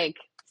just like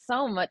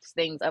so much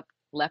things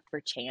left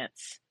for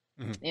chance,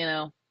 you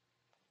know?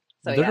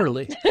 So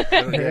literally.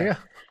 Yeah.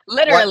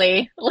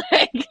 Literally.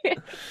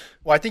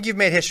 Well, I think you've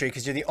made history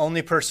because you're the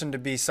only person to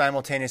be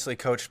simultaneously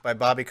coached by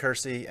Bobby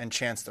Kersey and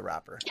Chance the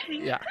Rapper.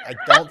 Yeah. I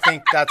don't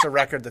think that's a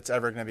record that's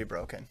ever going to be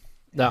broken.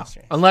 No,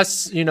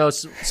 unless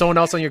someone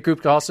else on your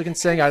group also can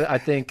sing. I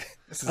think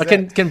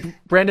can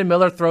Brandon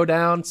Miller throw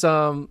down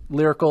some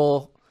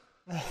lyrical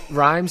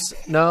rhymes?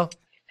 No,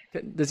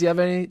 does he have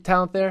any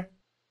talent there?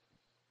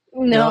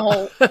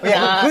 No, and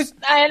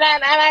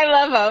I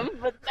love him,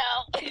 but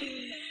no.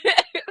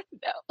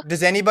 No.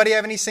 Does anybody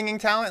have any singing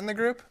talent in the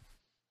group?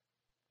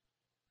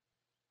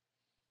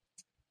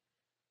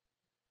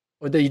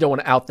 Or that you don't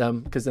want to out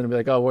them because then it'll be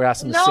like, oh, we're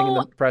asking them to sing in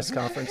the press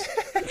conference.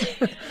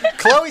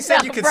 Chloe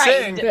said you could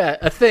sing. Yeah,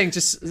 a thing.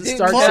 Just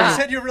start Chloe singing.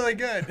 said you're really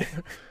good.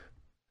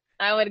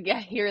 I would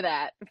hear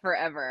that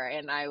forever,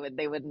 and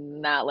they would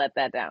not let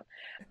that down.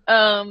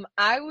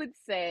 I would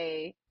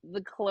say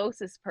the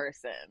closest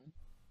person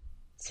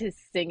to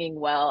singing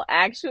well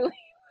actually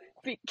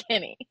would be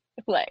Kenny.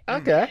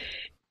 Okay.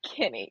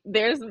 Kenny.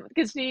 Because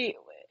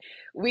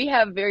we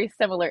have very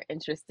similar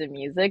interests in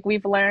music,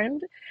 we've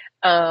learned.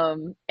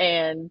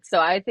 And so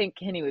I think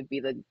Kenny would be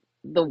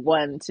the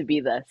one to be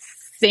the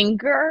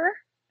singer,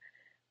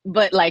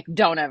 but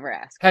don't ever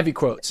ask. Heavy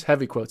quotes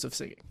of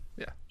singing.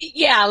 Yeah.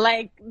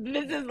 Yeah,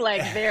 this is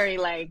very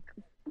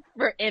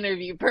for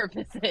interview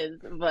purposes.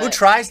 But who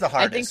tries the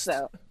hardest? I think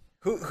so.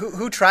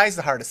 Who tries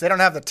the hardest? They don't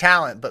have the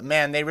talent, but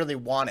man, they really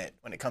want it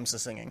when it comes to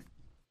singing.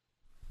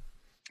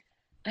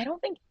 I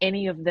don't think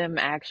any of them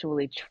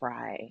actually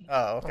try.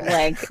 Oh,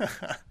 okay.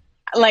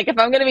 If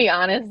I'm gonna be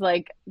honest,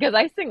 because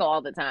I sing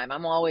all the time.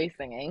 I'm always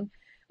singing,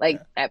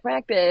 at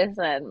practice,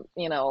 and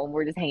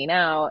we're just hanging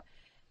out,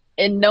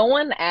 and no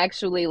one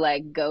actually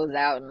goes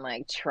out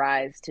and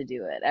tries to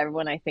do it.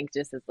 Everyone, I think,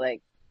 just is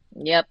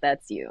yep,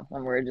 that's you,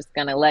 and we're just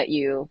gonna let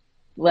your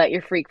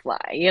freak fly.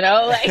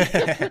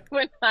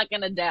 We're not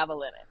gonna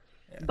dabble in it.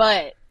 Yeah.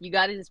 But you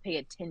got to just pay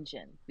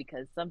attention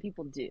because some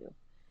people do.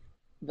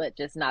 But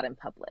just not in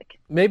public.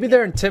 Maybe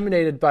they're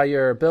intimidated by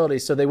your ability,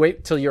 so they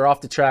wait till you're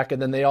off the track,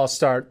 and then they all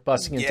start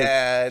busting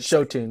into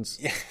show tunes.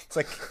 Yeah, it's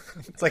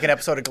like an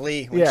episode of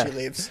Glee when she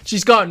leaves.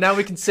 She's gone. Now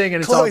we can sing,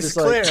 and it's Chloe's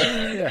all just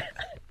clear. Yeah.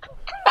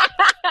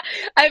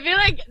 I feel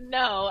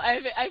no.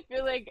 I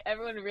feel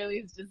everyone really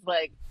is just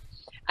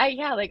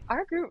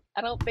our group.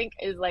 I don't think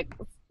is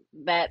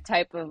that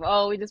type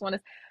of we just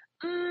want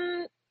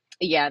to.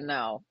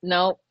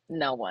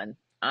 No one.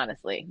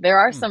 Honestly, there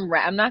are some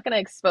rap. I'm not going to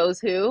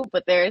expose who,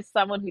 but there is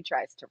someone who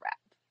tries to rap.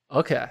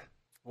 Okay.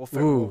 We'll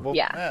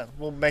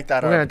make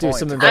that. We're going to do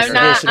some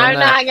investigation. I'm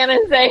not going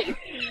to say.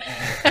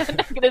 I'm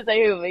not going to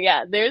say who, but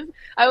yeah,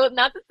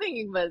 not the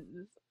singing, but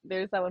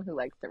there's someone who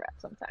likes to rap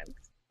sometimes.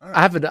 Right.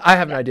 I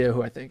have an idea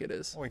who I think it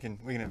is. We can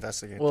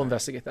investigate. We'll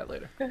investigate that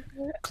later.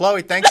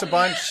 Chloe, thanks a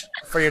bunch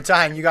for your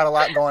time. You got a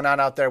lot going on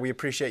out there. We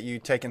appreciate you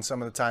taking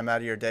some of the time out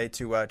of your day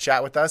to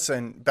chat with us,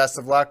 and best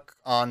of luck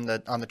on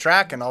the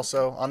track and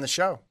also on the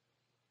show.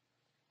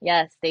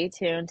 Yes, stay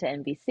tuned to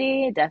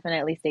NBC.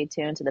 Definitely stay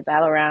tuned to the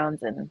battle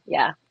rounds, and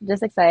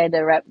just excited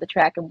to rep the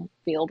track and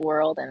field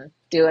world and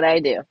do what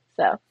I do.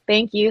 So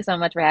thank you so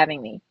much for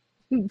having me.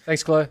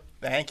 Thanks, Chloe.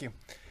 Thank you.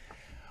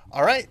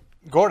 All right.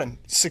 Gordon,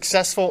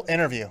 successful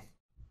interview.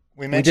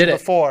 We mentioned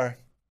before,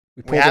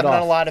 we haven't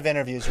done a lot of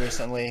interviews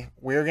recently.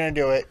 We're going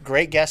to do it.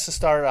 Great guest to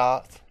start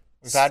off.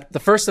 We've had the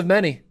first of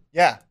many.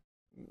 Yeah.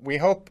 We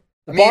hope.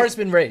 The bar's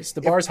been raised.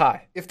 The bar's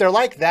high. If they're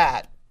like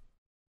that,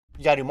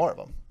 you got to do more of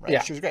them. Right?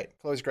 Yeah. She was great.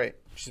 Chloe's great.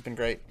 She's been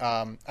great.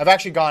 I've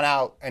actually gone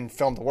out and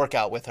filmed the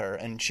workout with her,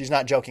 and she's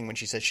not joking when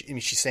she says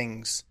she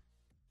sings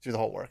through the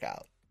whole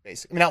workout,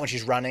 basically. I mean, not when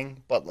she's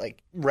running, but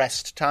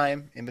rest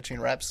time in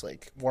between reps,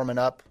 warming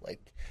up,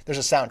 there's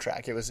a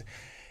soundtrack. It was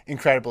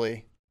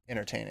incredibly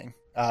entertaining.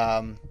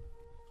 All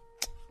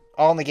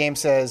in the Game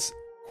says,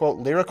 quote,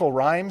 lyrical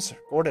rhymes.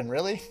 Gordon,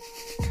 really?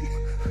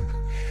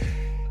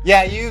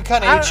 Yeah, you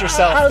kind of eat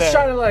yourself I was there.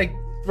 trying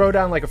to throw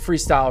down a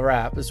freestyle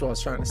rap is what I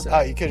was trying to say.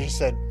 Oh, you could have just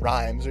said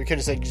rhymes, or you could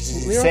have said, does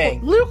he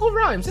sing? Lyrical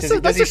rhymes.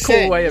 That's a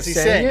cool way of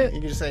saying it.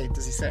 You could just say,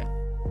 does he sing?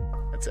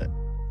 That's it.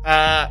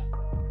 All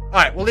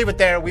right, we'll leave it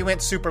there. We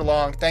went super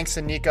long. Thanks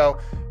to Nico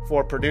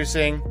for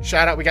producing.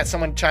 Shout out, we got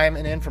someone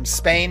chiming in from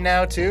Spain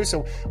now too.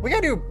 So we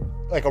got to do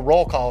a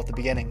roll call at the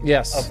beginning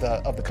of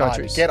the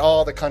countries. Get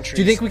all the countries.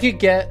 Do you think we could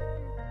get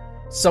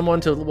someone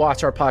to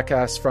watch our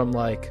podcast from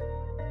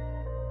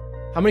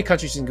how many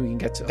countries do you think we can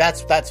get to?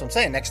 That's what I'm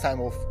saying. Next time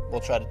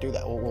we'll try to do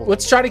that.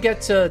 Let's try to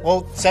get to.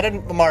 We'll set a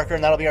marker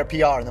and that'll be our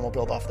PR, and then we'll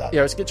build off that.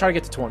 Yeah, let's try to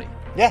get to 20.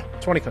 Yeah,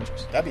 20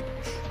 countries. That'd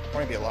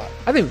be a lot.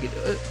 I think we could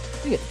do it.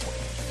 We can get to 20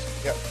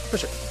 countries. Yeah, for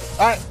sure.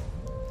 All right.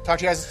 Talk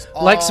to you guys.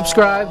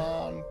 Subscribe.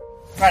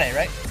 Friday,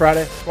 right?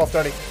 Friday.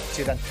 12:30.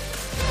 See you then.